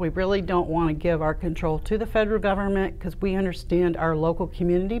control. We really don't want to give our control to the federal government, because we understand our local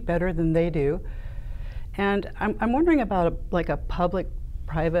community better than they do. And I'm wondering about like a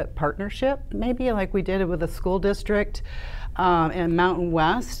public-private partnership, maybe like we did it with a school district in Mountain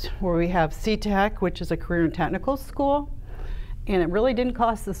West, where we have CTEC, which is a career and technical school. And it really didn't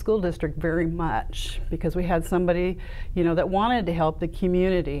cost the school district very much, because we had somebody, you know, that wanted to help the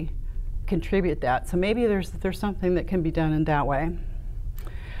community contribute that. So maybe there's something that can be done in that way.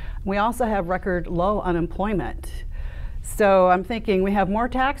 We also have record low unemployment. So I'm thinking we have more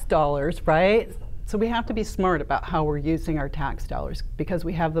tax dollars, right? So we have to be smart about how we're using our tax dollars, because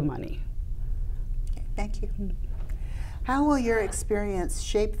we have the money. Okay, thank you. How will your experience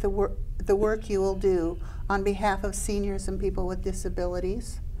shape the work you will do on behalf of seniors and people with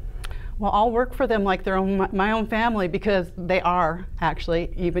disabilities? Well, I'll work for them like they're my own family, because they are,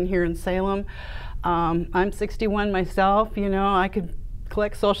 actually, even here in Salem. I'm 61 myself, you know, I could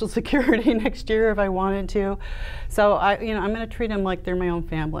collect Social Security next year if I wanted to. So I'm going to treat them like they're my own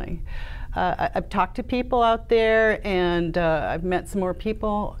family. I've talked to people out there, and I've met some more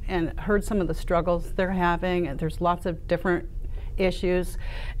people and heard some of the struggles they're having, and there's lots of different issues.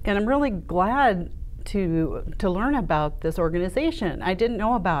 And I'm really glad to learn about this organization. I didn't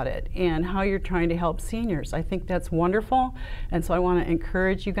know about it, and how you're trying to help seniors. I think that's wonderful, and so I want to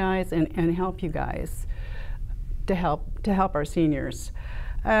encourage you guys and help you guys to help our seniors.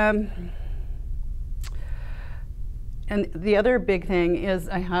 And the other big thing is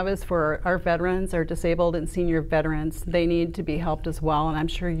for our veterans, our disabled and senior veterans. They need to be helped as well, and I'm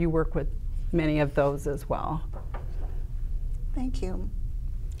sure you work with many of those as well. Thank you.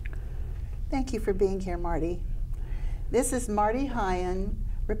 Thank you for being here, Marty. This is Marty Hyen,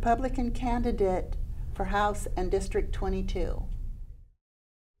 Republican candidate for House and District 22.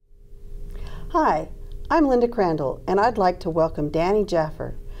 Hi, I'm Linda Crandall, and I'd like to welcome Danny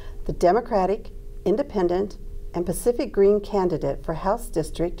Jaffer, the Democratic, Independent, and Pacific Green candidate for House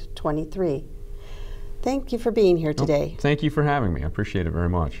District 23. Thank you for being here today. Thank you for having me. I appreciate it very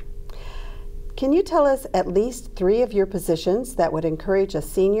much. Can you tell us at least 3 of your positions that would encourage a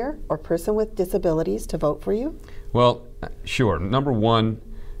senior or person with disabilities to vote for you? Well, sure. Number one,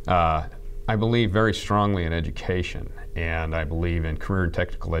 I believe very strongly in education, and I believe in career and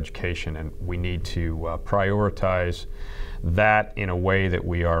technical education, and we need to prioritize that in a way that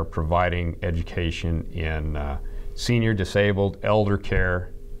we are providing education in senior, disabled, elder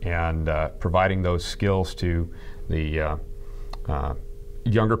care, and providing those skills to the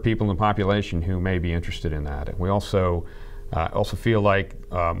younger people in the population who may be interested in that. And we also feel like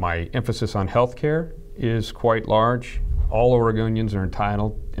my emphasis on health care is quite large. All Oregonians are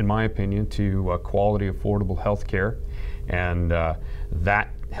entitled, in my opinion, to quality, affordable health care, and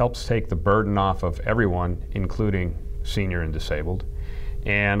that helps take the burden off of everyone, including senior and disabled.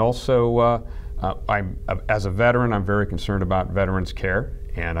 And also, as a veteran, I'm very concerned about veterans care,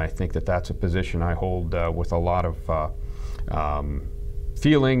 and I think that that's a position I hold with a lot of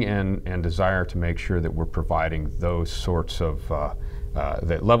feeling and desire to make sure that we're providing those sorts of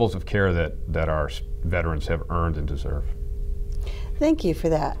the levels of care that our veterans have earned and deserve. Thank you for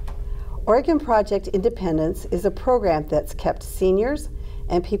that. Oregon Project Independence is a program that's kept seniors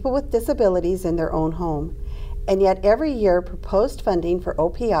and people with disabilities in their own home, and yet every year proposed funding for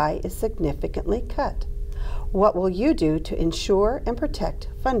OPI is significantly cut. What will you do to ensure and protect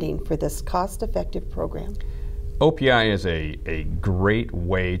funding for this cost-effective program? OPI is a great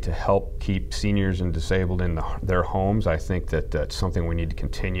way to help keep seniors and disabled in their homes. I think that that's something we need to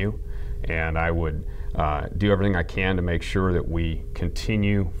continue, and I would do everything I can to make sure that we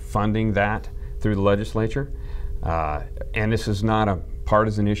continue funding that through the legislature. And this is not a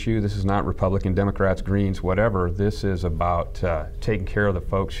partisan issue. This is not Republican, Democrats, Greens, whatever. This is about taking care of the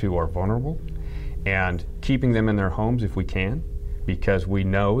folks who are vulnerable and keeping them in their homes if we can, because we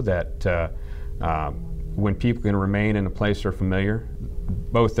know that when people can remain in a place they're familiar,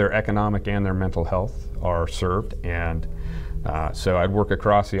 both their economic and their mental health are served. And so I'd work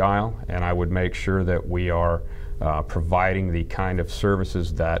across the aisle, and I would make sure that we are providing the kind of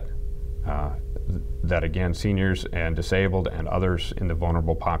services that that again, seniors and disabled and others in the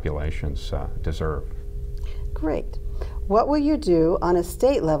vulnerable populations deserve. Great. What will you do on a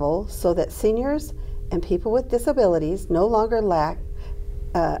state level so that seniors and people with disabilities no longer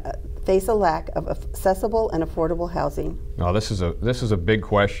face a lack of accessible and affordable housing? Well, this is a big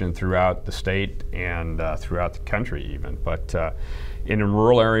question throughout the state and throughout the country even. But in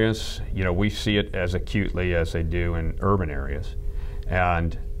rural areas, we see it as acutely as they do in urban areas.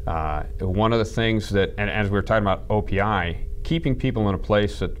 And one of the things that, and as we were talking about OPI, keeping people in a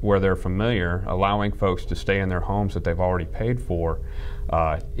place where they're familiar, allowing folks to stay in their homes that they've already paid for,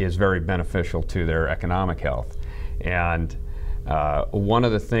 is very beneficial to their economic health. And one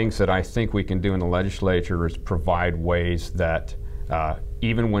of the things that I think we can do in the legislature is provide ways that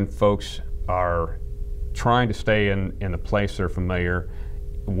even when folks are trying to stay in the place they're familiar,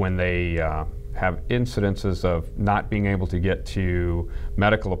 when they have incidences of not being able to get to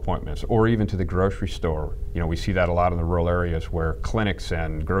medical appointments or even to the grocery store. We see that a lot in the rural areas where clinics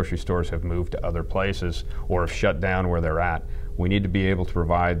and grocery stores have moved to other places or have shut down where they're at. We need to be able to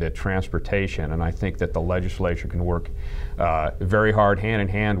provide the transportation, and I think that the legislature can work very hard hand in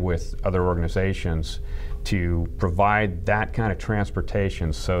hand with other organizations to provide that kind of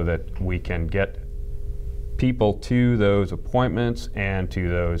transportation so that we can get people to those appointments and to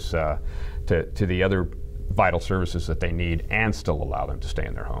those to the other vital services that they need and still allow them to stay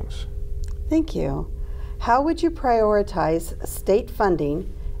in their homes. Thank you. How would you prioritize state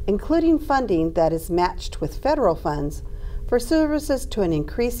funding, including funding that is matched with federal funds, for services to an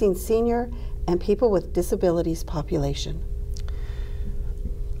increasing senior and people with disabilities population?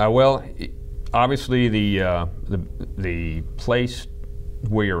 Well, obviously the place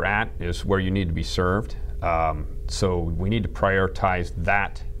where you're at is where you need to be served. So we need to prioritize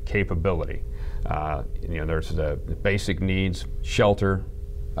that capability. There's the basic needs: shelter,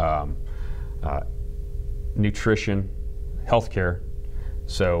 nutrition, healthcare.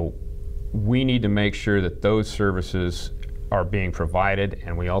 So we need to make sure that those services are being provided,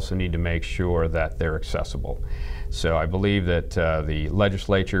 and we also need to make sure that they're accessible. So I believe that the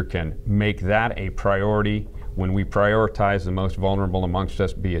legislature can make that a priority when we prioritize the most vulnerable amongst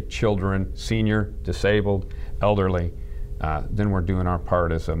us, be it children, senior, disabled, elderly. then we're doing our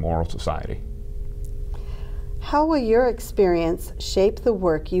part as a moral society. How will your experience shape the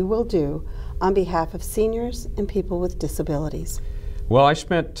work you will do on behalf of seniors and people with disabilities? Well, I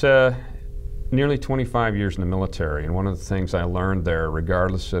spent nearly 25 years in the military, and one of the things I learned there,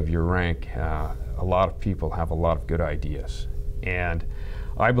 regardless of your rank, a lot of people have a lot of good ideas. And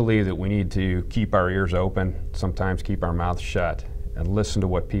I believe that we need to keep our ears open, sometimes keep our mouths shut, and listen to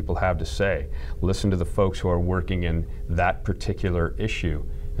what people have to say. Listen to the folks who are working in that particular issue,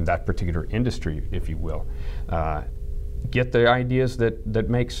 in that particular industry, if you will. Get the ideas that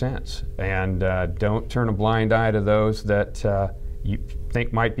make sense, and don't turn a blind eye to those that you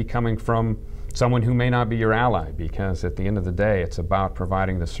think might be coming from someone who may not be your ally, because at the end of the day, it's about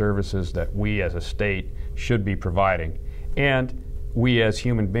providing the services that we as a state should be providing, and we as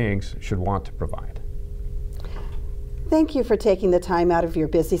human beings should want to provide. Thank you for taking the time out of your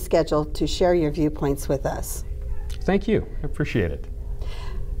busy schedule to share your viewpoints with us. Thank you. I appreciate it.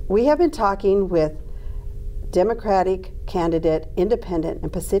 We have been talking with Democratic candidate, Independent,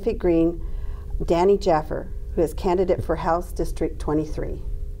 and Pacific Green, Danny Jaffer, who is candidate for House District 23.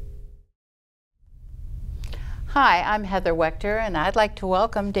 Hi, I'm Heather Wechter, and I'd like to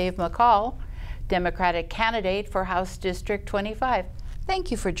welcome Dave McCall, Democratic candidate for House District 25.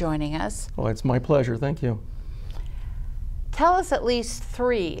 Thank you for joining us. Oh, it's my pleasure. Thank you. Tell us at least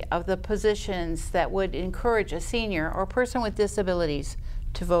 3 of the positions that would encourage a senior or person with disabilities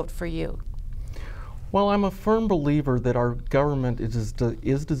to vote for you. Well, I'm a firm believer that our government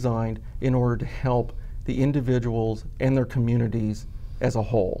is designed in order to help the individuals and their communities as a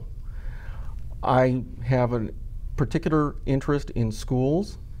whole. I have a particular interest in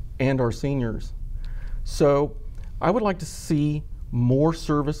schools and our seniors. So I would like to see more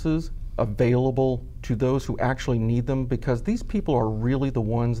services available to those who actually need them, because these people are really the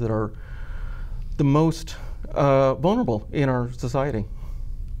ones that are the most vulnerable in our society.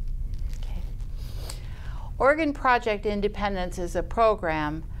 Okay. Oregon Project Independence is a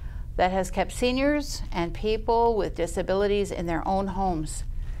program that has kept seniors and people with disabilities in their own homes.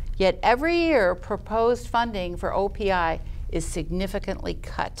 Yet every year, proposed funding for OPI is significantly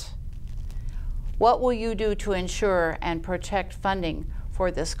cut. What will you do to ensure and protect funding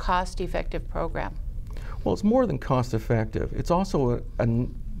for this cost-effective program? Well, it's more than cost-effective. It's also a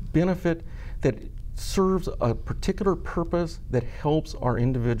benefit that serves a particular purpose that helps our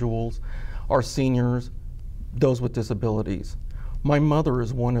individuals, our seniors, those with disabilities. My mother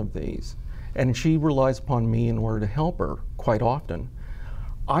is one of these, and she relies upon me in order to help her quite often.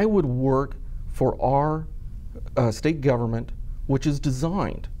 I would work for our state government, which is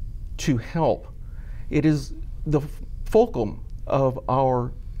designed to help. It is the fulcrum of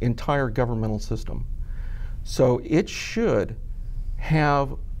our entire governmental system. So it should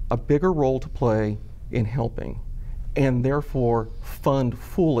have a bigger role to play in helping, and therefore fund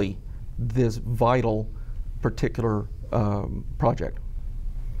fully this vital particular project.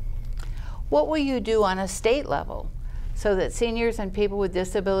 What will you do on a state level so that seniors and people with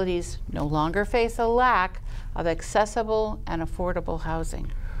disabilities no longer face a lack of accessible and affordable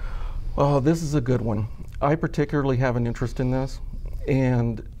housing? Oh, this is a good one. I particularly have an interest in this,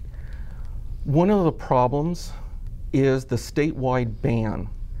 and one of the problems is the statewide ban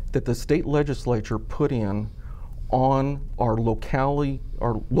that the state legislature put in on our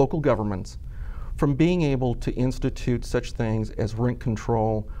local governments from being able to institute such things as rent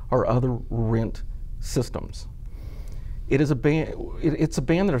control or other rent systems. It is a ban. It's a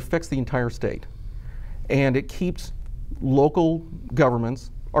ban that affects the entire state, and it keeps local governments,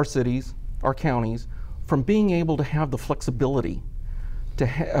 our cities, our counties, from being able to have the flexibility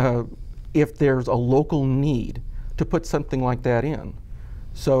to, if there's a local need, to put something like that in.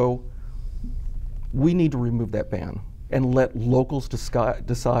 So we need to remove that ban and let locals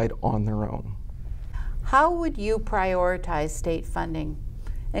decide on their own. How would you prioritize state funding,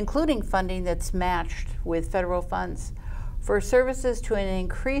 including funding that's matched with federal funds, for services to an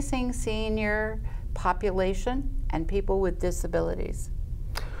increasing senior population and people with disabilities?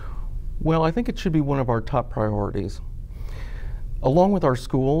 Well, I think it should be one of our top priorities. Along with our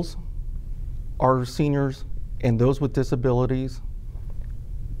schools, our seniors and those with disabilities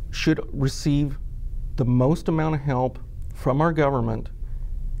should receive the most amount of help from our government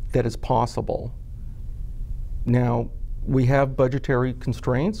that is possible. Now, we have budgetary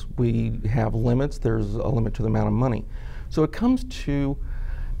constraints, we have limits, there's a limit to the amount of money. So it comes to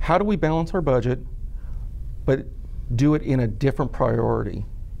how do we balance our budget, but do it in a different priority.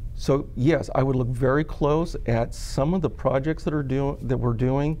 So yes, I would look very close at some of the projects that we're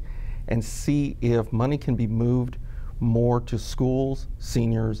doing and see if money can be moved more to schools,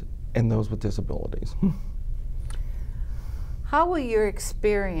 seniors, and those with disabilities. How will your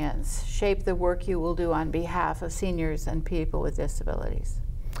experience shape the work you will do on behalf of seniors and people with disabilities?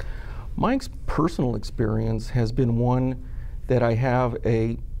 My personal experience has been one that I have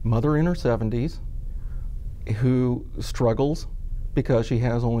a mother in her 70s who struggles because she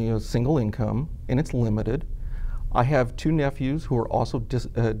has only a single income and it's limited. I have 2 nephews who are also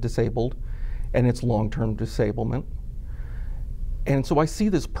disabled, and it's long-term disablement. And so I see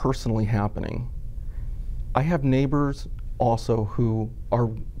this personally happening. I have neighbors also who are,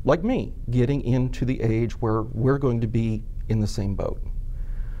 like me, getting into the age where we're going to be in the same boat.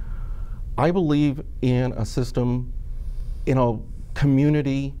 I believe in a system, in a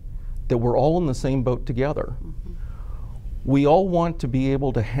community that we're all in the same boat together. Mm-hmm. We all want to be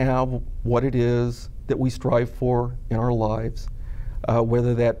able to have what it is that we strive for in our lives,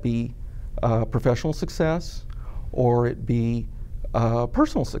 whether that be professional success or it be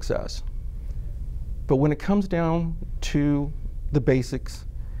personal success. But when it comes down to the basics,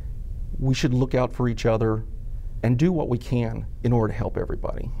 we should look out for each other and do what we can in order to help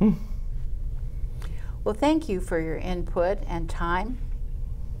everybody. Well, thank you for your input and time.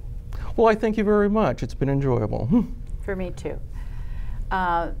 Well, I thank you very much. It's been enjoyable. For me too.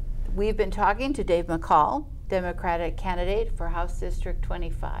 We've been talking to Dave McCall, Democratic candidate for House District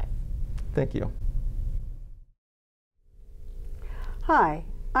 25. Thank you. Hi,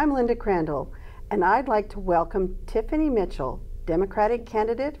 I'm Linda Crandall, and I'd like to welcome Tiffany Mitchell, Democratic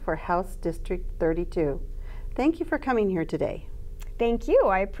candidate for House District 32. Thank you for coming here today. Thank you.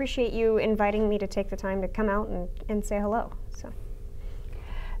 I appreciate you inviting me to take the time to come out and say hello. So,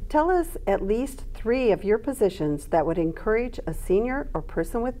 tell us at least 3 of your positions that would encourage a senior or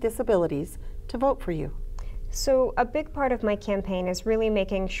person with disabilities to vote for you. So a big part of my campaign is really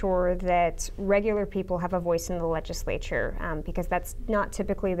making sure that regular people have a voice in the legislature, because that's not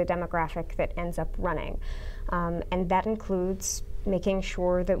typically the demographic that ends up running. And that includes making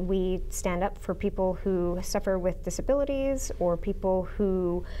sure that we stand up for people who suffer with disabilities or people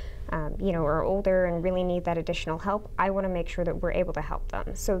who are older and really need that additional help. I want to make sure that we're able to help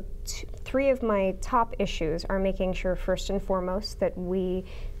them. So 3 of my top issues are making sure, first and foremost, that we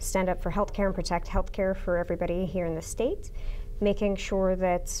stand up for healthcare and protect healthcare for everybody here in the state, making sure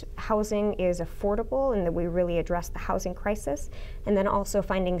that housing is affordable and that we really address the housing crisis, and then also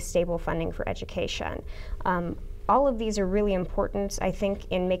finding stable funding for education. All of these are really important, I think,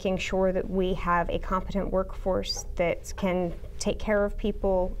 in making sure that we have a competent workforce that can take care of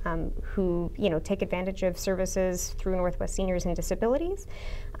people who, take advantage of services through Northwest Seniors and Disabilities,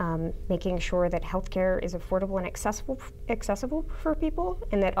 making sure that healthcare is affordable and accessible for people,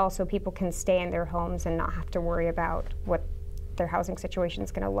 and that also people can stay in their homes and not have to worry about what their housing situation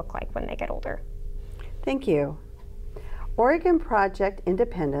is going to look like when they get older. Thank you. Oregon Project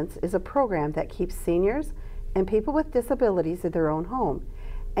Independence is a program that keeps seniors and people with disabilities in their own home,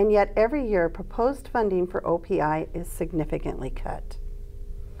 and yet every year proposed funding for OPI is significantly cut.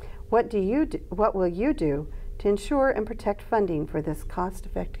 What will you do to ensure and protect funding for this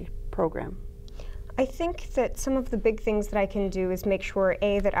cost-effective program? I think that some of the big things that I can do is make sure,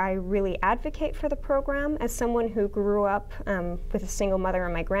 A, that I really advocate for the program as someone who grew up with a single mother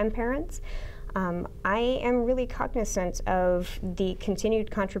and my grandparents. I am really cognizant of the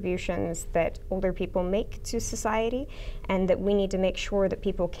continued contributions that older people make to society, and that we need to make sure that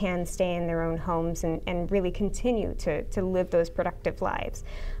people can stay in their own homes and really continue to live those productive lives.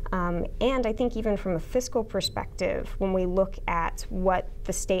 And I think even from a fiscal perspective, when we look at what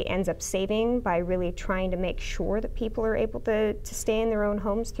the state ends up saving by really trying to make sure that people are able to stay in their own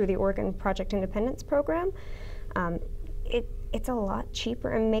homes through the Oregon Project Independence program, it's a lot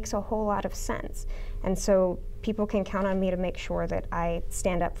cheaper and makes a whole lot of sense. And so people can count on me to make sure that I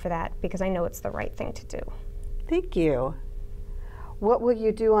stand up for that, because I know it's the right thing to do. Thank you. What will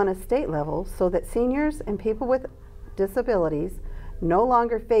you do on a state level so that seniors and people with disabilities no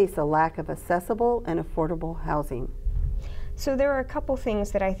longer face a lack of accessible and affordable housing? So there are a couple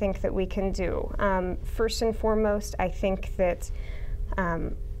things that I think that we can do. First and foremost, I think that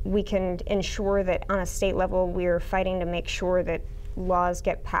we can ensure that on a state level we're fighting to make sure that laws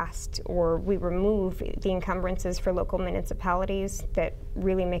get passed, or we remove the encumbrances for local municipalities that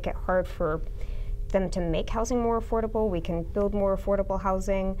really make it hard for them to make housing more affordable. We can build more affordable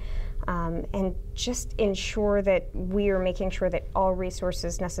housing, and just ensure that we are making sure that all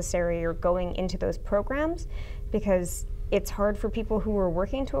resources necessary are going into those programs, because it's hard for people who are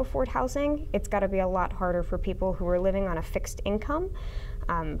working to afford housing. It's got to be a lot harder for people who are living on a fixed income.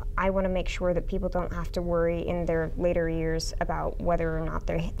 I want to make sure that people don't have to worry in their later years about whether or not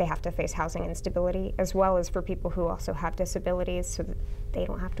they have to face housing instability, as well as for people who also have disabilities, so that they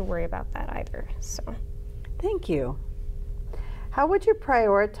don't have to worry about that either. So, thank you. How would you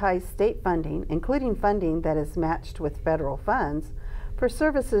prioritize state funding, including funding that is matched with federal funds, for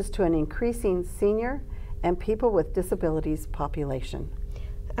services to an increasing senior and people with disabilities population?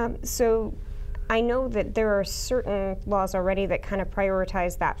 So I know that there are certain laws already that kind of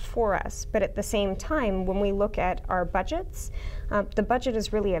prioritize that for us, but at the same time, when we look at our budgets, the budget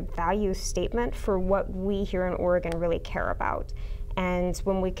is really a value statement for what we here in Oregon really care about. And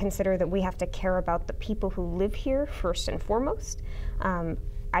when we consider that we have to care about the people who live here first and foremost,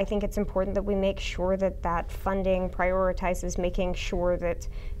 I think it's important that we make sure that that funding prioritizes making sure that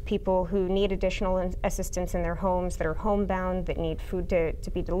people who need additional assistance in their homes, that are homebound, that need food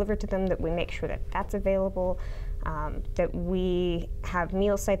to be delivered to them, that we make sure that that's available, that we have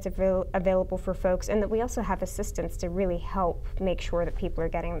meal sites available for folks, and that we also have assistance to really help make sure that people are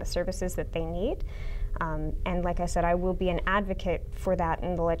getting the services that they need. And like I said, I will be an advocate for that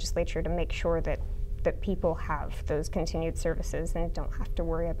in the legislature to make sure that people have those continued services and don't have to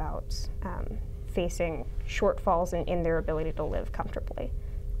worry about facing shortfalls in their ability to live comfortably.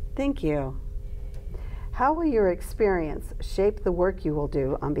 Thank you. How will your experience shape the work you will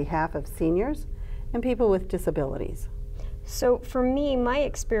do on behalf of seniors and people with disabilities? So for me, my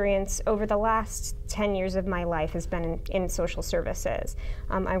experience over the last 10 years of my life has been in social services.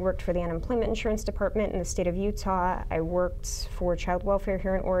 I worked for the Unemployment Insurance Department in the state of Utah. I worked for child welfare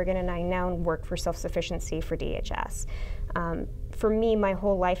here in Oregon, and I now work for self-sufficiency for DHS. For me, my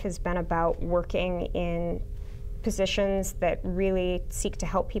whole life has been about working in positions that really seek to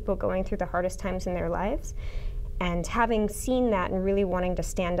help people going through the hardest times in their lives. And having seen that and really wanting to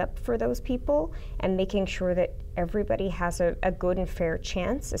stand up for those people and making sure that everybody has a good and fair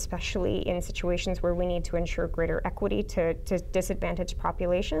chance, especially in situations where we need to ensure greater equity to disadvantaged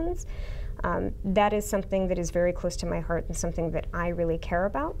populations, that is something that is very close to my heart and something that I really care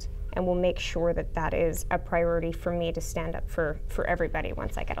about, and will make sure that that is a priority for me to stand up for everybody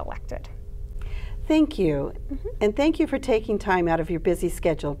once I get elected. Thank you. And thank you for taking time out of your busy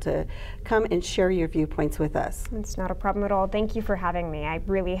schedule to come and share your viewpoints with us. It's not a problem at all. Thank you for having me. I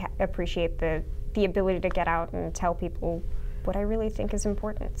really appreciate the ability to get out and tell people what I really think is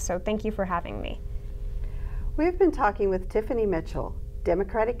important. So thank you for having me. We've been talking with Tiffany Mitchell,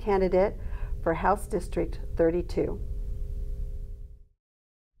 Democratic candidate for House District 32.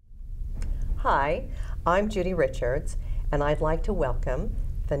 Hi, I'm Judy Richards, and I'd like to welcome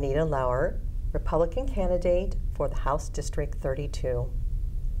Vanita Lauer, Republican candidate for the House District 32.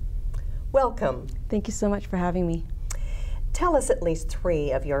 Welcome. Thank you so much for having me. Tell us at least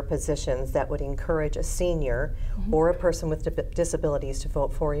 3 of your positions that would encourage a senior or a person with disabilities to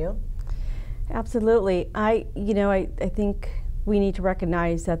vote for you. Absolutely. I think we need to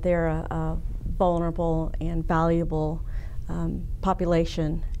recognize that they're a vulnerable and valuable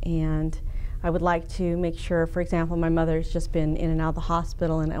population, and I would like to make sure, for example, my mother's just been in and out of the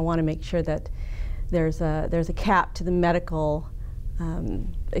hospital, and I want to make sure that there's a cap to the medical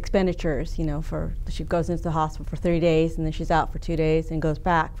expenditures. For she goes into the hospital for 3 days, and then she's out for 2 days, and goes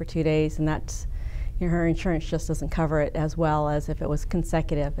back for 2 days, and that's her insurance just doesn't cover it as well as if it was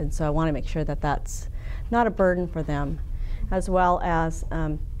consecutive. And so I want to make sure that that's not a burden for them, as well as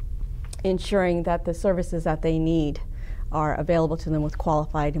ensuring that the services that they need are available to them with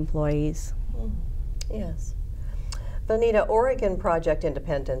qualified employees. Yes. Vanita, Oregon Project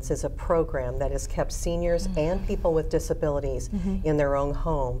Independence is a program that has kept seniors and people with disabilities in their own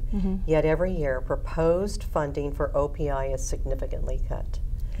home, yet every year proposed funding for OPI is significantly cut.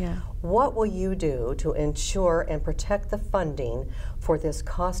 Yeah. What will you do to ensure and protect the funding for this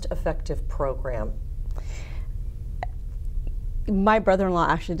cost-effective program? My brother-in-law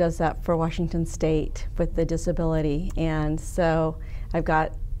actually does that for Washington State with the disability, and so I've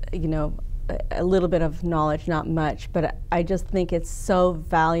got, a little bit of knowledge, not much, but I just think it's so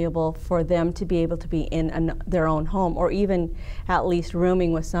valuable for them to be able to be in their own home, or even at least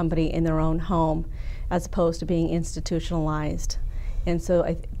rooming with somebody in their own home, as opposed to being institutionalized. And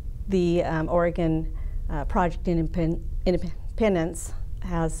so the Oregon Project Independence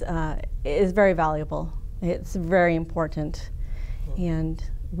is very valuable. It's very important, and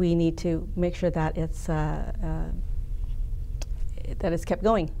we need to make sure that it's kept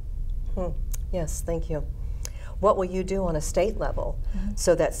going. Yes, thank you. What will you do on a state level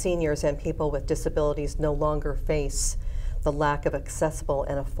so that seniors and people with disabilities no longer face the lack of accessible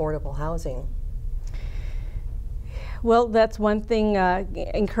and affordable housing? Well, that's one thing.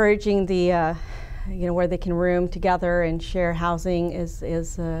 Encouraging the, where they can room together and share housing is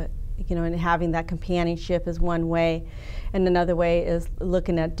and having that companionship is one way, and another way is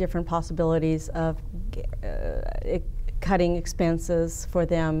looking at different possibilities of cutting expenses for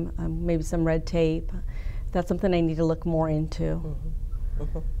them, maybe some red tape, that's something I need to look more into. Mm-hmm.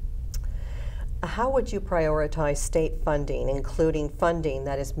 Mm-hmm. How would you prioritize state funding, including funding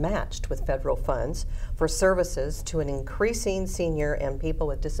that is matched with federal funds for services to an increasing senior and people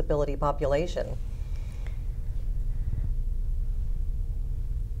with disability population?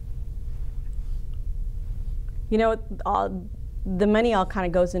 You know, the money all kind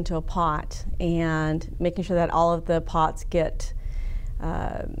of goes into a pot, and making sure that all of the pots get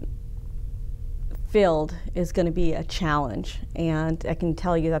filled is going to be a challenge, and I can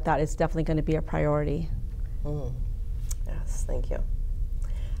tell you that that is definitely going to be a priority. Yes, thank you.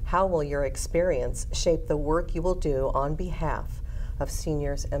 How will your experience shape the work you will do on behalf of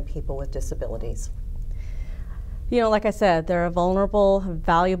seniors and people with disabilities? You know, like I said, they're a vulnerable,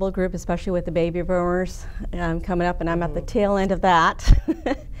 valuable group, especially with the baby boomers coming up, and I'm at the tail end of that.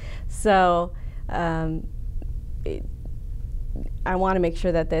 So I want to make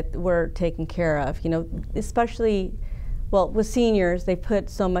sure that we're taken care of, you know, especially, well, with seniors, they put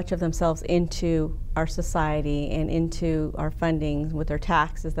so much of themselves into our society and into our funding with their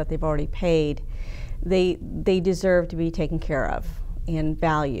taxes that they've already paid. They deserve to be taken care of and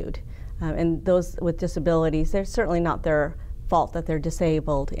valued. And those with disabilities, they're certainly not their fault that they're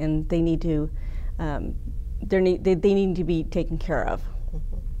disabled, and they need to they need to be taken care of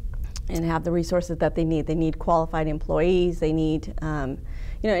and have the resources that they need. They need qualified employees. They need, you know,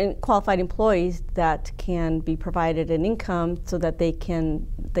 and qualified employees that can be provided an income so that they can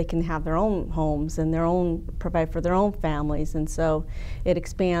have their own homes and provide for their own families. And so it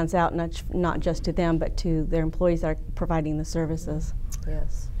expands out not just to them, but to their employees that are providing the services.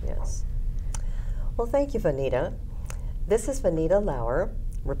 Yes, yes. Well, thank you, Vanita. This is Vanita Lauer,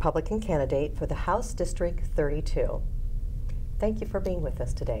 Republican candidate for the House District 32. Thank you for being with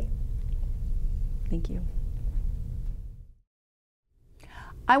us today. Thank you.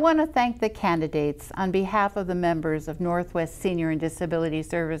 I want to thank the candidates on behalf of the members of Northwest Senior and Disability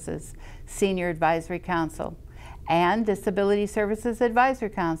Services Senior Advisory Council and Disability Services Advisory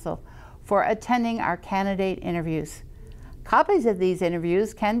Council for attending our candidate interviews. Copies of these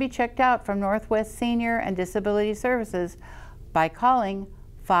interviews can be checked out from Northwest Senior and Disability Services by calling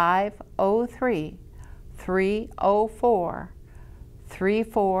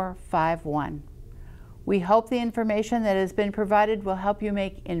 503-304-3451. We hope the information that has been provided will help you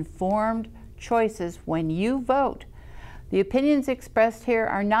make informed choices when you vote. The opinions expressed here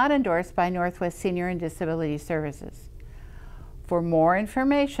are not endorsed by Northwest Senior and Disability Services. For more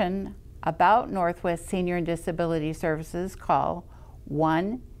information about Northwest Senior and Disability Services, call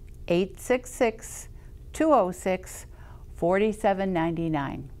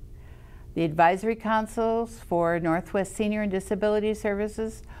 1-866-206-4799. The advisory councils for Northwest Senior and Disability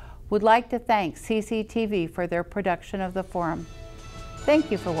Services would like to thank CCTV for their production of the forum.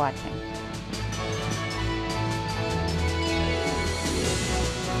 Thank you for watching.